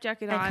your life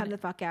jacket and on, come the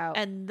fuck out.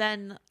 and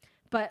then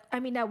But I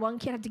mean, that one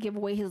kid had to give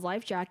away his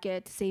life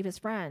jacket to save his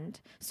friend.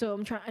 So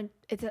I'm trying.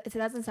 It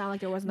doesn't sound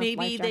like there wasn't enough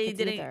maybe life they jackets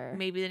didn't. either.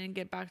 Maybe they didn't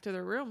get back to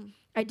their room.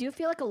 I do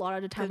feel like a lot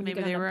of the time when you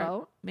Maybe get they on were a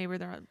boat, maybe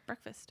they're at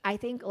breakfast. I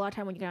think a lot of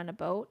time when you get on a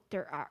boat,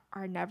 there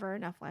are never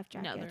enough life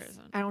No, jackets. there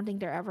isn't. I don't think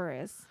there ever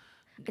is.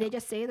 They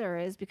just say there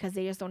is because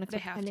they just don't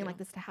expect have anything to. like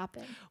this to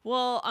happen.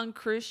 Well, on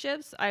cruise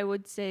ships, I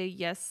would say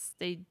yes,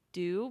 they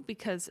do,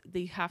 because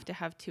they have to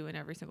have two in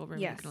every single room.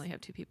 You Yes. can only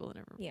have two people in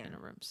a room. Yeah. In a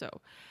room, so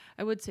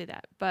I would say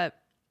that. But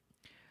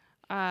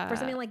For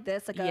something like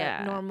this, like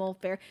yeah. a normal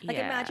fare, like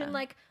Yeah. imagine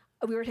like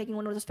we were taking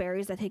one of those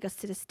ferries that take us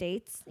to the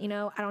States. I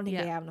don't think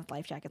Yeah. they have enough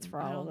life jackets for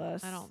all of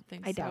us. I don't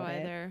think I so doubt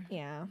it. either.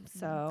 Yeah.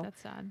 So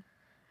That's sad.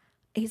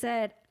 he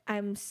said,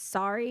 "I'm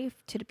sorry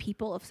to the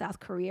people of South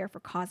Korea for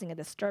causing a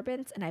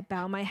disturbance, and I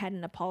bow my head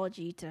in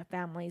apology to the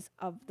families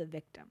of the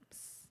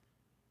victims."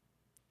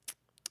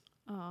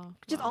 Oh,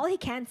 Which is wow. all he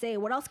can say.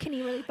 What else can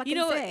he really fucking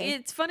say?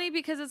 It's funny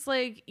because it's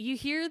like you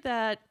hear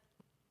that,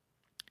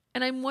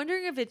 and I'm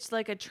wondering if it's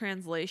like a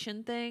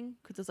translation thing,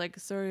 because it's like,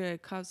 sorry, I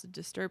caused a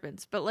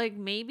disturbance, but like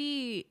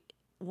maybe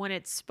when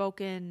it's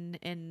spoken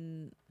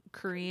in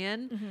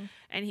Korean Mm-hmm.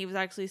 and he was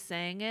actually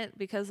saying it,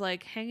 because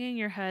like hanging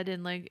your head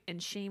in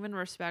shame and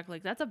respect,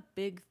 like that's a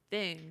big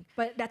thing.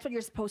 But that's what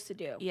you're supposed to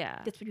do.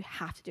 Yeah. That's what you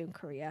have to do in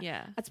Korea.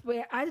 Yeah. That's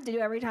what I had to do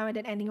every time I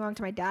did anything wrong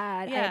to my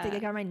dad. I had to Yeah.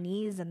 get on my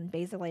knees and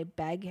basically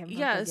beg him. For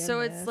Yeah, so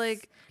it's forgiveness.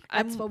 like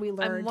That's what we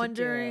learned I'm to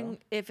wondering do.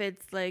 if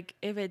it's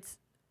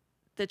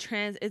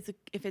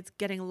if it's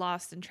getting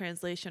lost in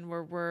translation,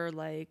 where we're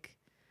like,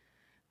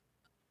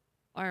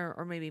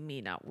 or maybe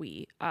me, not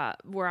we,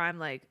 where I'm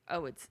like,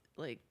 oh, it's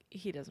like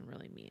he doesn't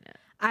really mean it.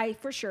 I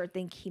for sure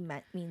think he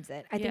means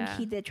it. I think Yeah.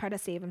 he did try to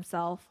save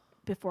himself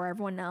before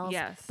everyone else.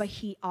 Yes. But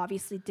he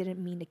obviously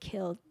didn't mean to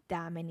kill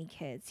that many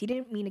kids. He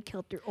didn't mean to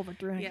kill over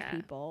 300 Yeah.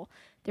 people.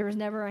 There was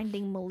never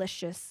anything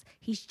malicious.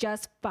 He's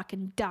just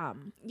fucking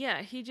dumb.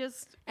 Yeah, he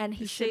just And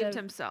he saved should've-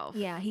 himself.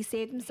 Yeah, he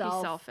saved He's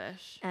himself.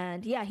 selfish.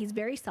 And yeah, he's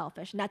very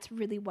selfish. And that's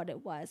really what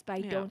it was. But I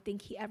Yeah. don't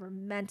think he ever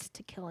meant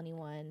to kill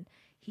anyone.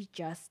 He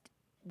just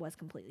was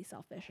completely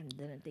selfish and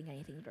didn't think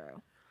anything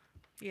through.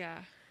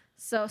 Yeah.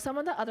 So some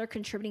of the other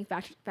contributing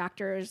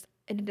factors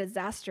in the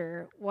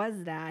disaster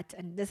was that,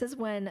 and this is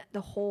when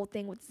the whole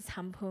thing with the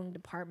Sampung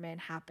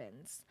department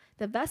happens.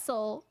 The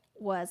vessel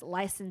was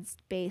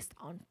licensed based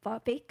on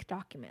fake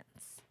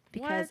documents.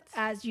 Because What?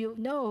 as you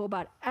know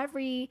about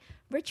every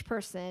rich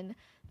person,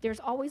 there's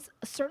always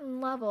a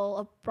certain level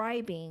of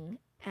bribing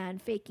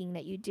and faking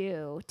that you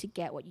do to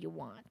get what you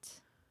want.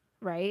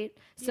 Right?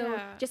 So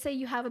Yeah. just say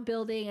you have a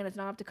building and it's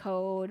not up to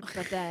code,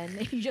 but then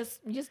you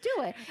just do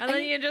it. And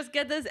then you just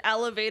get this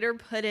elevator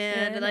put in,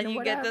 and then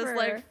you get this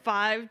whatever. like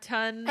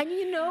 5-ton. And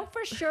you know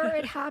for sure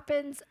it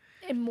happens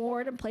in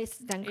more than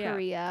places than Yeah.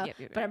 Korea.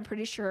 Yep. But I'm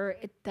pretty sure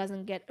it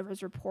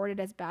was reported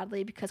as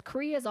badly because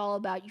Korea is all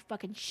about you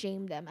fucking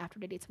shame them after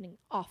they did something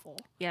awful.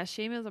 Yeah,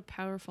 shame is a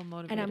powerful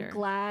motivator. And I'm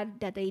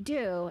glad that they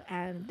do.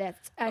 And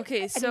that's Okay, I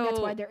think that's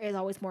so- why there is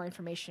always more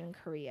information in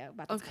Korea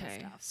about this kind Okay,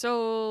 of stuff.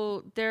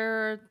 so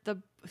the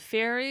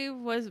ferry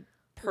was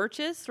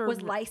purchased or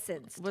Was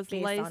licensed was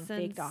based on fake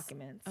licensed-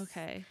 documents.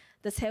 Okay.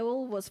 The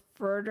Seoul was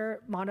further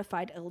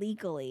modified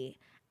illegally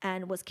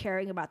and was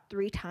carrying about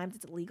 3 times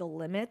its legal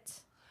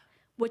limit,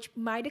 which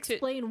might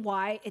explain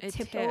why it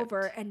tipped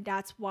over, and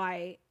that's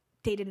why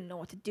they didn't know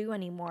what to do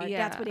anymore. That's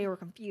Yeah. why they were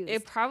confused.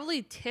 It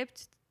probably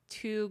tipped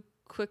too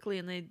quickly,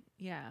 and they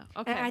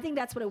okay. And I think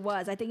that's what it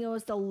was. I think it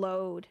was the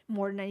load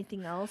more than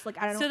anything else. Like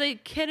I don't so know. they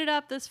kitted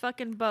up this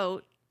fucking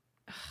boat.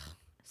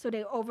 So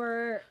they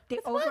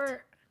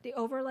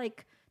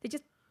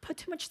put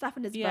too much stuff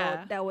in this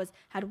Yeah. boat that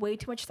had way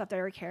too much stuff they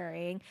were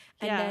carrying,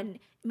 and Yeah. then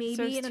maybe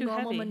So it's in a too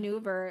normal heavy.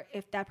 maneuver,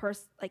 if that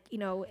person, like, you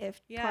know,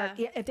 Yeah.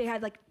 if they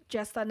had like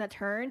just done a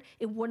turn,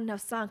 it wouldn't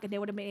have sunk and they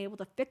would have been able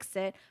to fix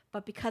it.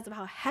 But because of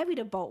how heavy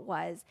the boat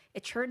was,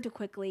 it turned too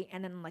quickly,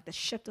 and then like the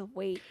shift of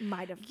weight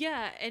might have.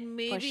 Yeah, and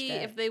maybe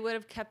it. if they would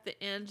have kept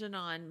the engine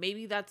on,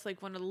 maybe that's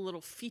like one of the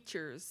little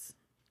features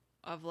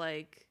of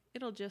like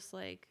it'll just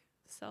like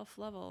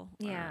self-level.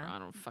 Yeah. I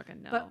don't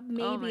fucking know. But Oh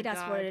maybe my that's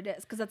God. what it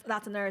is, because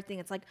that's another thing.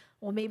 It's like,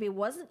 well, maybe it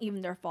wasn't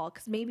even their fault,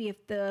 because maybe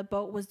if the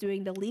boat was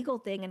doing the legal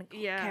thing and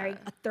Yeah. carrying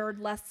a third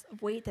less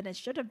of weight than it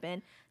should have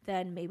been,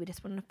 then maybe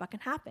this wouldn't have fucking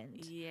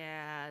happened.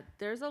 Yeah,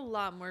 there's a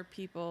lot more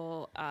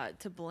people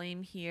to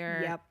blame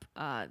here. Yep.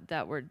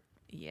 That were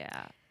Who owned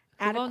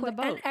the Adequate,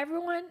 boat? and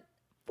everyone,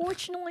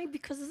 fortunately,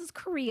 because this is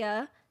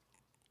Korea,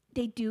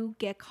 they do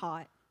get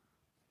caught,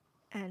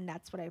 and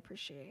that's what I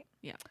appreciate.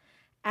 Yeah.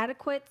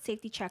 Adequate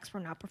safety checks were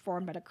not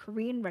performed by the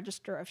Korean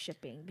Register of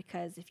Shipping,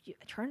 because it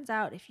turns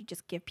out if you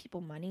just give people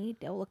money,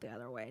 they'll look the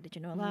other way. Did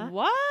you know that?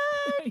 What?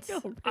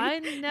 know, right? I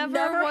never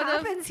Never would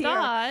have happens here.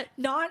 thought.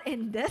 Not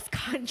in this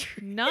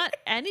country. Not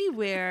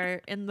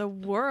anywhere in the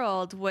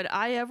world would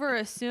I ever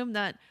assume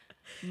that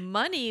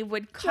money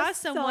would cause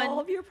Just someone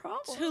solve your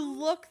problem. to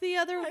look the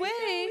other I know, way.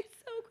 it's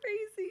so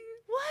crazy.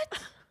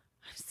 What?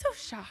 I'm so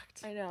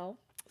shocked. I know.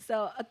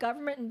 So, a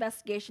government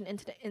investigation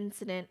into the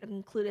incident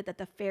concluded that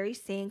the ferry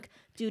sank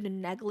due to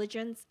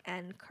negligence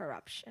and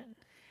corruption.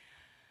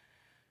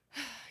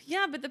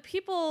 Yeah, but the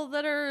people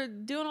that are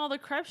doing all the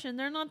corruption,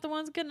 they're not the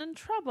ones getting in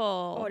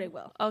trouble. Oh, they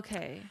will.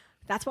 Okay.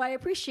 That's what I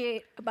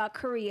appreciate about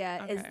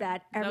Korea is Okay.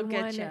 that They'll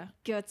get everyone ya.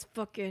 gets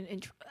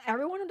fucking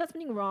everyone who does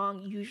something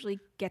wrong usually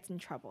gets in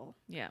trouble.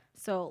 Yeah.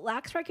 So,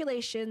 lax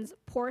regulations,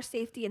 poor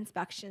safety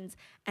inspections,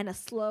 and a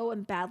slow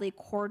and badly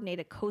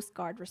coordinated Coast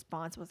Guard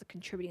response was the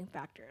contributing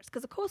factors.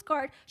 Because the Coast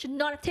Guard should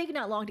not have taken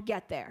that long to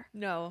get there,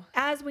 No.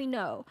 as we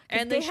know. 'Cause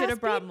And they should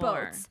have brought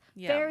more. speedboats.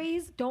 Yeah.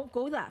 Ferries don't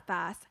go that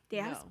fast. They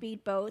have No.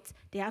 speedboats.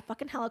 They have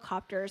fucking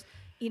helicopters.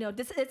 You know,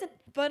 this isn't.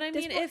 But I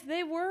This mean, was- if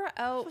they were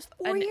out was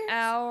 4 an years.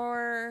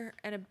 hour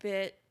and a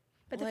bit,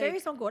 But the like,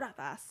 ferries don't go that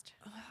fast.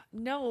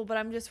 no, but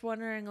I'm just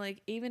wondering,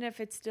 like, even if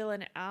it's still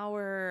an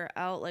hour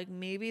out, like,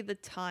 maybe the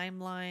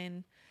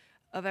timeline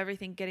of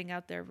everything getting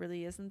out there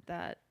really isn't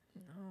that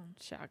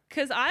shocked.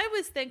 Because I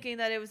was thinking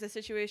that it was a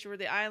situation where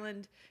the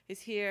island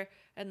is here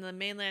and the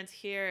mainland's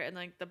here and,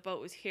 like, the boat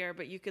was here,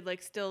 but you could,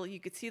 like, still, you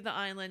could see the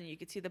island and you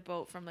could see the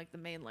boat from, like, the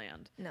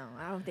mainland. No,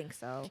 I don't think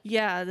so.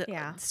 Yeah.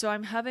 Yeah. So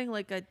I'm having,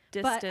 like, a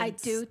distance. But I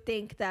do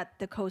think that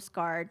the Coast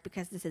Guard,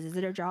 because this is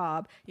their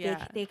job,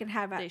 Yeah. they can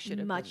have They it should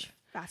have much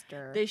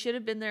faster. They should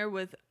have been there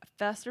with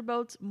faster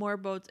boats, more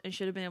boats, and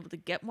should have been able to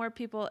get more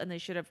people, and they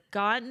should have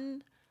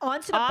gotten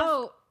onto the off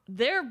boat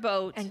their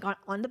boat. and got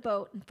on the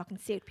boat and fucking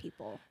saved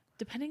people.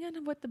 Depending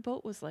on what the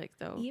boat was like,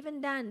 though.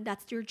 Even then,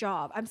 that's your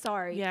job. I'm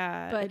sorry.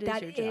 Yeah, but it is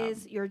that your job.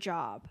 is your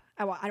job.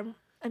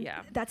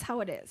 Yeah. That's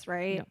how it is,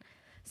 right? No.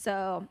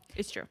 So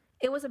It's true.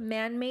 it was a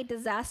man-made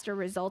disaster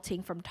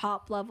resulting from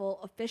top-level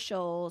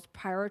officials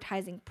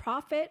prioritizing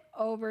profit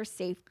over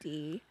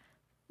safety.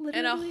 And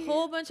a Literally.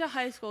 whole bunch of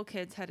high school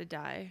kids had to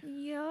die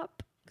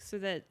Yep. so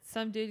that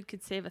some dude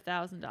could save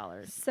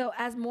 $1,000. So,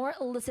 as more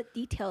illicit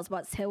details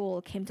about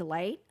Sewol came to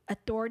light,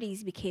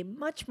 authorities became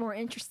much more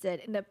interested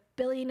in the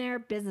billionaire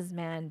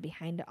businessman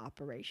behind the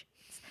operations.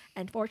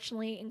 And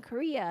fortunately, in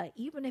Korea,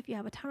 even if you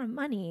have a ton of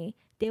money,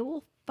 they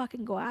will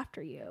fucking go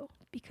after you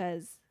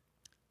because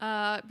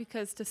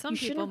Because to some you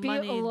people, shouldn't be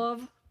money.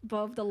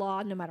 above the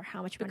law, no matter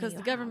how much money Because you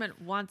the have.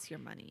 government wants your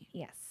money.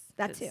 Yes,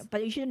 that too. 'Cause-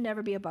 But you should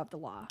never be above the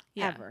law,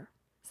 Yeah. ever.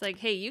 It's like,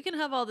 hey, you can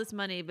have all this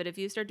money, but if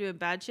you start doing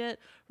bad shit,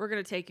 we're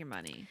going to take your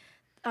money.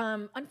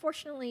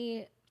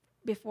 Unfortunately,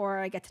 before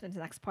I get to the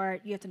next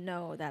part, you have to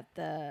know that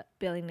the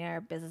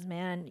billionaire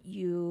businessman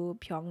Yu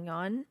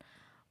Pyongyang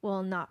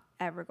will not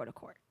ever go to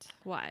court.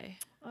 Why?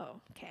 Oh,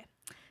 okay.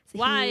 So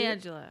Why,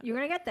 Angela? You're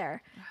gonna get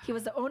there. He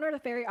was the owner of the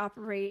ferry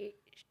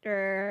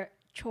operator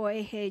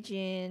Choi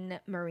Haejin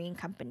Marine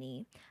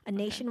Company. A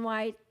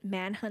nationwide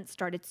manhunt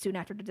started soon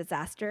after the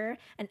disaster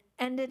and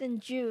ended in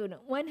June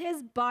when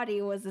his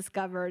body was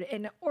discovered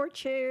in an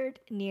orchard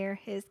near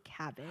his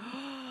cabin.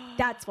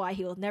 That's why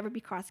he will never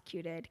be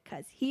prosecuted,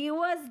 because he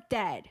was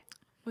dead.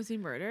 Was he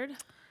murdered?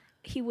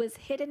 He was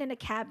hidden in a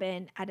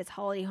cabin at his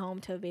holiday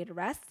home to evade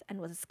arrest and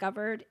was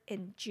discovered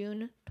in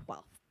June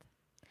 12th.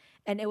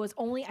 And it was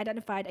only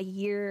identified a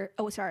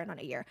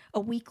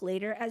week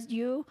later as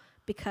Yu,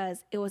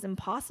 because it was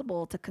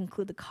impossible to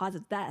conclude the cause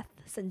of death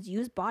since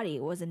Yu's body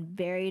was in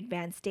very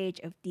advanced stage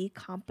of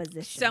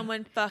decomposition.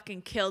 Someone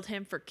fucking killed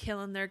him for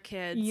killing their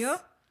kids.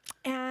 Yep.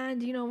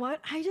 And you know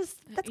what?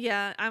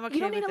 Yeah, I'm okay you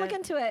don't with need to it. look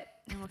into it.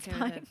 I'm It's okay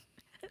with fine.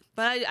 it.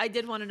 But I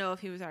did want to know if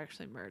he was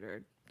actually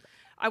murdered.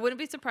 I wouldn't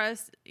be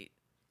surprised. I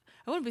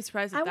wouldn't be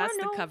surprised if I wanna that's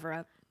the know- cover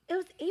up. It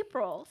was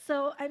April.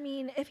 So, I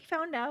mean, if he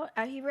found out,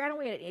 he ran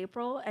away in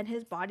April and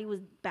his body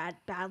was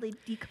badly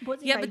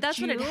decomposing Yeah, by but that's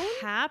June. when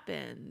it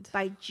happened.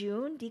 By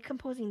June,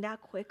 decomposing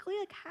that quickly?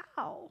 Like,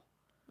 how?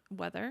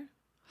 Weather,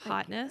 I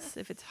hotness. guess.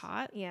 If it's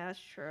hot, Yeah, that's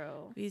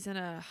true. he's in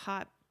a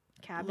hot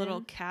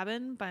little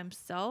cabin by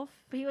himself.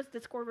 But he was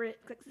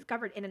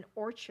discovered in an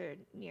orchard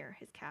near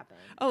his cabin.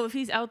 Oh, if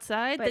he's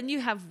outside, But- then you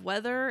have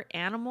weather,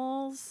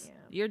 animals. Yeah.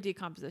 Your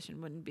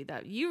decomposition wouldn't be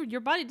that.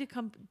 Your body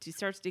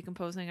starts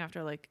decomposing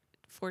after like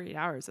 48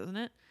 hours, doesn't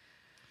it?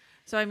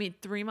 So I mean,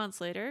 3 months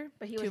later,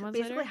 But he 2 was months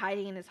basically later.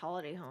 hiding in his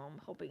holiday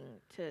home,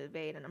 hoping to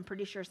evade. And I'm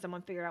pretty sure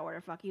someone figured out where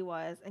the fuck he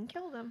was and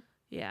killed him.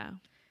 Yeah.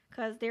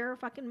 Because they were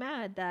fucking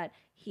mad that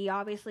he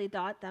obviously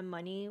thought that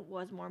money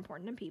was more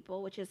important than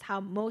people, which is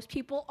how most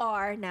people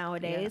are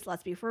nowadays.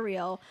 Let's be for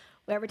real.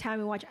 Every time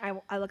we watch,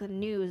 I look at the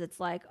news, it's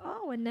like,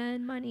 oh, and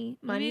then money.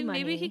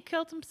 Maybe he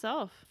killed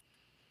himself.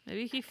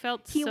 Maybe he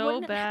felt He so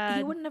wouldn't- bad.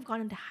 He wouldn't have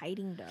gone into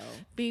hiding though.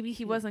 Maybe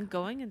he wasn't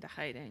going into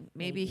hiding.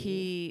 Maybe Maybe.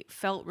 he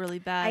felt really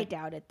bad. I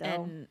doubt it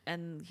though.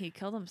 and he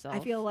killed himself. I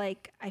feel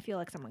like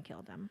someone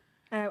killed him.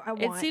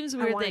 It seems I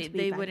weird want it to be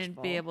they wouldn't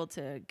vengeful. be able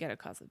to get a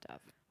cause of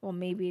death. Well,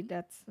 maybe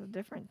that's a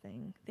different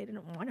thing. They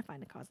didn't want to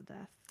find a cause of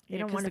death. They Yeah,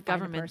 don't 'cause want the to find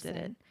government the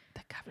person. did it.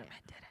 The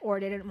government did it. Or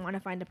they didn't want to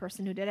find the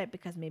person who did it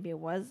because maybe it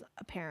was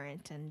a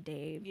parent and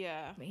they,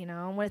 Yeah. you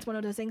know, when it's one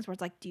of those things where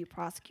it's like, do you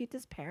prosecute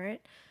this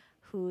parent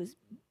who's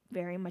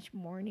very much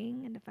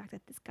mourning and the fact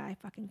that this guy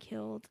fucking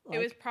killed? Like,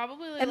 It was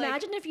probably like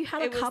imagine if you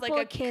had a it was couple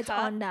like of a kids cup.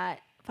 on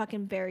that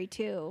fucking ferry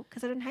too,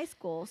 because they're in high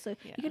school, so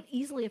Yeah. you could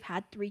easily have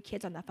had 3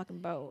 kids on that fucking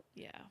boat.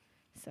 yeah.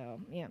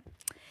 So, yeah.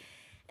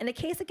 In a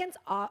case against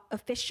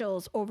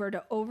officials over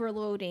the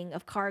overloading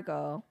of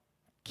cargo,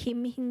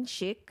 Kim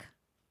Hin-sik,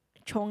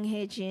 Chong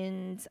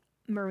Hae-jin's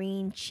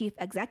Marine chief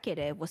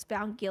executive, was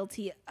found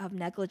guilty of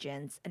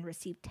negligence and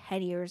received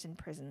 10 years in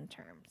prison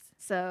terms.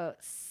 So,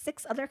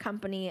 6 other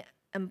company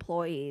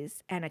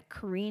employees and a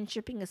Korean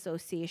Shipping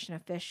Association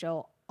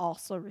official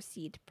also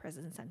received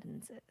prison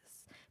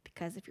sentences.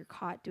 Because if you're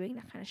caught doing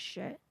that kind of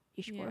shit,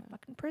 you should go to Yeah.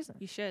 fucking prison.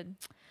 You should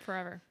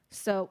forever.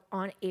 So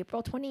on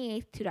April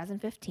 28th,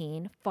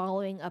 2015,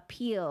 following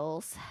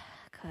appeals,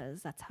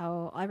 because that's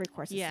how every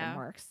court system Yeah.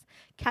 works,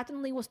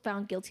 Captain Lee was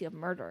found guilty of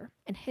murder,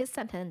 and his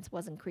sentence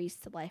was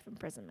increased to life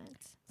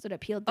imprisonment. So the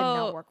appeal did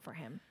not Oh. work for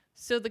him.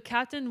 So the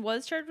captain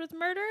was charged with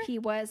murder? He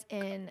was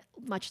in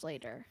much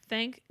later.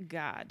 Thank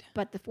God.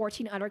 But the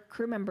 14 other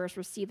crew members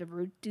received a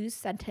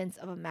reduced sentence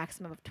of a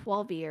maximum of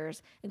 12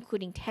 years,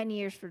 including 10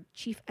 years for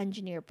Chief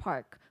Engineer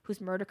Park, whose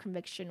murder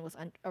conviction was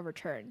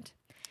overturned.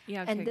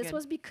 Yeah. Okay, And this good.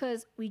 was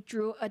because we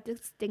drew a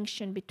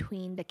distinction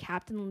between the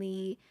Captain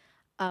Lee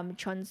Captain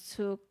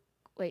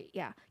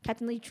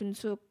Lee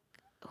Chun-suk,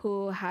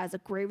 who has a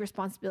great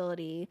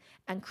responsibility,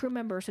 and crew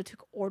members who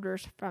took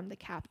orders from the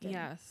captain.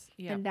 Yes.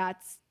 Yeah. And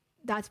that's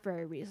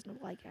very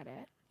reasonable. I get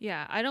it.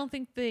 Yeah. I don't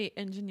think the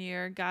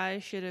engineer guy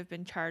should have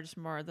been charged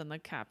more than the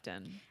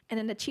captain. And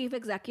then the chief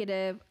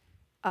executive,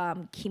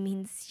 Kim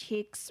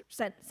Hin-sik's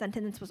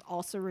sentence was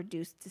also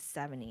reduced to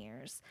 7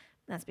 years.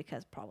 That's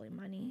because probably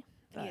money.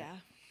 But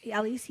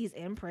at least he's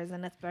in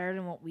prison. That's better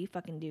than what we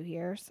fucking do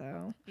here.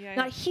 So Yeah.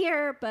 not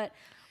here, but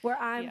where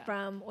I'm Yeah.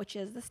 from, which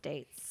is the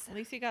States. At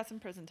least he got some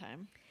prison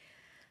time.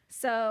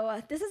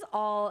 So this is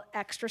all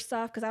extra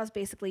stuff because that was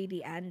basically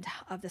the end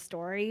of the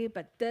story.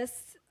 But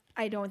this,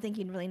 I don't think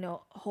you'd really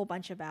know a whole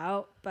bunch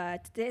about.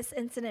 But this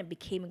incident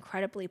became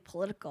incredibly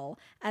political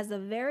as the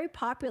very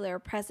popular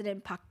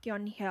President Park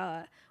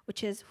Geun-hye,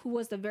 who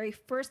was the very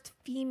first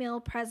female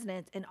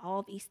president in all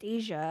of East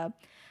Asia,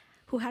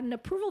 who had an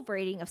approval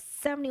rating of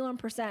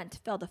 71%,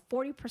 fell to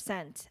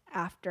 40%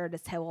 after the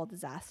Sewol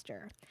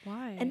disaster.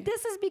 Why? And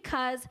this is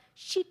because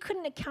she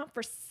couldn't account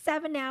for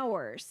 7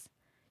 hours.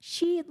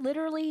 She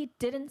literally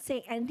didn't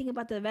say anything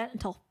about the event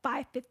until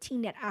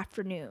 5:15 that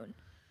afternoon.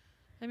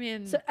 I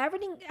mean, So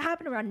everything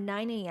happened around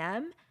 9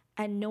 a.m.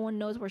 and no one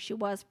knows where she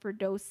was for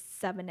those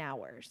 7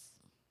 hours.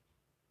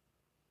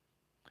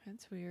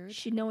 that's weird.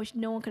 No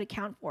one could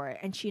account for it,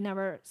 and she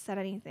never said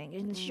anything.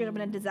 And she should have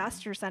been in a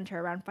disaster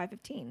center around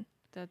 5:15.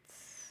 That's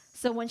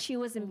So when she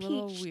was a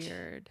little impeached,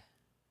 weird.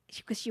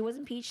 because she was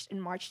impeached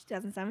in March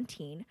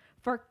 2017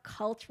 for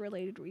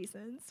cult-related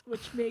reasons,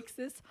 which makes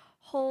this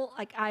whole,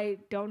 like, I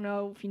don't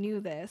know if you knew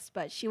this,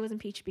 but she was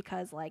impeached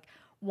because, like,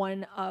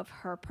 one of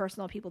her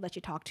personal people that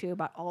she talked to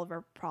about all of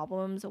her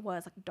problems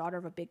was like a daughter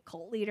of a big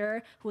cult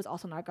leader who was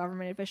also not a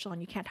government official,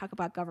 and you can't talk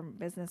about government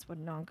business with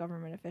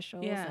non-government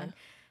officials. Yeah. And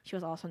she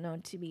was also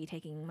known to be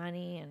taking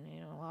money and,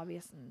 you know,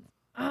 lobbyists and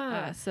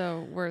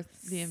So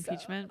worth the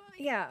impeachment.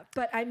 yeah,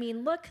 but I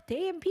mean, look,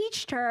 they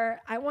impeached her.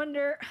 I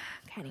wonder.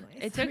 Anyways,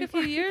 It took a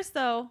few years,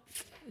 though.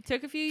 It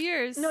took a few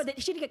years. No,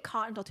 she didn't get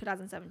caught until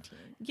 2017.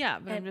 Yeah,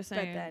 but I'm just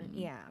saying. But then,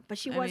 yeah, but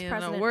she I was mean,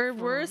 president. we're for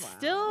a we're while.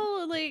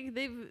 still like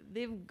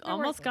they've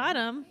almost working. got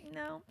him.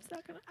 No, it's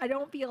not gonna. I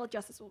don't feel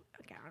justice will.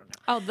 Okay, I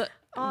don't know.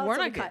 Oh, we're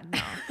so not we cut.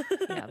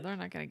 getting. No, yeah, they're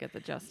not gonna get the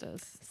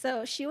justice.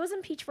 So she was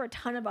impeached for a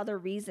ton of other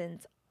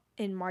reasons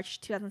in March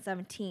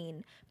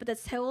 2017, but the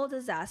Sewol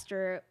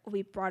disaster will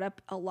be brought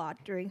up a lot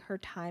during her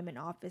time in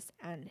office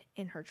and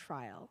in her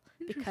trial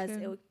because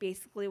Interesting.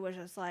 basically was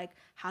just like,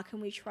 how can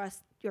we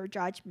trust your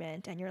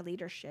judgment and your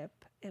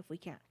leadership if we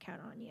can't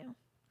count on you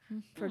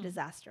for a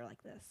disaster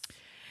like this?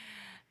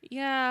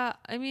 Yeah,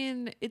 I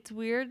mean, it's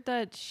weird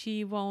that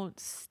she won't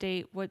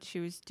state what she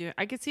was doing.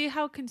 I could see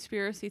how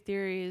conspiracy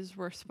theories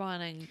were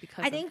spawning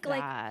because I think of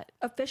like that.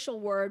 official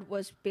word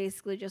was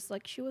basically just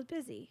like she was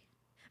busy.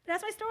 But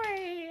that's my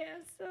story.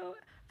 So,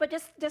 but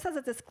just as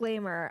a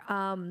disclaimer,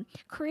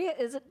 Korea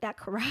isn't that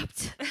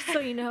corrupt. So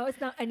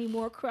it's not any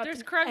more corrupt. There's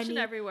than corruption any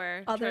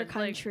everywhere. other Like,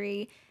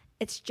 country.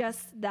 It's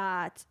just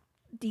that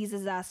these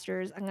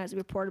disasters I'm going to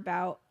report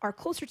about are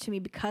closer to me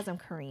because I'm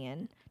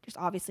Korean. There's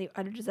obviously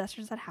other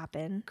disasters that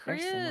happen. They're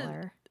Korea,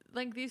 similar.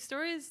 like these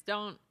stories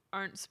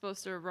aren't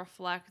supposed to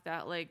reflect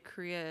that like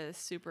Korea is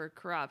super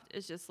corrupt.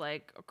 It's just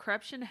like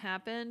corruption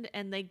happened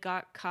and they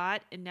got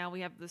caught and now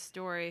we have the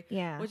story.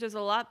 Yeah. Which is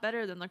a lot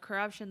better than the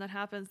corruption that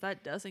happens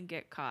that doesn't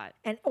get caught.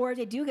 And or if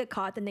they do get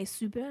caught, then they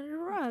sweep it under the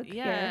rug.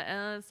 Yeah, here.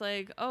 and it's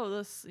like, oh,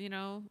 this,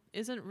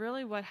 isn't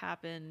really what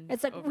happened.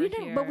 It's like over we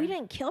didn't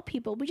here. kill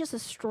people. We just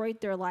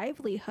destroyed their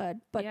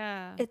livelihood. But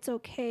yeah. it's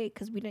okay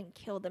because we didn't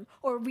kill them.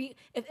 Or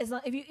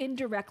if you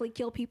indirectly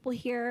kill people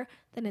here,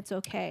 then it's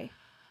okay.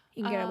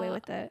 You can get away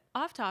with it.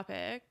 Off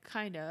topic,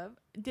 kind of.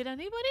 Did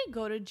anybody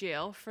go to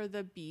jail for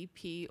the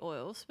BP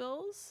oil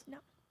spills? No.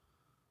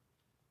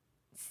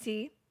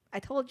 See, I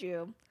told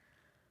you.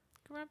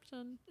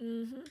 Corruption.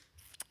 Mm-hmm.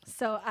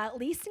 So at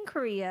least in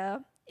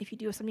Korea, if you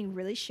do something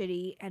really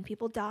shitty and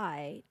people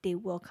die, they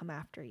will come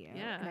after you.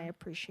 Yeah. And I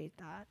appreciate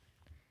that.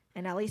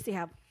 And at least they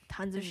have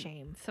tons of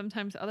shame.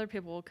 Sometimes other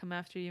people will come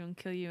after you and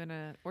kill you in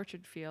an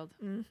orchard field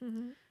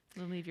Mm-hmm.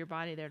 and leave your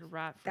body there to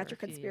rot. For That's your a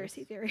few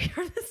conspiracy years. theory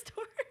for the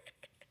story.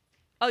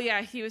 Oh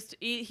yeah, he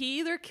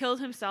either killed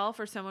himself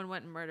or someone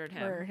went and murdered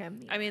him. Murder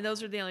him. I mean,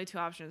 those are the only two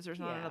options. There's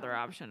not Yeah. another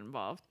option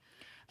involved.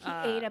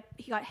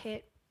 He got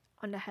hit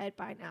on the head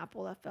by an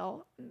apple that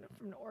fell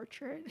from the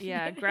orchard.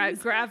 Yeah,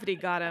 gravity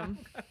got him.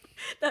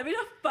 That'd be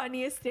the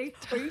funniest thing.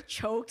 Or you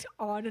choked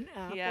on an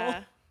apple.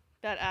 Yeah,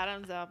 that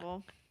Adam's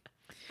apple.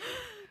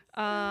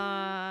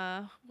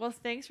 Well,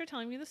 thanks for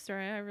telling me the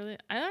story. I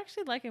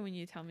actually like it when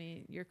you tell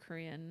me your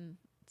Korean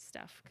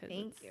stuff.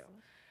 Thank you.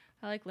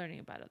 I like learning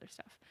about other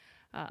stuff,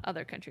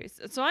 other countries.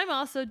 So I'm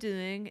also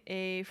doing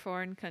a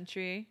foreign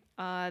country.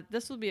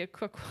 This will be a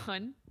quick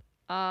one.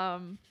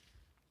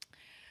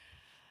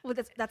 Well,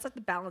 that's like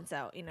the balance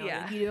out,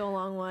 Yeah. Like you do a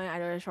long one, I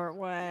do a short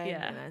one.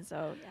 Yeah. And then,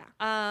 so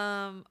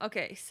yeah.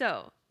 Okay,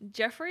 so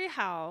Jeffrey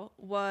Howe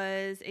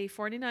was a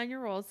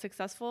 49-year-old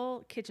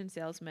successful kitchen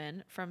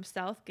salesman from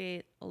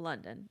Southgate,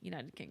 London,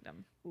 United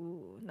Kingdom.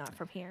 Ooh, not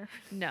from here.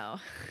 No,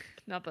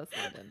 not this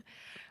London.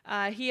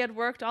 He had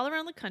worked all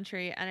around the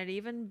country and had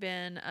even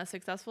been a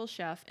successful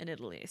chef in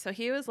Italy. So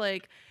he was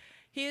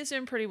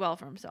doing pretty well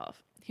for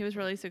himself. He was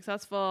really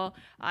successful.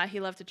 He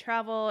loved to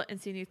travel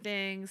and see new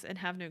things and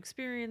have new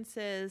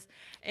experiences.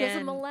 He was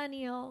a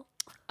millennial.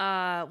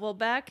 Well,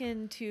 back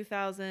in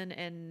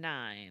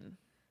 2009.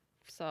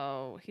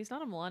 So he's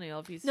not a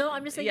millennial. If he's No,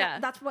 I'm just saying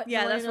that's what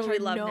millennials we are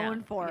love known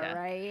now. for, Yeah.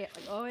 right?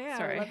 Like, oh yeah,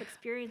 Sorry. I love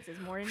experiences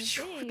more than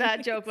things.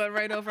 That joke went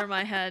right over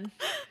my head.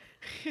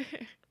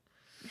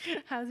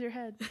 How's your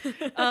head?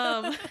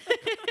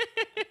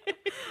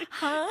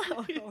 Huh?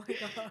 Oh my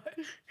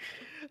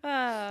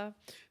god.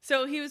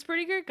 So he was a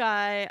pretty good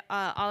guy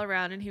all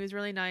around, and he was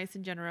really nice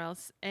and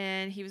generous,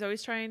 and he was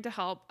always trying to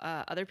help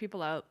other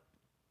people out,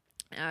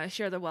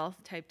 share the wealth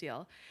type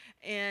deal.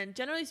 And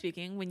generally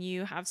speaking, when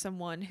you have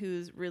someone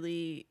who's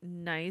really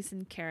nice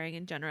and caring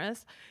and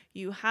generous,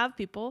 you have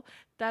people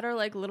that are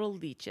like little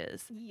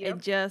leeches Yep.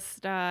 and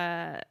just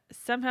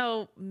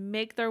somehow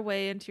make their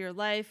way into your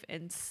life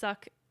and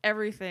suck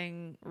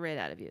everything right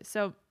out of you.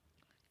 So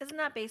Isn't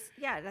that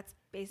that's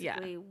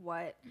basically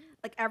what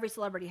like every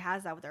celebrity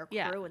has that with their crew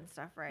Yeah. and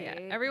stuff, right? yeah,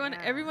 everyone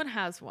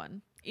has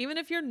one. Even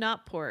if you're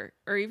not poor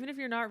or even if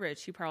you're not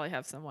rich, you probably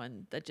have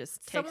someone that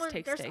just takes.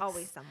 There's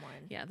always someone.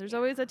 Yeah, there's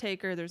always a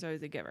taker, there's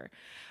always a giver.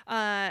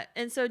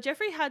 And so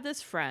Jeffrey had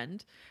this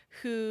friend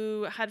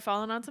who had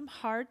fallen on some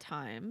hard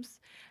times.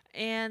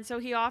 And so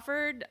he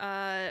offered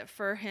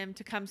for him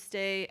to come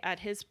stay at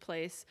his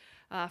place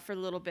for a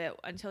little bit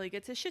until he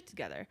gets his shit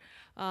together,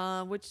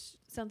 which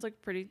sounds like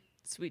a pretty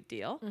sweet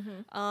deal.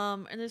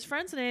 Mm-hmm. And his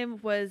friend's name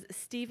was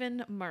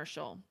Stephen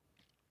Marshall.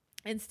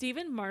 And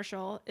Stephen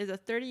Marshall is a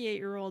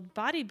 38-year-old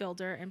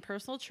bodybuilder and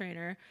personal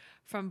trainer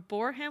from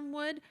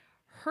Borehamwood,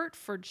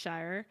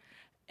 Hertfordshire.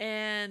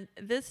 And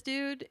this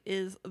dude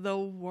is the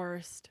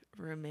worst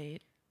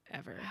roommate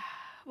ever.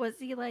 Was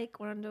he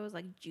like one of those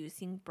like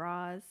juicing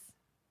bras?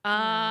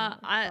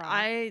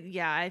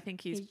 I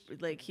think he's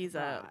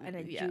Bra, and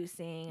a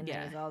juicing, and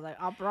Yeah. there's all like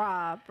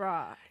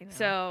bra.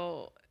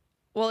 So,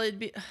 well, it'd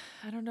be,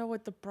 I don't know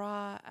what the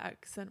bra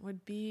accent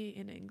would be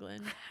in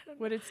England.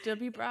 Would it still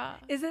be bra?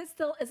 Is it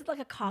like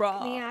a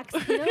Cockney Bra.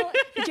 accent?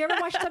 Did you ever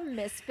watch the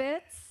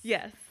Misfits?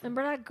 Yes.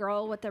 Remember that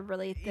girl with the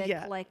really thick,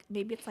 Yeah. like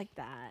maybe it's like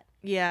that.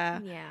 Yeah.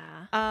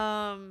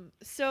 Yeah.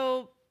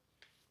 So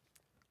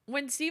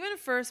when Steven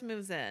first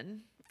moves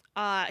in,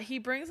 he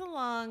brings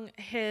along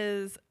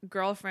his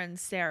girlfriend,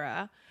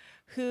 Sarah,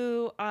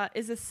 who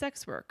is a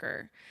sex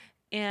worker.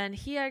 And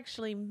he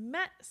actually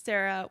met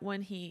Sarah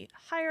when he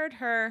hired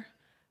her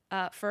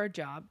for a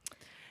job.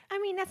 I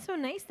mean, that's so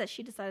nice that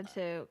she decided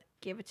to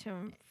give it to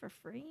him for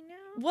free now?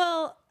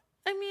 Well,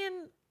 I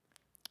mean,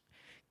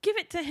 give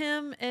it to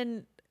him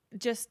and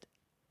just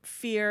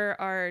fear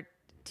are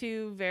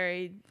two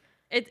very.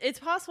 It's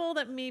possible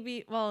that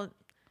maybe. Well,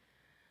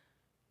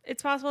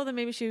 it's possible that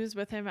maybe she was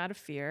with him out of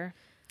fear.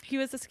 He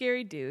was a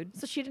scary dude.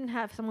 So she didn't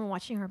have someone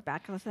watching her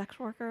back as a sex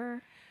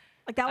worker?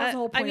 Like, that was the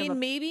whole point. I mean,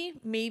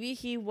 maybe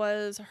he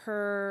was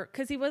her,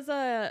 because he was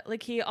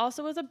he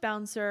also was a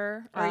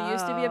bouncer, or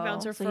used to be a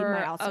bouncer so for he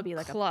might also a be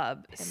like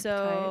club. pimp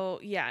So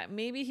yeah,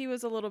 maybe he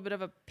was a little bit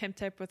of a pimp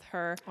type with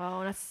her.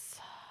 Oh, that's...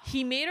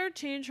 He made her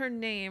change her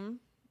name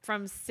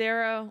from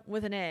Sarah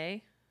with an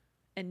A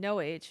and no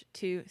H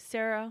to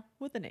Sarah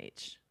with an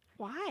H.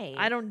 Why?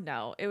 I don't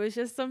know. It was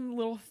just some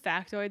little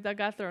factoid that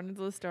got thrown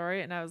into the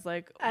story, and I was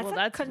like, well,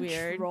 that's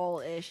weird. Control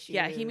issue.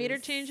 Yeah, he made her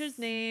change his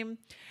name.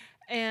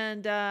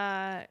 And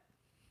yeah,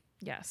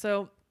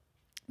 so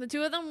the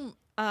two of them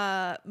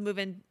move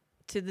in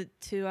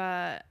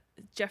to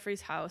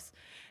Jeffrey's house,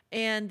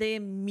 and they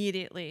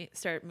immediately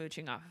start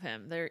mooching off of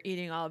him. They're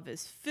eating all of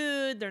his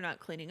food. They're not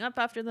cleaning up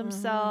after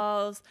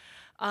themselves.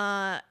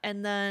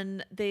 And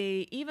then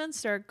they even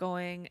start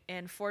going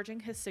and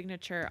forging his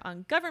signature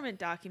on government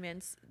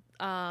documents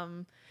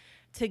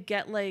to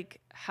get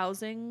like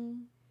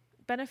housing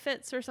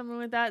benefits or something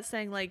like that,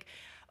 saying like,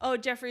 oh,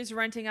 Jeffrey's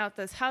renting out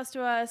this house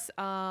to us,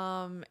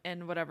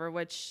 and whatever,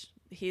 which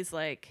he's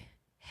like,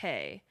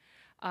 hey,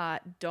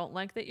 don't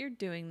like that you're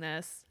doing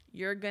this.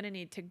 You're going to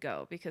need to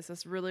go, because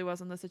this really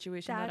wasn't the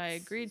situation that I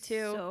agreed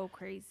to. So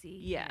crazy.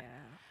 Yeah.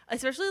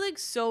 Especially like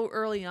so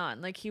early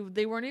on. Like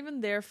they weren't even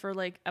there for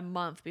like a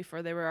month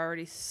before they were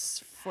already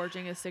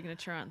forging a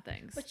signature on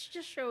things. Which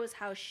just shows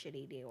how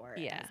shitty they were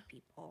as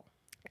people.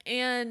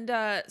 And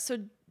so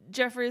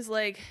Jeffrey's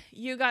like,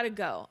 you gotta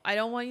go. I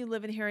don't want you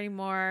living here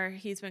anymore.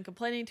 He's been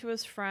complaining to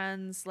his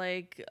friends.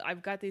 Like,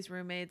 I've got these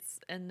roommates,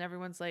 and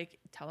everyone's like,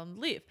 tell him to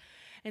leave.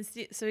 And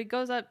so he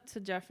goes up to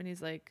Jeff, and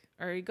he's like,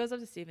 or he goes up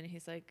to Steven, and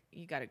he's like,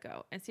 you gotta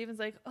go. And Steven's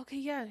like, okay,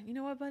 yeah, you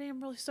know what, buddy?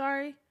 I'm really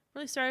sorry.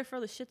 Really sorry for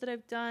all the shit that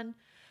I've done.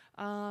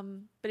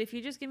 But if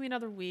you just give me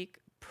another week,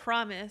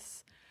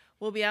 promise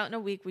we'll be out in a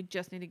week. We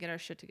just need to get our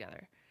shit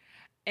together.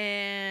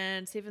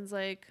 And Steven's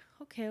like,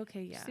 okay,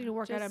 yeah. Just need to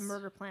work out a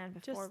murder plan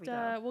before we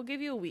go. We'll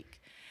give you a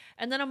week.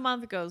 And then a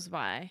month goes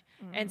by,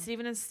 and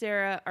Steven and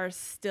Sarah are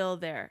still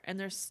there, and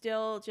they're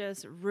still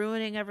just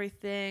ruining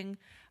everything.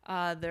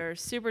 They're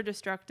super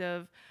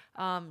destructive.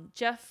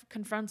 Jeff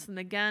confronts them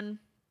again,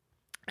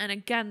 and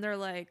again they're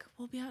like,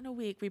 we'll be out in a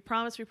week. We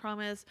promise.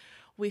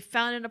 We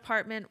found an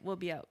apartment. We'll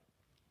be out.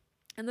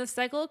 And the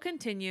cycle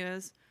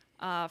continues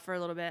for a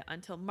little bit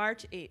until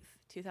March 8th,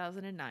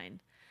 2009.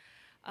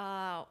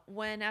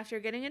 When, after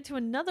getting into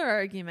another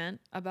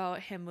argument about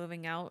him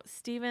moving out,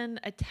 Steven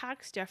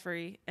attacks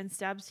Jeffrey and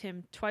stabs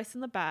him twice in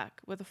the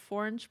back with a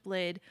 4-inch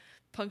blade,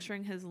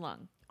 puncturing his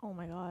lung. Oh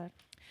my God.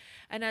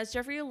 And as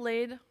Jeffrey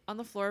laid on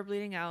the floor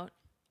bleeding out,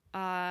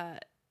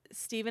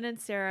 Steven and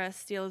Sarah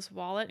steal his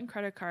wallet and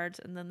credit cards,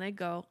 and then they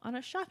go on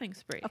a shopping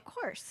spree. Of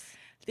course.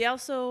 They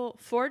also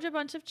forge a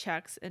bunch of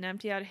checks and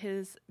empty out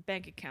his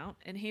bank account,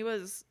 and he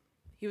was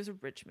a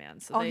rich man.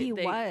 So he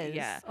was?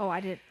 Yeah. Oh, I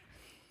didn't.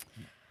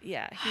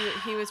 Yeah,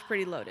 he was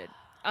pretty loaded.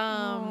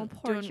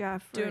 Poor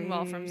Jeffrey. Doing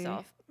well for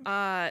himself.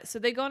 So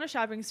they go on a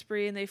shopping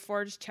spree, and they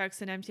forge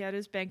checks and empty out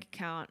his bank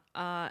account.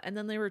 And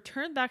then they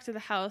return back to the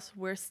house,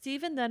 where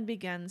Steven then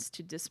begins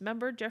to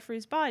dismember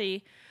Jeffrey's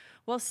body,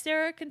 while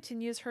Sarah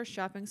continues her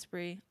shopping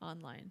spree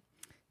online.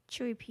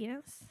 Chewy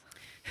penis?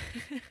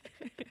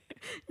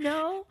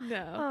 No?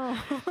 No.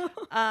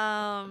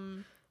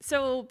 Oh.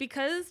 So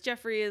because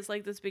Jeffrey is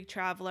like this big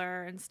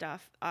traveler and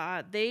stuff,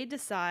 they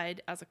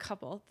decide as a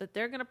couple that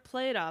they're going to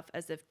play it off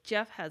as if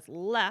Jeff has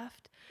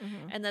left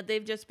and that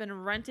they've just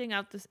been renting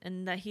out this,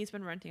 and that he's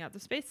been renting out the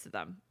space to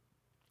them.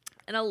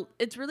 And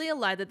it's really a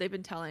lie that they've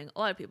been telling a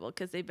lot of people,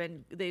 because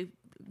they've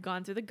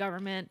gone through the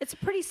government. It's a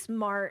pretty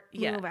smart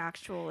move,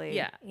 actually.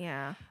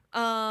 Yeah.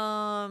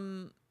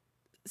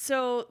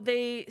 So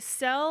they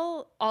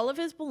sell all of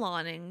his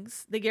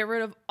belongings. They get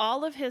rid of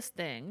all of his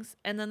things,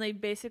 and then they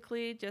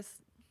basically just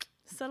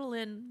settle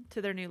in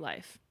to their new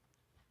life.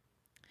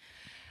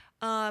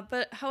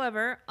 But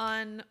however,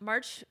 on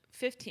March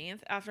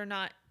 15th, after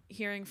not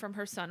hearing from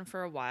her son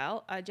for a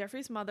while,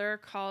 Jeffrey's mother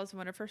calls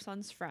one of her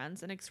son's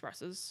friends and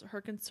expresses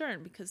her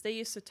concern, because they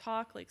used to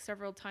talk like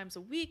several times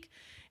a week.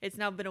 It's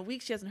now been a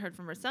week. She hasn't heard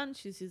from her son.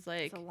 She's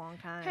like, it's a long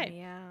time. Hey.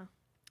 Yeah.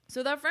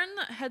 So that friend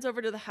heads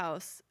over to the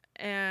house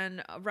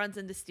and runs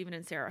into Steven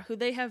and Sarah, who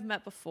they have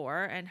met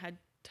before and had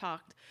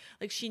talked.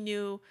 Like, she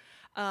knew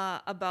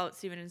about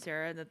Steven and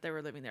Sarah, and that they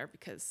were living there,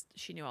 because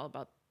she knew all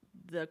about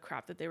the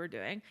crap that they were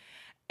doing.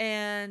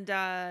 And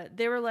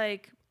they were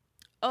like,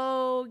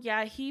 oh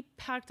yeah, he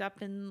packed up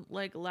and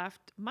like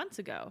left months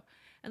ago.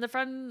 And the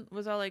friend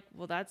was all like,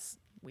 well, that's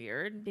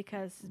weird,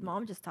 because his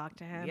mom just talked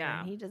to him.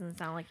 Yeah. And he doesn't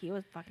sound like he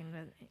was fucking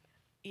with it.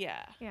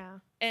 Yeah. Yeah.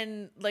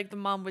 And like the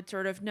mom would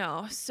sort of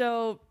know.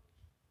 So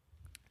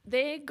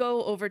they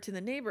go over to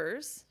the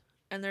neighbors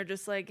and they're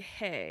just like,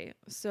 hey,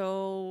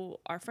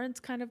 so our friend's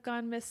kind of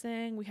gone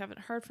missing. We haven't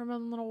heard from him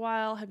in a little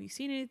while. Have you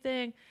seen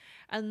anything?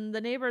 And the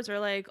neighbors are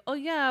like, oh,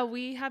 yeah,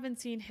 we haven't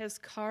seen his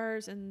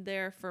cars in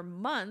there for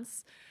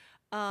months.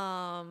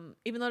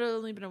 Even though it had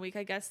only been a week,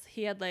 I guess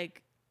he had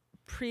like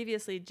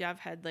previously Jeff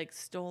had like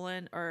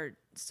stolen or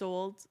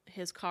sold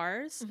his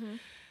cars. Mm-hmm.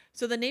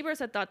 So the neighbors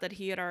had thought that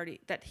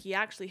he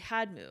actually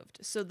had moved.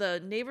 So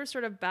the neighbors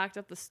sort of backed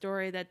up the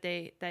story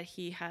that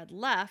he had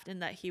left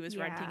and that he was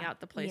renting out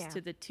the place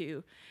to the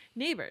two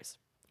neighbors,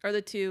 or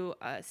the two,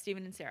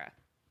 Stephen and Sarah.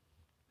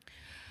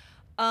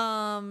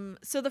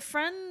 So the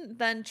friend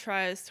then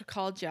tries to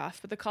call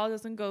Jeff, but the call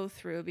doesn't go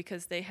through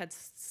because they had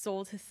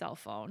sold his cell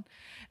phone,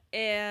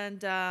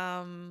 and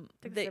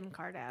Took the SIM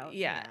card out.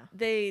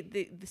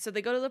 So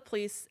they go to the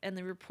police and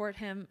they report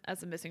him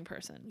as a missing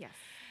person. Yes.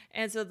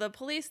 And so the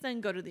police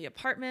then go to the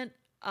apartment,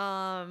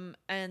 and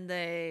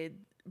they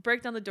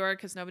break down the door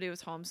because nobody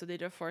was home. So they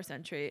do a forced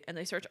entry and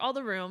they search all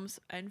the rooms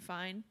and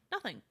find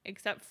nothing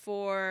except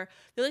for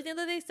the only thing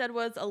that they said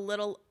was a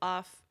little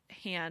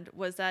offhand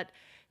was that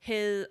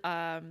his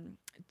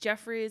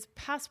Jeffrey's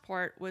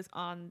passport was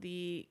on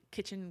the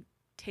kitchen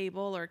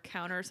table or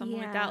counter or something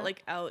like that,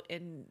 like out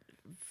in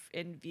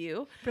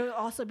view. But it would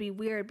also be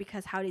weird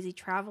because how is he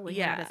traveling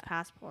without his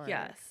passport?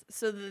 Yes.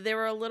 So they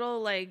were a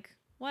little like,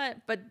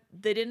 what? But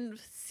they didn't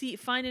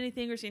find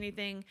anything or see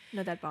anything.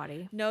 No dead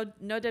body. No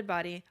dead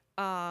body.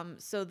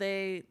 So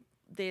they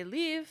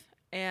leave,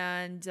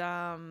 and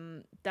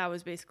that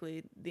was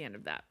basically the end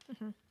of that.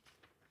 Mm-hmm.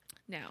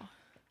 Now,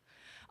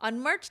 on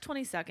March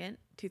 22nd,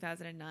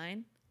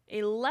 2009,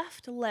 a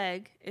left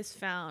leg is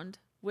found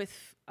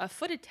with a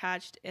foot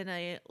attached in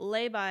a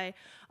lay-by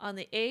on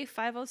the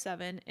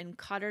A507 in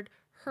Cottard,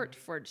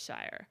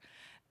 Hertfordshire.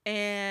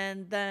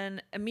 And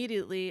then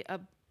immediately a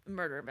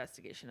murder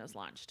investigation is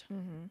launched.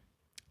 Mm-hmm.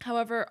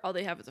 However, all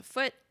they have is a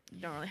foot.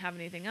 Don't really have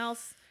anything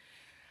else.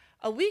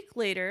 A week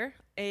later,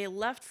 a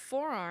left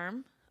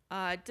forearm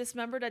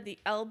dismembered at the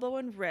elbow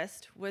and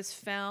wrist was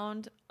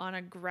found on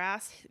a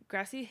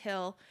grassy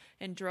hill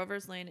in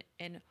Drovers Lane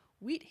in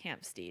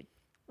Wheathampstead.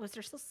 Was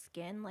there still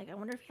skin? Like, I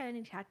wonder if he had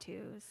any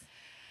tattoos.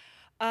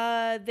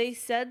 They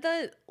said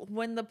that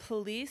when the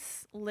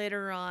police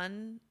later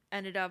on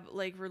ended up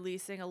like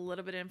releasing a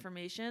little bit of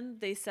information,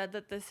 they said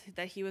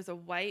that he was a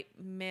white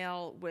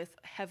male with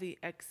heavy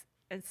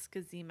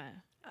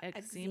eczema.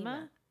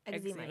 Eczema,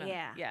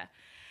 Yeah.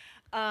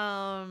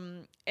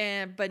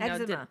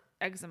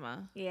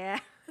 Eczema. Yeah.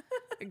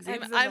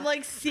 Eczema. I'm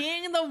like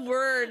seeing the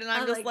word and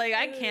I'm just like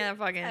I can't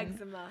fucking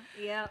eczema.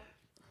 Yeah.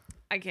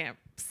 I can't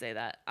say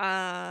that.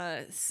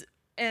 But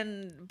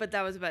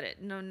that was about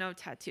it. No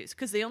tattoos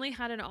because they only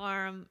had an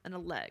arm and a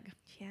leg.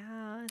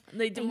 Yeah.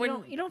 They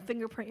didn't. You don't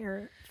fingerprint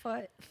your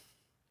foot.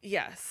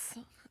 Yes.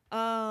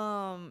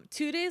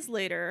 2 days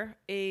later,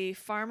 a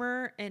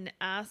farmer in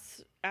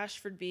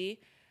Ashfordby,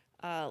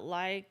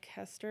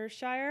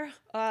 Leicestershire,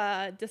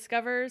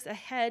 discovers a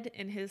head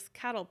in his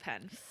cattle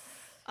pen.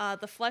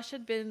 The flesh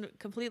had been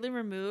completely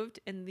removed,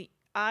 and the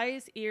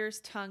eyes, ears,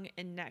 tongue,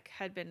 and neck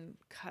had been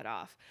cut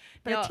off.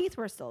 But the teeth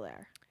were still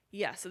there.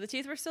 Yeah, so the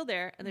teeth were still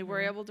there, and they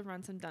were able to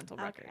run some dental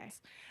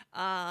records.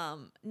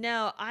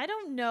 Now, I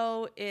don't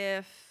know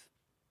if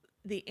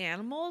the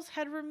animals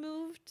had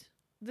removed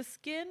the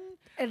skin.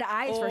 And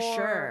eyes for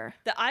sure.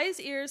 The eyes,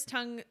 ears,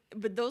 tongue,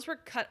 but those were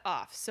cut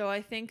off. So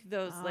I think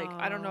those,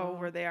 I don't know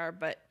where they are,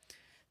 but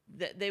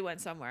they went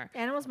somewhere.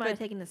 Animals might have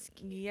taken the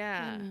skin.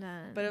 Yeah.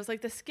 But it was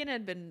like the skin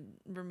had been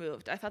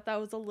removed. I thought that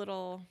was a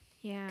little...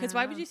 Yeah. Because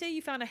why would you say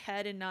you found a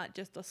head and not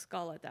just a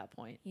skull at that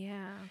point?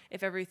 Yeah.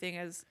 If everything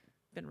has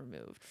been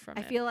removed from it.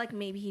 I feel like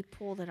maybe he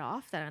pulled it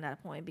off then at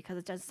that point because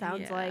it just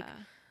sounds like...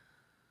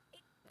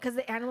 Because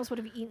the animals would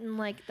have eaten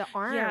like the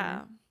arm.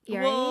 Yeah.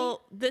 Right?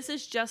 Well, this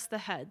is just the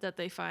head that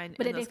they find.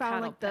 But in they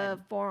found like the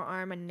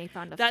forearm and they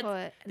found a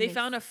foot. They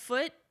found a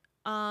foot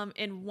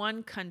in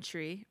one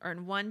country or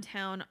in one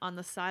town on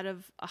the side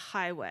of a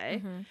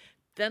highway. Mm-hmm.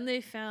 Then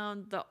they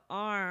found the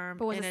arm.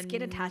 But was the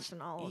skin attached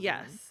on all of them?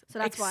 Yes. So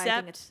that's why I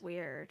think it's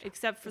weird.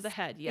 Except for the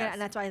head, yes. Yeah,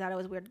 and that's why I thought it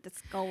was weird that the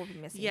skull would be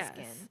missing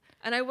skin.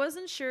 And I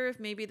wasn't sure if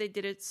maybe they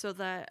did it so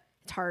that...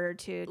 It's harder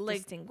to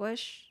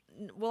distinguish.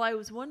 Well, I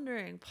was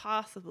wondering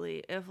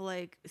possibly if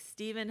like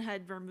Stephen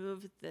had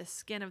removed the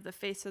skin of the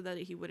face so that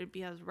he wouldn't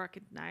be as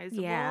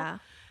recognizable. Yeah.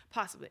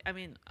 Possibly. I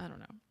mean, I don't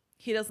know.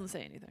 He doesn't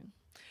say anything.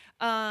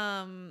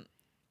 On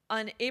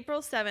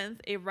April 7th,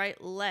 a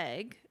right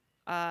leg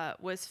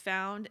was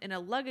found in a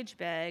luggage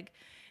bag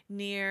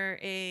near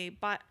a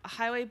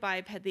highway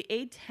bypass, the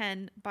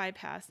A10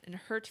 bypass in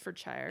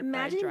Hertfordshire.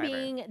 Imagine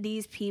being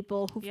these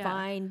people who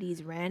find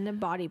these random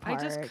body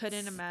parts. I just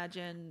couldn't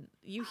imagine.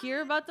 You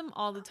hear about them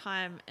all the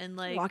time, and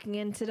like walking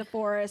into the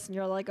forest, and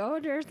you're like, "Oh,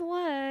 there's the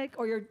leg,"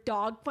 or your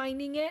dog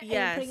finding it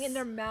and putting it in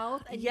their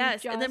mouth, and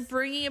and then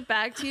bringing it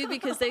back to you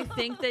because they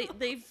think that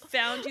they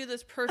found you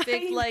this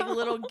perfect like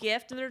little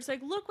gift, and they're just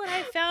like, "Look what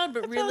I found,"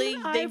 but really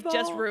they've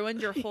just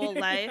ruined your whole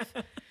life.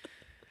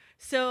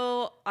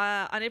 So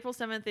on April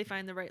 7th, they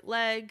find the right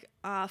leg.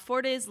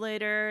 4 days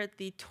later,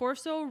 the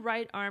torso,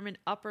 right arm, and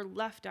upper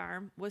left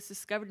arm was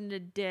discovered in a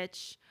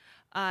ditch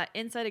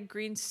inside a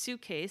green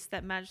suitcase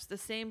that matched the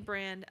same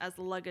brand as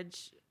the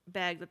luggage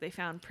bag that they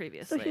found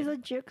previously. So he's a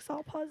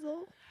jigsaw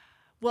puzzle.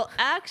 Well,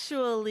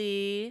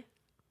 actually,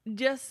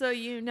 just so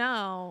you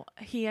know,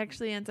 he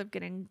actually ends up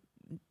getting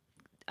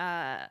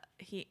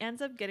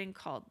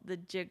called the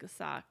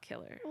Jigsaw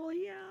Killer. Well,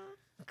 yeah,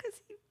 because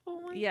he. Oh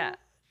my Yeah. God.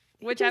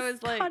 Which He I just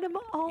was like, cut him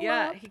all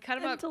yeah, up he cut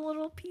him up into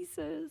little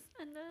pieces,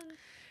 and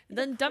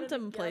then put dumped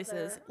them him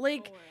places. together.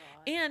 Like, Oh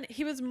my God. and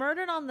he was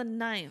murdered on the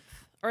 9th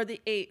or the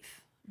 8th,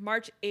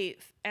 March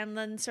 8th, and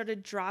then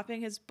started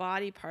dropping his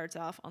body parts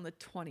off on the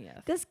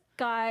 20th. This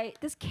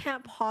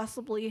can't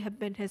possibly have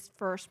been his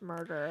first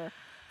murder.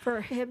 For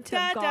him to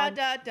have gone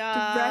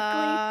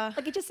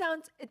directly, like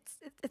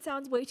it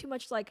sounds way too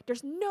much like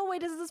there's no way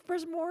this is his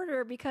first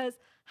murder, because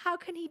how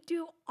can he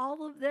do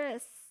all of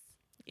this?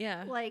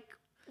 Yeah. Like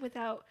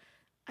without,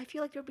 I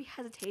feel like there'd be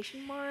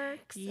hesitation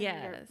marks.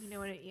 Yes. You know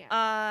what?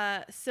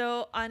 Yeah.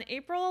 So on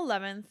April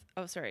 11th,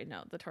 oh sorry,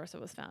 no, the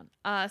torso was found.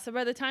 So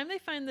by the time they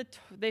found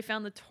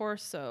the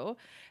torso,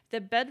 the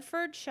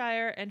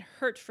Bedfordshire and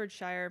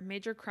Hertfordshire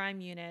Major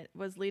Crime Unit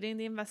was leading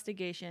the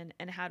investigation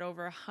and had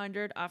over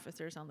 100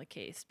 officers on the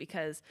case,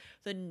 because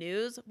the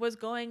news was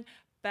going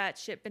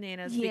batshit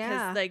bananas,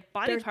 because like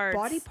body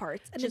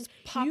parts and just then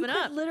popping you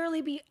up. could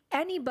literally be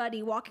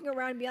anybody walking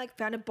around and be like,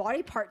 found a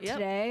body part Yep.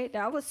 today.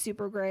 That was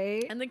super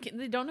great. And they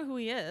don't know who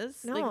he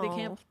is. No. Like they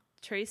can't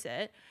trace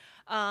it.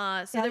 So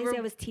At they least were, they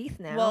have his teeth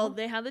now. well,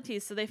 they had the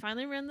teeth, so they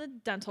finally ran the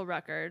dental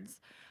records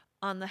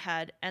on the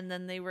head, and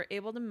then they were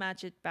able to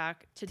match it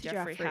back to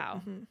Jeffrey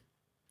Howe. Mhm.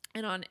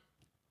 And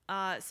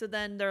on, so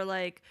then they're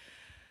like,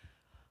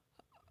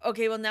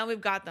 okay, well now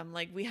we've got them.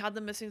 Like we had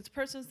the missing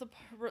persons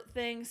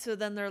thing. So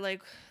then they're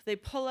like, they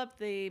pull up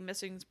the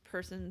missing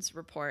persons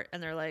report,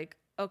 and they're like,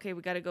 okay,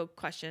 we got to go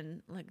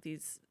question like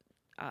these,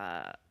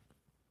 the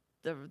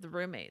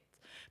roommates.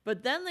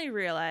 But then they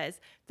realize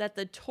that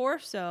the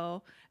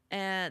torso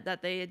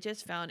that they had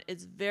just found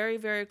is very,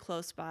 very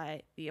close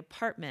by the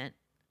apartment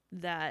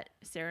that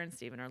Sarah and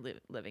Stephen are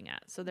living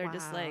at. So they're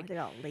just like, they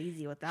got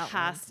lazy with that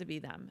has one. to be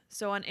them.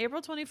 So on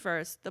April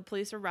 21st, the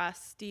police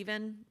arrest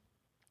Stephen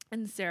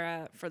and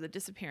Sarah for the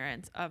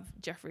disappearance of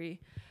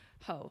Jeffrey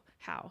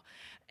Howe.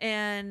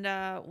 And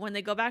when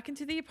they go back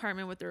into the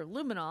apartment with their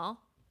luminol,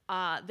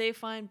 they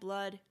find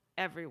blood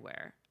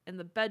everywhere. In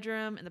the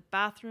bedroom, in the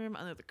bathroom,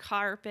 under the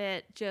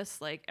carpet, just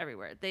like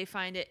everywhere. They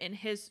find it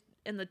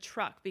in the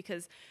truck,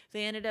 because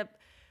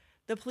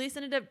the police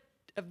ended up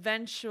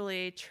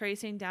eventually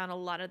tracing down a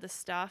lot of the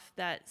stuff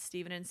that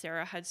Stephen and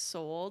Sarah had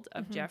sold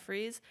of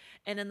Jeffrey's,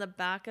 and in the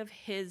back of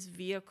his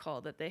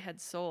vehicle that they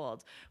had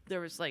sold, there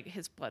was like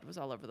his blood was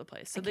all over the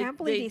place. So I can't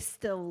believe they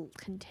still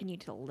continue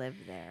to live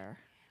there.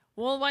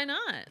 Well, why not?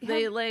 Yeah.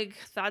 They like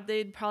thought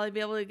they'd probably be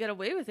able to get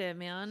away with it,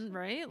 man,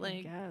 right? Like,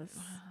 I guess.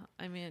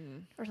 I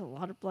mean, There's a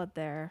lot of blood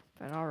there,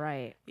 but all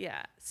right.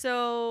 yeah.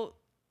 So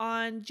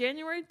on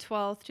January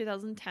 12th,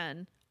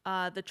 2010,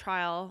 the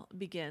trial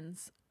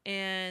begins.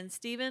 And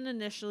Stephen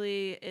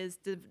initially is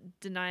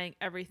denying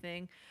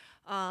everything,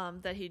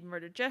 that he'd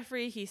murdered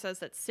Jeffrey. He says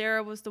that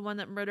Sarah was the one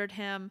that murdered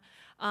him,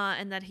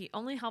 and that he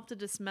only helped to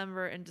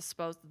dismember and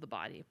dispose of the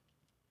body.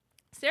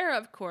 Sarah,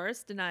 of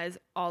course, denies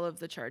all of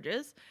the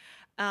charges,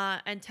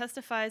 and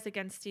testifies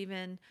against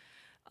Stephen,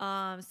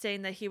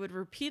 saying that he would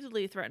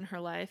repeatedly threaten her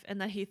life,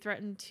 and that he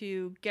threatened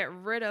to get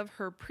rid of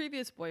her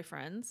previous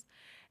boyfriends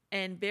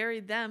and bury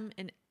them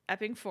in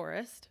Epping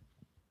Forest.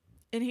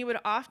 And he would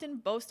often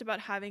boast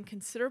about having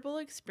considerable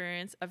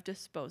experience of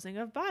disposing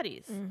of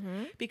bodies.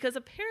 Because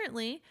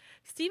apparently,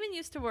 Stephen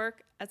used to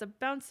work as a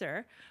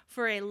bouncer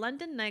for a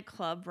London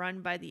nightclub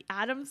run by the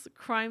Adams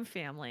crime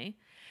family.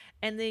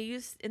 And they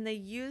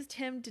used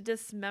him to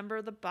dismember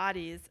the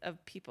bodies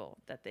of people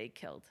that they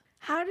killed.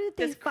 How did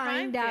they This crime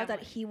find out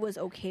that family. he was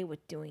okay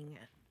with doing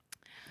it?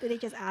 Did they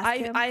just ask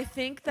him? I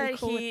think Are you that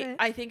cool with it?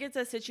 I think it's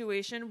a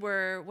situation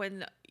where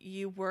when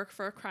you work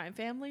for a crime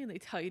family and they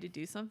tell you to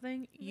do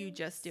something, you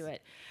just do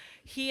it.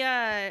 He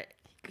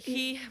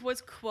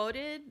was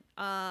quoted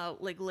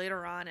like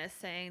later on as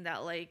saying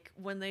that like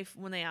when they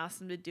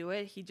asked him to do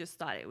it, he just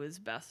thought it was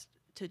best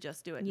to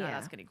just do it, not Yeah.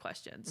 ask any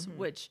questions,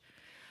 which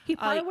He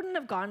probably wouldn't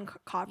have gotten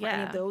caught for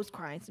any yeah. of those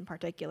crimes in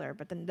particular,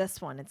 but then this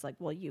one, it's like,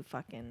 well, you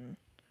fucking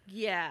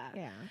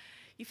yeah,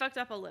 you fucked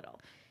up a little.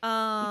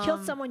 you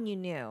killed someone you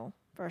knew,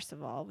 first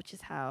of all, which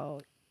is how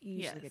you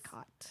usually Yes. get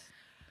caught.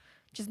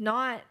 Just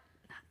not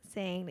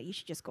saying that you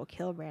should just go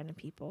kill random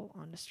people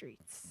on the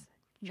streets.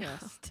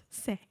 Just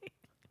saying.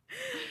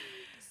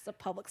 It's a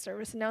public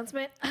service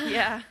announcement.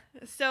 Yeah.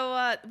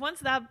 So once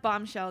that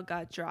bombshell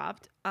got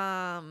dropped,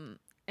 and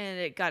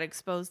it got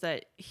exposed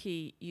that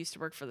he used to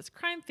work for this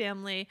crime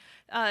family,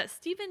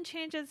 Stephen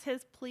changes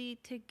his plea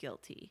to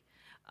guilty,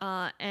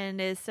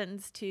 and is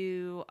sentenced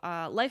to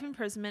life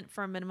imprisonment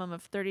for a minimum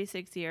of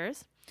 36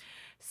 years.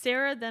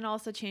 Sarah then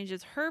also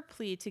changes her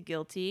plea to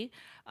guilty,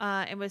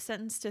 and was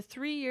sentenced to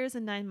 3 years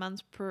and 9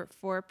 months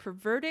for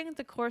perverting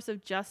the course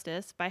of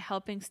justice by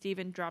helping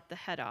Stephen drop the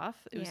head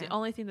off. It was the Yeah.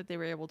 only thing that they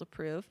were able to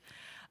prove.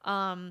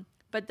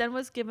 but then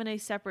was given a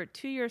separate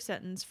 2-year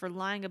sentence for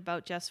lying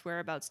about Jeff's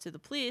whereabouts to the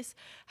police.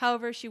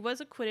 However, she was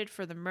acquitted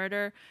for the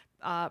murder,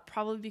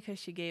 probably because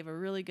she gave a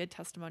really good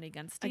testimony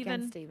against Stephen.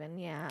 Against Stephen,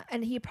 yeah.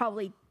 And he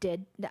probably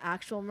did the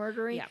actual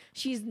murdering. Yeah.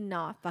 She's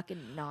not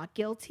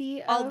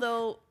guilty.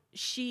 Although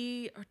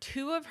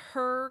two of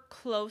her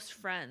close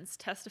friends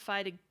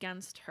testified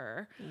against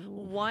her. Ooh.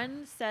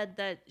 One said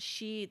that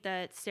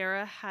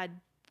Sarah had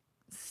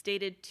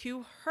stated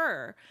to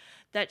her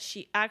that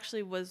she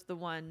actually was the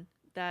one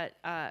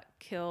that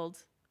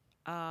killed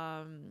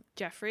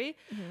Jeffrey.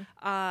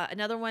 Mm-hmm.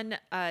 Another one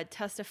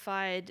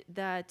testified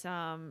that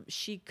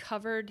she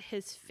covered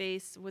his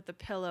face with a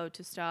pillow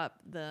to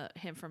stop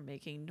him from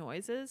making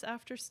noises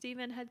after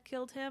Stephen had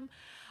killed him.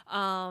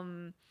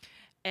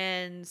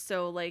 And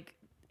so like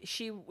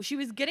she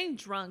was getting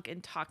drunk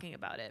and talking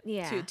about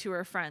it to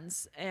her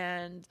friends,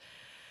 and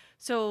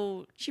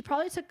so she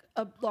probably took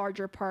a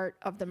larger part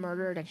of the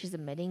murder than she's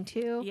admitting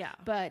to. Yeah,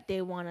 but they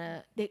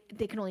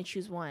can only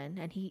choose one,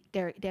 and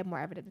they have more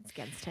evidence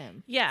against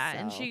him. Yeah, so.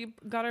 And she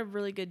got a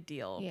really good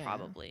deal,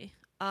 probably.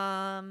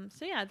 So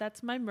yeah,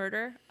 that's my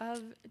murder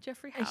of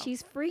Jeffrey Howe. And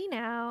she's free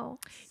now.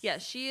 Yeah,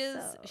 she is.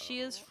 So she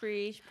is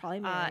free. She's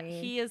probably married.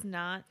 He is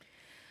not.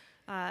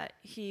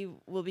 He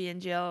will be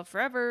in jail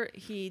forever.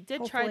 He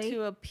did try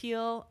to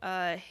appeal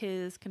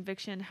his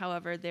conviction.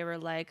 However, they were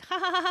like, ha,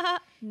 ha, ha,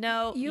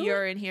 no,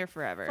 you're in here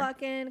forever.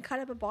 Fucking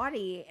cut up a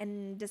body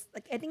and just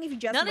like, I think if you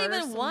just not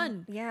even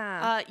one.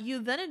 Yeah. You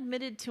then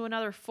admitted to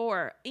another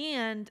 4.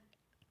 And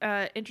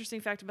interesting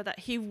fact about that,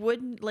 he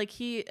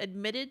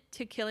admitted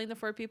to killing the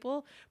 4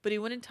 people, but he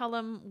wouldn't tell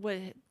them what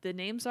the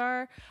names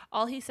are.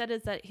 All he said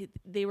is that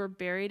they were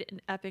buried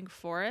in Epping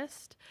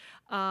Forest.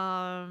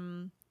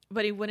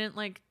 But he wouldn't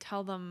like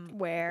tell them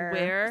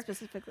where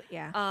specifically.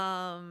 Yeah.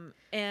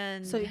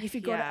 And so if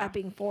you go to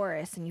Epping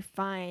Forest and you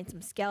find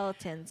some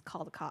skeletons,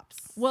 call the cops.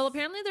 Well,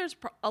 apparently there's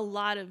a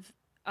lot of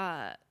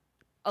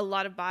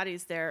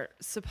bodies there.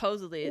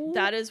 Supposedly, ooh.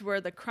 That is where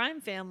the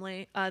crime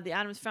family, the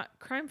Adams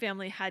crime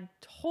family, had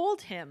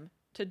told him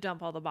to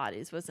dump all the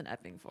bodies. Was in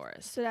Epping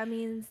Forest. So that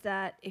means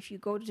that if you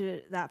go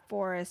to that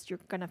forest, you're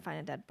gonna find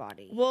a dead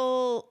body.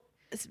 Well.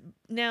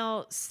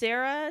 Now,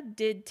 Sarah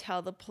did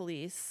tell the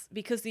police,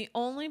 because the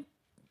only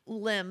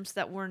limbs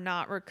that were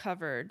not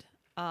recovered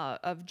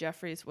of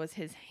Jeffrey's was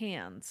his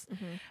hands.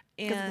 Mm-hmm.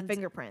 Because of the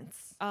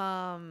fingerprints.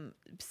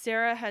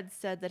 Sarah had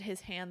said that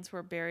his hands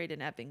were buried in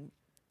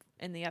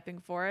the Epping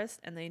Forest,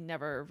 and they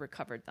never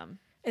recovered them.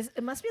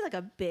 It must be like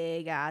a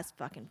big ass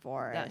fucking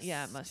forest.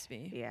 Yeah, it must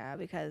be. Yeah,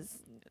 because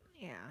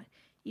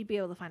you'd be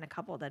able to find a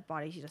couple of dead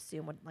bodies. You'd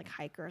assume with like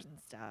hikers and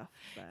stuff.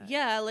 But.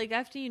 Yeah, like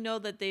after you know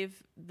that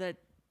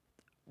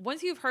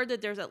once you've heard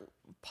that there's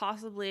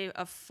possibly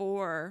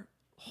 4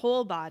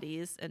 whole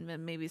bodies and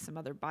then maybe some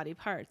other body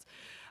parts,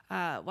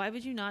 why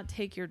would you not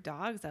take your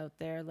dogs out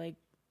there? Like,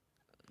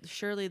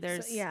 surely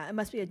there's it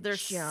must be a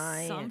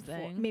giant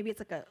something. Maybe it's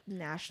like a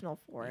national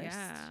forest.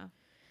 Yeah.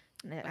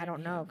 I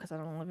don't know because I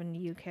don't live in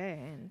the UK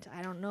and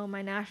I don't know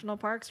my national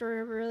parks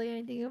or really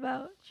anything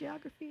about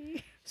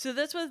geography. So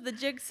this was the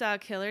Jigsaw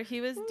Killer.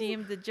 He was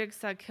deemed the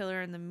Jigsaw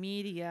Killer in the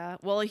media.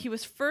 Well, he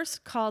was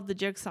first called the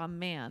Jigsaw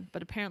Man,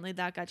 but apparently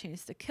that got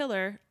changed to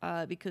Killer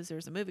because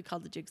there's a movie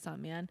called The Jigsaw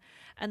Man.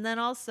 And then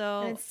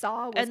also... And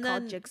Saw was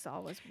called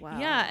Jigsaw as well.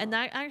 Yeah, and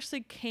that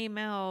actually came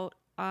out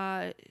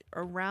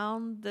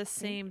around the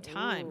same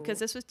time because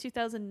this was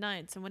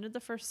 2009. So when did the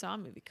first Saw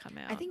movie come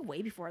out? I think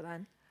way before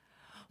then.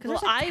 Well,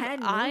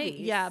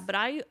 but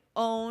I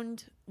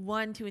owned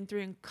 1, 2, and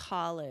 3 in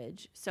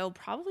college, so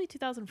probably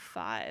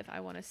 2005.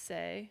 I want to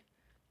say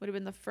would have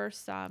been the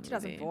first Saw movie.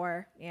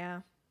 2004,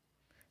 yeah.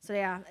 So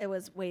yeah, it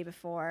was way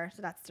before.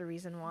 So that's the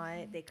reason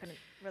why they couldn't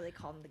really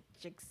call him the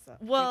Jigsaw.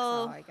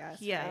 Well, Jigsaw, I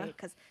guess. Yeah,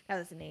 because that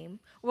was the name.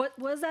 What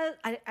was that?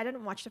 I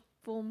didn't watch the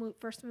full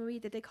first movie.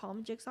 Did they call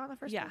him Jigsaw in the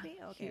first movie?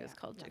 Okay, he was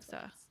called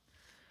Jigsaw.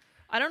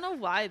 I don't know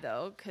why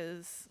though,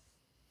 because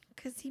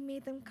he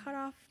made them cut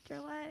off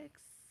their legs.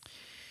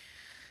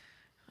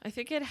 I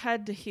think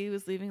he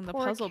was leaving the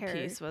puzzle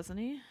piece,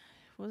 wasn't he?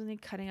 Wasn't he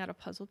cutting out a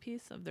puzzle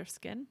piece of their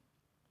skin?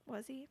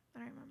 Was he? I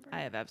don't remember. I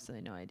have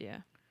absolutely no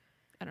idea.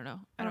 I don't know.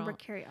 I remember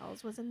Cary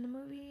Elwes was in the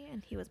movie,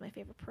 and he was my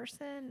favorite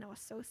person. I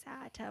was so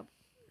sad to have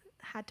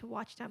had to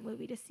watch that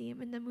movie to see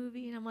him in the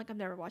movie, and I'm like, I'm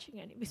never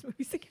watching any of these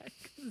movies again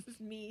because this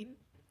is mean.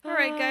 All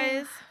right,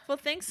 guys. Well,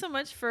 thanks so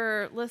much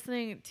for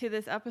listening to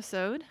this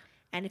episode.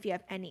 And if you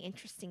have any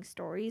interesting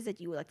stories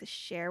that you would like to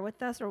share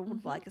with us or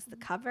would like us to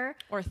cover.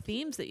 Or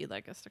themes that you'd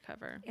like us to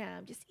cover.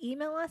 Just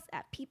email us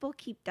at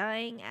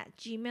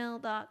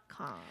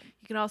peoplekeepdying@gmail.com.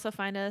 You can also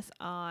find us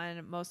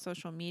on most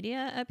social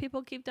media at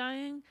People Keep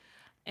Dying.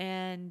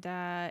 And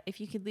if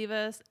you could leave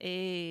us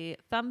a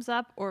thumbs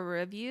up or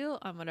review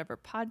on whatever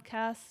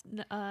podcast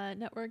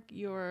network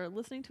you're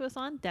listening to us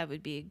on, that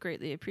would be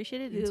greatly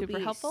appreciated and super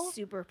helpful.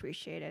 Super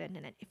appreciated. And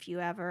then if you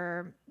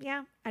ever,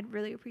 I'd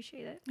really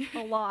appreciate it.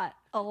 A lot.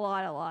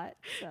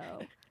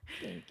 So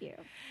thank you.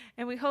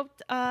 And we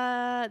hope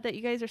that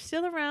you guys are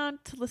still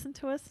around to listen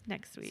to us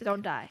next week. So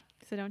don't die.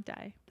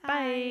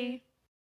 Bye.